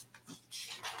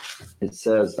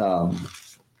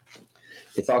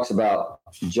it talks about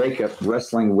Jacob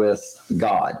wrestling with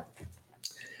God,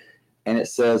 and it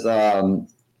says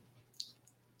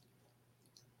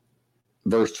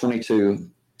verse 22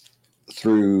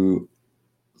 through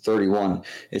 31,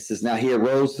 it says, now he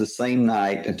arose the same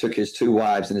night and took his 2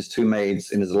 wives and his 2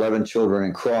 maids and his 11 children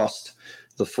and crossed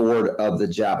the ford of the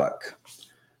Jabbok,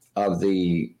 of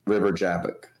the river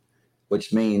Jabbok,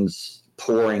 which means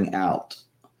pouring out.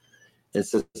 It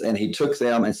says, and he took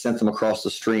them and sent them across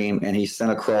the stream, and he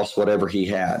sent across whatever he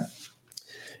had.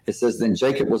 It says, then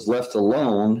Jacob was left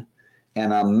alone,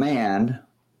 and a man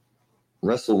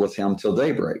wrestled with him till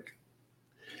daybreak.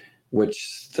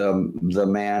 Which the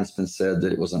man's been said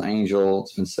that it was an angel.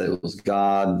 It's been said it was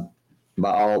God.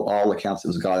 By all accounts, it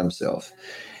was God himself.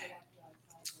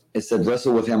 It said,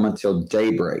 wrestle with him until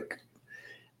daybreak.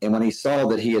 And when he saw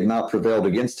that he had not prevailed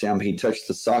against him, he touched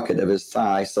the socket of his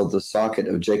thigh. So the socket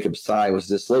of Jacob's thigh was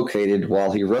dislocated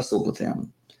while he wrestled with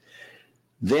him.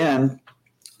 Then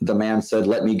the man said,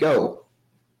 let me go.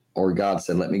 Or God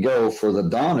said, let me go, for the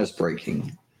dawn is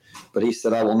breaking. But he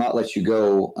said, I will not let you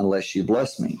go unless you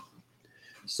bless me.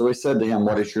 So he said to him,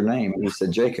 what is your name? And he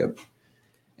said, Jacob.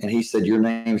 And he said, your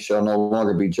name shall no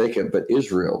longer be Jacob, but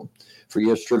Israel, for you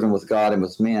have striven with God and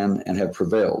with men and have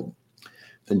prevailed.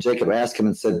 Then Jacob asked him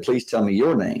and said, please tell me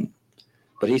your name.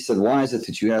 But he said, why is it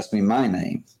that you ask me my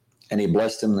name? And he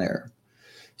blessed him there.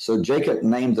 So Jacob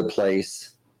named the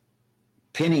place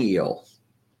Peniel.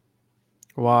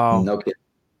 Wow. No kidding.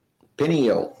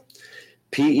 Peniel.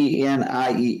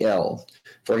 Peniel.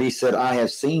 For he said, I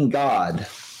have seen God.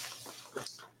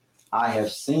 I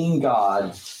have seen God.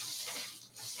 Let's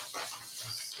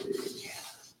see.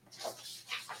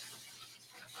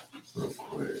 Real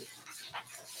quick.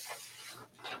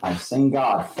 I've seen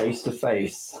God face to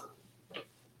face.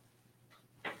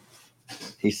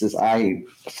 He says,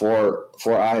 for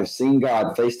I have seen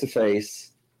God face to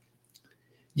face,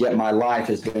 yet my life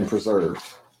has been preserved.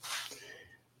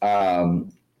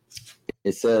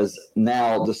 It says,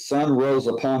 now the sun rose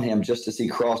upon him just as he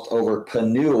crossed over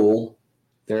Peniel.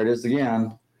 There it is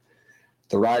again.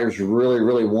 the writers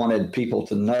really wanted people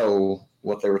to know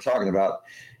what they were talking about.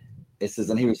 It says,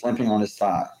 and he was limping on his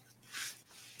thigh.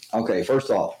 Okay,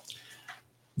 first off,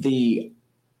 the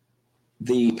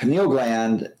pineal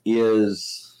gland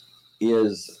is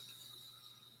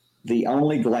the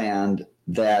only gland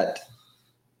that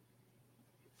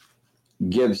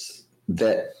gives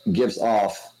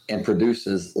off and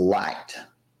produces light,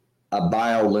 a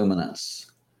bioluminescence.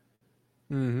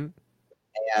 Mm-hmm.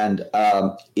 And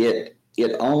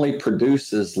it only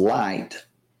produces light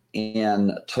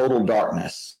in total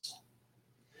darkness.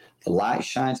 The light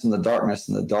shines in the darkness,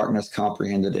 and the darkness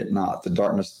comprehended it not. The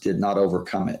darkness did not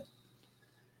overcome it.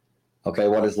 Okay,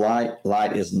 what is light?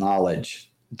 Light is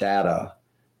knowledge, data.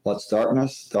 What's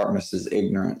darkness? Darkness is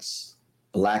ignorance,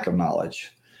 lack of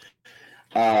knowledge.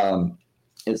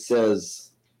 It says,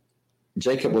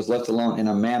 Jacob was left alone, and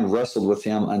a man wrestled with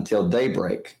him until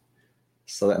daybreak.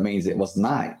 So that means it was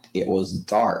night. It was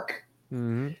dark.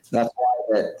 Mm-hmm. That's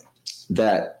why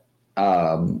that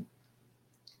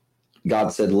God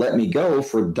said, let me go,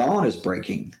 for dawn is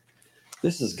breaking.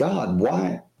 This is God.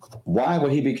 Why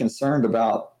would he be concerned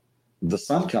about the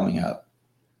sun coming up?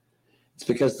 It's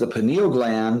because the pineal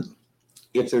gland,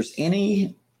 if there's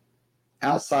any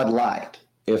outside light,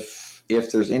 if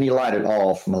there's any light at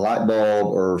all from a light bulb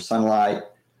or sunlight,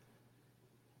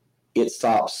 it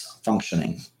stops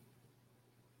functioning.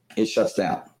 It shuts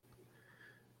down.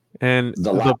 And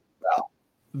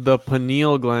the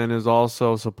pineal gland is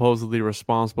also supposedly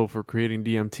responsible for creating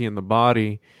DMT in the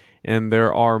body. And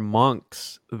there are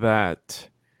monks that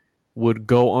would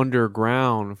go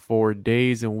underground for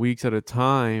days and weeks at a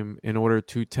time in order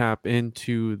to tap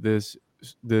into this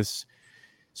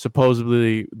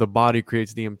supposedly the body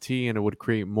creates DMT, and it would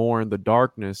create more in the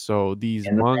darkness. So these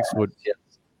monks would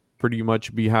pretty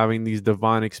much be having these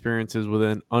divine experiences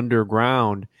within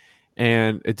underground.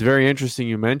 And it's very interesting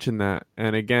you mentioned that.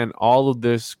 And again, all of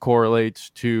this correlates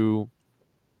to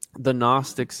the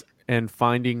Gnostics and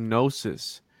finding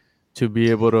gnosis, to be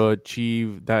able to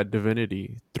achieve that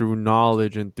divinity through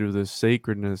knowledge and through the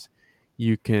sacredness.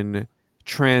 You can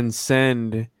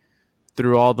transcend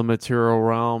through all the material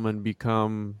realm and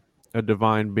become a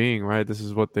divine being, right? This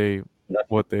is what they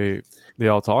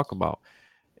all talk about.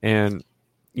 And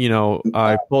you know,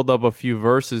 I pulled up a few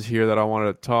verses here that I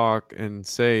wanted to talk and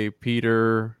say.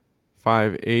 Peter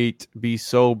 5:8, be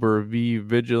sober, be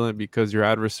vigilant, because your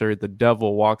adversary, the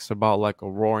devil, walks about like a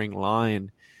roaring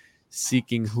lion,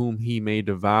 seeking whom he may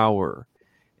devour.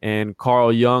 And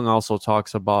Carl Jung also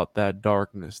talks about that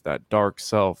darkness, that dark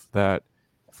self, that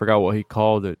I forgot what he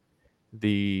called it,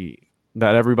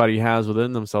 that everybody has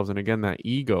within themselves. And again, that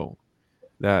ego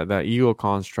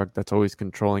construct that's always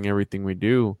controlling everything we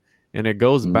do. And it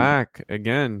goes back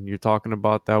again, you're talking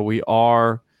about that we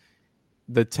are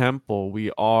the temple,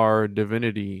 we are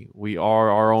divinity, we are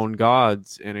our own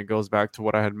gods. And it goes back to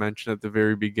what I had mentioned at the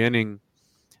very beginning,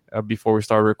 before we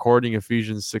started recording,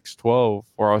 Ephesians 6:12,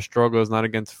 for our struggle is not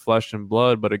against flesh and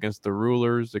blood, but against the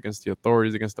rulers, against the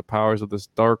authorities, against the powers of this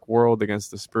dark world,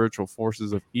 against the spiritual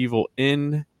forces of evil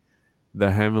in the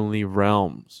heavenly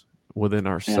realms within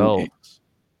ourselves.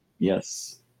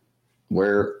 Yes.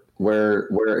 Where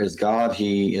is God?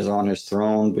 He is on his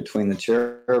throne between the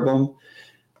cherubim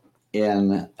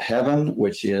in heaven,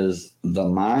 which is the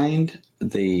mind.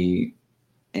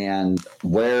 And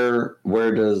where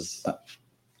does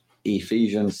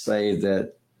Ephesians say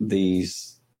that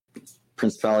these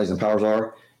principalities and powers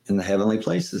are? In the heavenly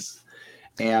places.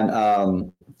 And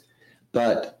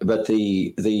but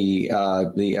the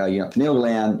pineal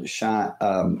gland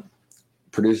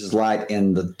produces light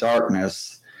in the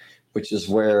darkness, which is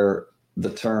where the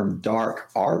term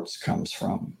dark arts comes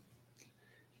from.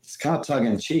 It's kind of tongue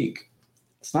in cheek.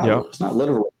 It's not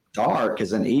literally dark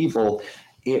as an evil.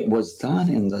 It was done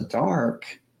in the dark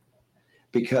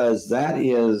because that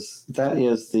is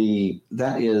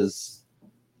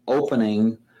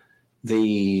opening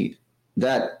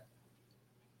that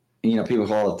people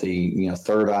call it the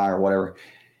third eye or whatever.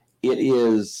 It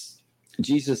is,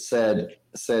 Jesus said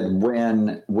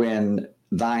when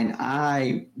thine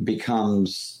eye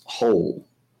becomes whole,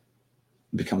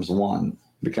 becomes one,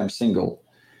 becomes single,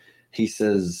 he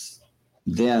says,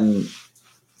 then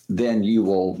you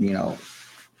will,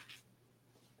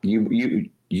 you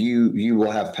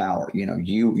will have power. You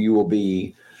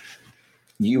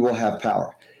will have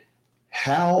power.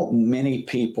 How many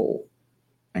people,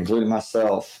 including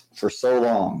myself, for so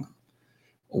long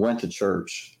went to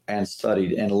church and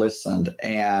studied and listened,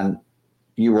 and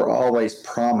you were always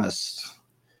promised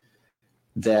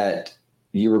that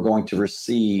you were going to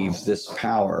receive this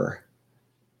power,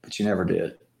 but you never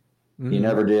did. Mm-hmm. You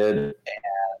never did, and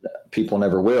people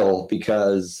never will,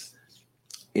 because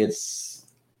it's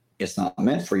not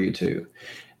meant for you to.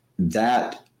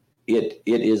 That it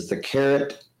is the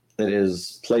carrot that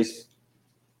is placed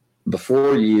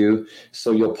before you,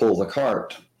 so you'll pull the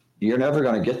cart. You're never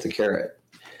going to get the carrot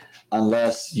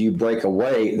unless you break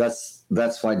away. That's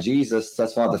why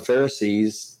the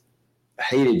Pharisees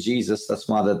hated Jesus. That's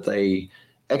why that they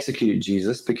executed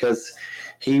Jesus, because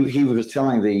he was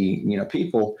telling the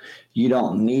people, you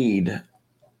don't need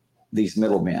these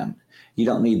middlemen. You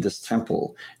don't need this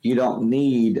temple. You don't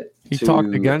need. He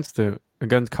talked against it,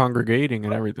 against congregating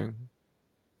and everything.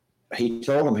 He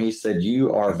told them, he said,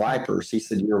 you are vipers. He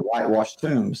said, you're whitewashed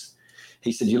tombs.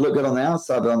 He said, you look good on the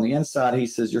outside, but on the inside, he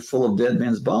says, you're full of dead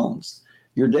men's bones.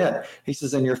 You're dead. He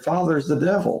says, and your father's the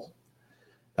devil.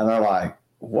 And they're like,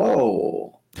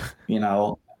 whoa,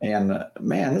 and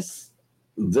man,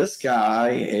 this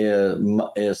guy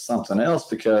is something else,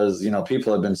 because,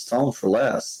 people have been stoned for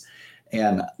less.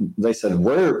 And they said,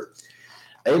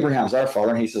 Abraham's our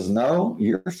father. And he says, no,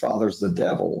 your father's the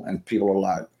devil. And people are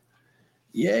like,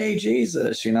 yay,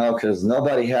 Jesus, because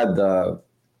nobody had the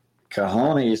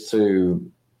cojones to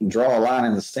draw a line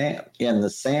in the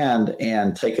sand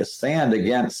and take a stand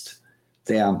against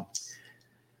them.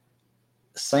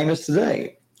 Same as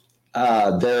today.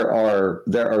 There are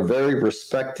very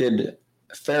respected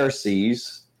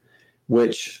Pharisees,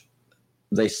 which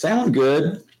they sound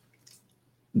good.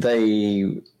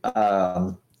 They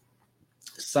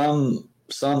some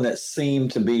that seem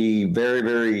to be very,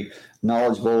 very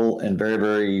knowledgeable and very,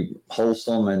 very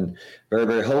wholesome and very,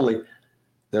 very holy.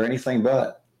 They're anything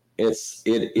but. It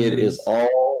is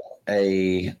all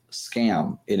a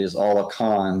scam. It is all a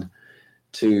con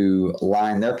to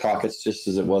line their pockets, just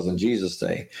as it was in Jesus'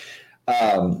 day.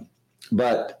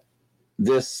 But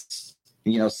this,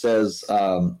 says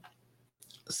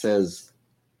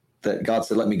that God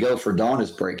said, let me go, for dawn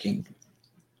is breaking.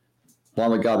 Why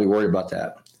would God be worried about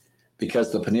that?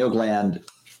 Because the pineal gland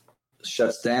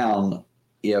shuts down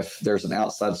if there's an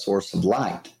outside source of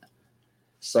light.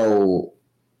 So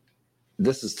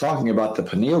this is talking about the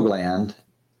pineal gland.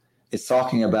 It's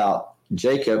talking about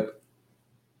Jacob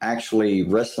actually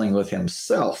wrestling with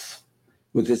himself,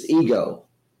 with his ego,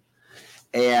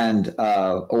 and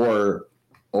or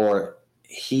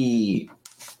he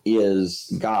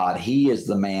is God. He is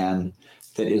the man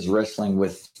that is wrestling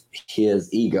with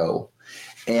his ego.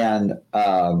 And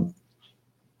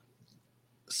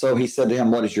so he said to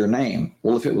him, what is your name?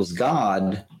 Well, if it was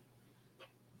God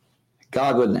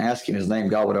wouldn't ask him his name.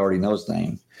 God would already know his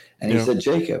name. And he said,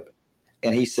 Jacob.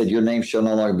 And he said, your name shall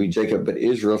no longer be Jacob, but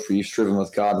Israel, for you've striven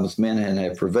with God and with men and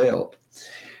have prevailed.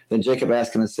 Then Jacob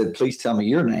asked him and said, please tell me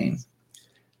your name.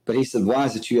 But he said, why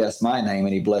is it you ask my name?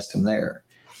 And he blessed him there.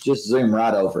 Just zoom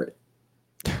right over it.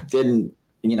 Didn't,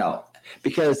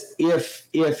 because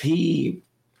if he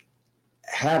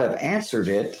had have answered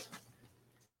it,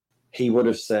 he would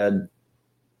have said,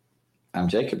 I'm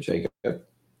Jacob.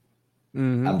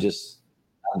 Mm-hmm. I'm just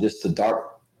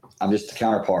the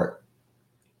counterpart.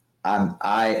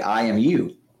 I am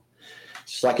you.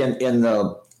 Just like in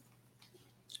the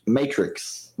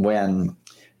Matrix, when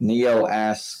Neo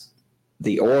asks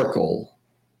the Oracle,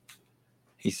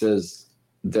 he says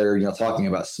they're talking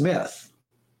about Smith,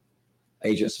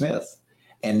 Agent Smith,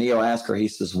 and Neo asked her, he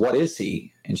says, what is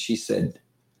he? And she said,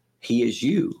 he is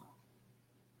you.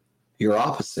 You're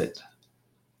opposite.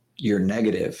 You're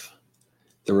negative.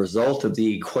 The result of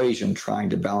the equation trying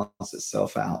to balance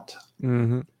itself out.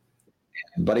 Mm-hmm.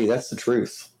 Buddy, that's the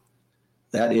truth.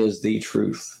 That is the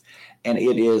truth. And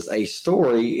it is a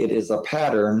story, it is a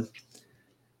pattern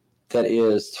that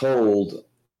is told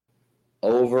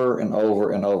over and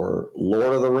over and over.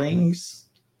 Lord of the Rings,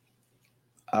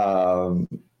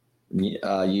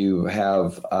 you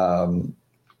have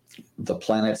the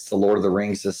planets, the Lord of the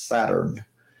Rings is Saturn.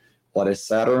 What is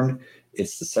Saturn?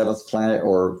 It's the seventh planet,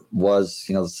 or was,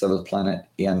 the seventh planet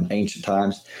in ancient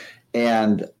times.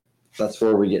 And that's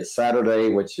where we get Saturday,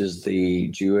 which is the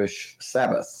Jewish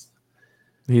Sabbath.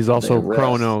 He's also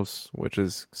Kronos, which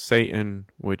is Satan,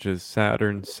 which is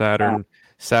Saturn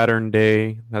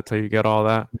Day. That's how you get all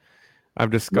that.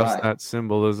 I've discussed that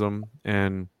symbolism,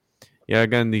 and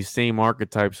again, these same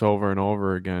archetypes over and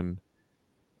over again.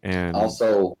 And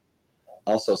also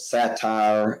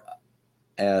satire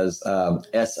as Satyr,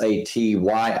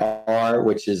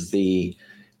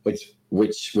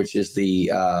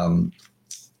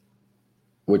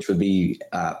 which would be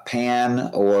Pan,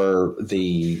 or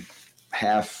the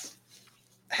half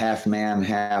man,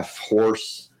 half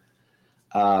horse,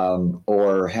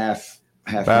 or half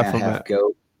man, half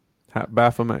goat.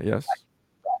 Baphomet, yes.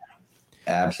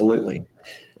 Absolutely.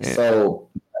 So,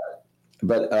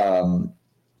 but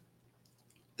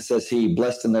it says he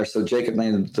blessed him there. So Jacob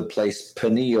named the place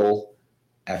Peniel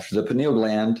after the pineal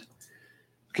gland,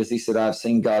 because he said, I've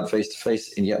seen God face to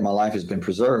face, and yet my life has been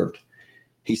preserved.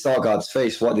 He saw God's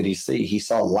face. What did he see? He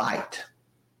saw light.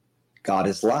 God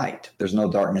is light. There's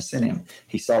no darkness in him.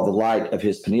 He saw the light of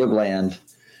his pineal gland.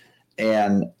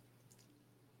 And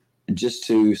just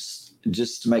to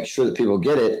make sure that people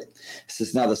get it, it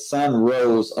says, now the sun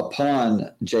rose upon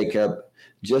Jacob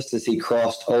just as he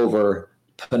crossed over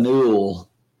Peniel.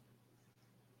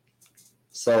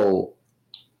 So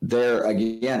there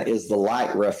again is the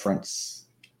light reference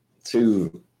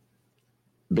to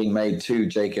being made to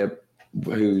Jacob,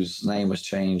 whose name was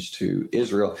changed to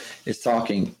Israel. It's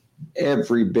talking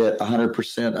every bit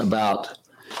 100% about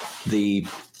the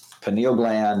pineal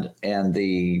gland and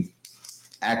the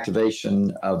activation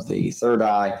of the third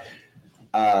eye,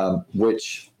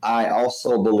 which I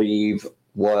also believe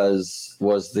was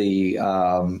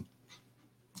the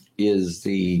is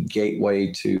the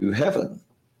gateway to heaven.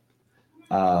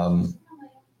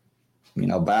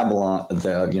 Babylon,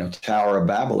 the Tower of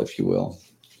Babel, if you will.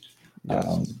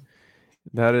 Yes.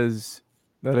 That is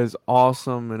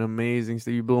awesome and amazing.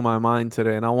 So you blew my mind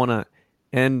today, and I want to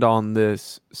end on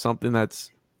this, something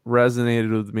that's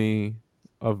resonated with me,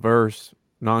 a verse,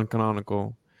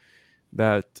 non-canonical,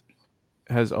 that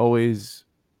has always,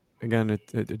 again,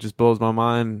 it just blows my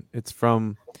mind. It's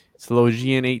from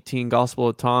Logian 18, Gospel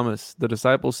of Thomas. The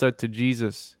disciples said to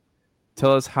Jesus,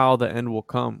 tell us how the end will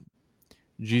come.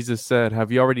 Jesus said,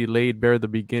 have you already laid bare the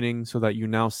beginning so that you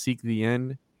now seek the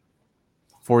end?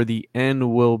 For the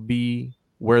end will be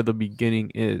where the beginning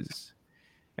is.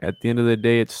 At the end of the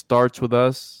day, it starts with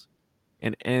us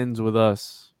and ends with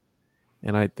us.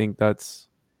 And I think that's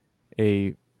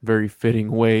a very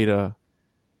fitting way to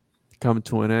come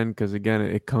to an end, because, again,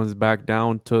 it comes back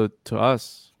down to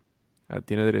us. At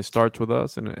the end of the day, it starts with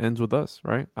us and it ends with us,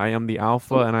 right? I am the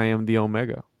Alpha and I am the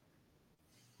Omega.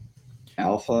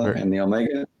 Alpha and the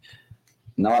Omega,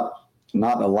 not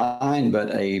a line,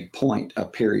 but a point, a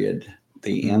period,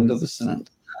 the end of the sentence.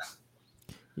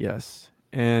 Yes.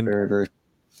 And very, very.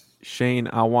 Shane,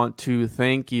 I want to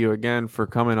thank you again for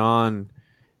coming on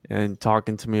and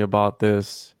talking to me about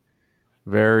this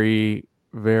very,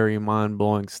 very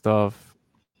mind-blowing stuff.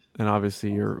 And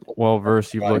obviously you're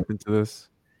well-versed. You've looked into this.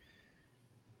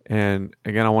 And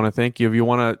again, I want to thank you. If you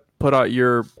want to put out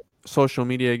your social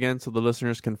media again so the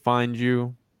listeners can find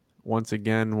you, once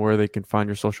again, where they can find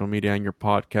your social media and your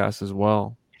podcast as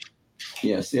well.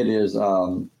 Yes, it is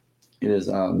www.Spreaker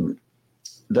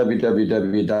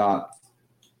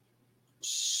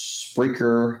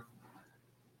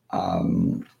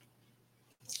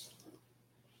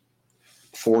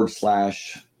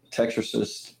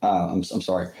 /Texarcist. I'm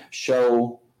sorry,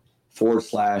 show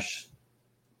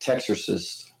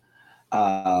 /Texarcist.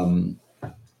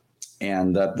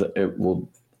 And that it will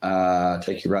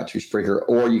take you right to Spreaker,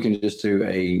 or you can just do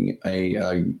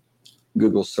a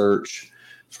Google search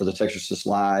for the Texarcist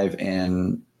Live,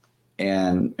 and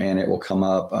it will come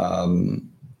up.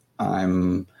 I'm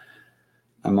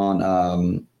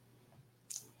on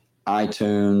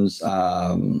iTunes,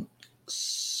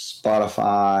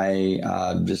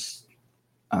 Spotify, just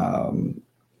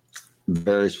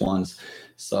various ones.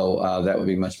 So that would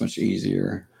be much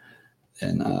easier.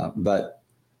 And but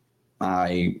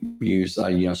I use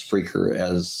Spreaker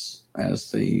as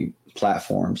the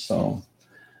platform. So,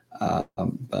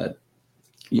 but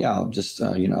yeah, just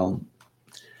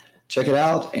check it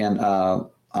out. And I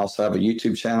also have a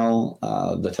YouTube channel,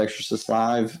 The Texarcist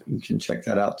Live. You can check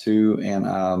that out too. And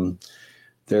I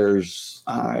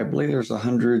believe there's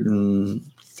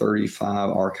 135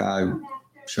 archive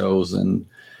shows, and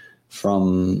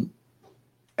from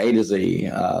A to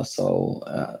Z. So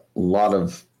a lot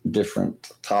of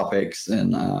different topics,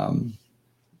 and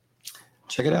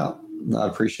check it out. I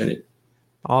appreciate it.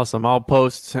 Awesome.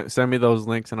 Send me those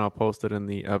links and I'll post it in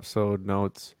the episode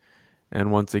notes.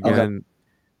 And once again,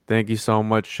 Thank you so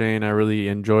much, Shane. I really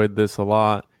enjoyed this a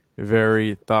lot.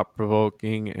 Very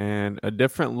thought-provoking and a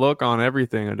different look on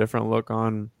everything, a different look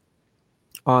on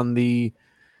the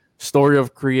story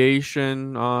of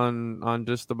creation, on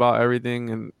just about everything.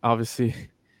 And obviously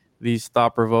these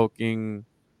thought-provoking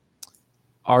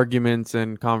arguments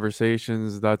and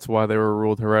conversations, that's why they were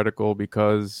ruled heretical,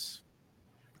 because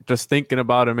just thinking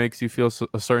about it makes you feel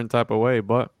a certain type of way.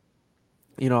 But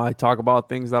I talk about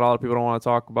things that a lot of people don't want to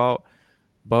talk about,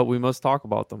 but we must talk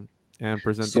about them and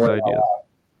present these ideas.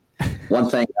 One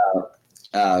thing,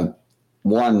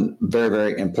 one very,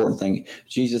 very important thing,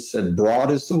 Jesus said, broad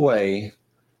is the way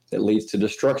that leads to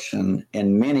destruction,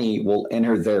 and many will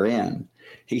enter therein.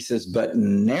 He says, but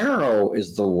narrow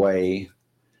is the way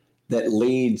that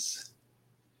leads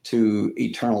to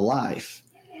eternal life,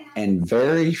 and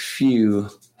very few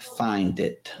find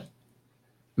it.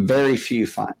 Very few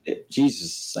find it. Jesus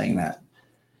is saying that.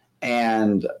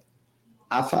 And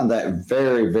I find that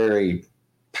very, very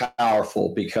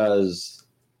powerful, because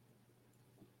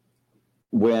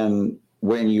when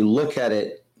you look at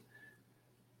it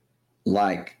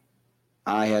like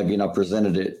I have,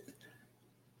 presented it,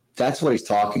 that's what he's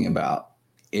talking about.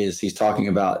 He's talking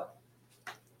about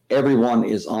everyone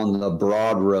is on the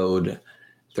broad road.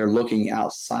 They're looking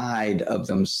outside of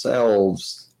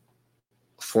themselves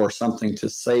for something to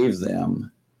save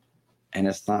them, and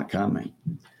it's not coming.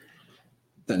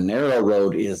 The narrow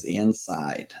road is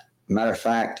inside. Matter of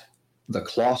fact, the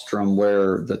claustrum,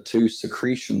 where the two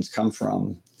secretions come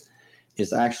from,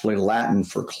 is actually Latin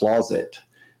for closet.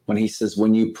 When he says,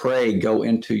 when you pray, go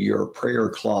into your prayer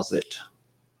closet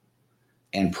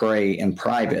and pray in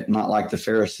private, not like the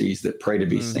Pharisees that pray to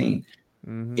be seen.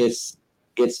 Mm-hmm. It's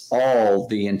all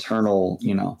the internal,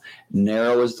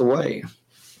 narrow is the way.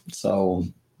 So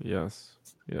yes,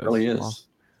 it really is.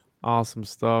 Awesome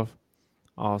stuff.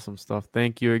 Awesome stuff.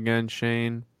 Thank you again,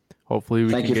 Shane. Hopefully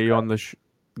we can get you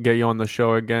on the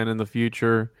show again in the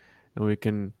future, and we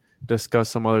can discuss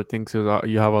some other things.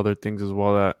 You have other things as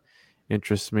well that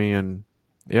interest me, and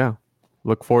yeah,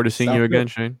 look forward to seeing you again,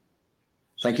 Shane.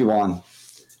 Thank you, Juan.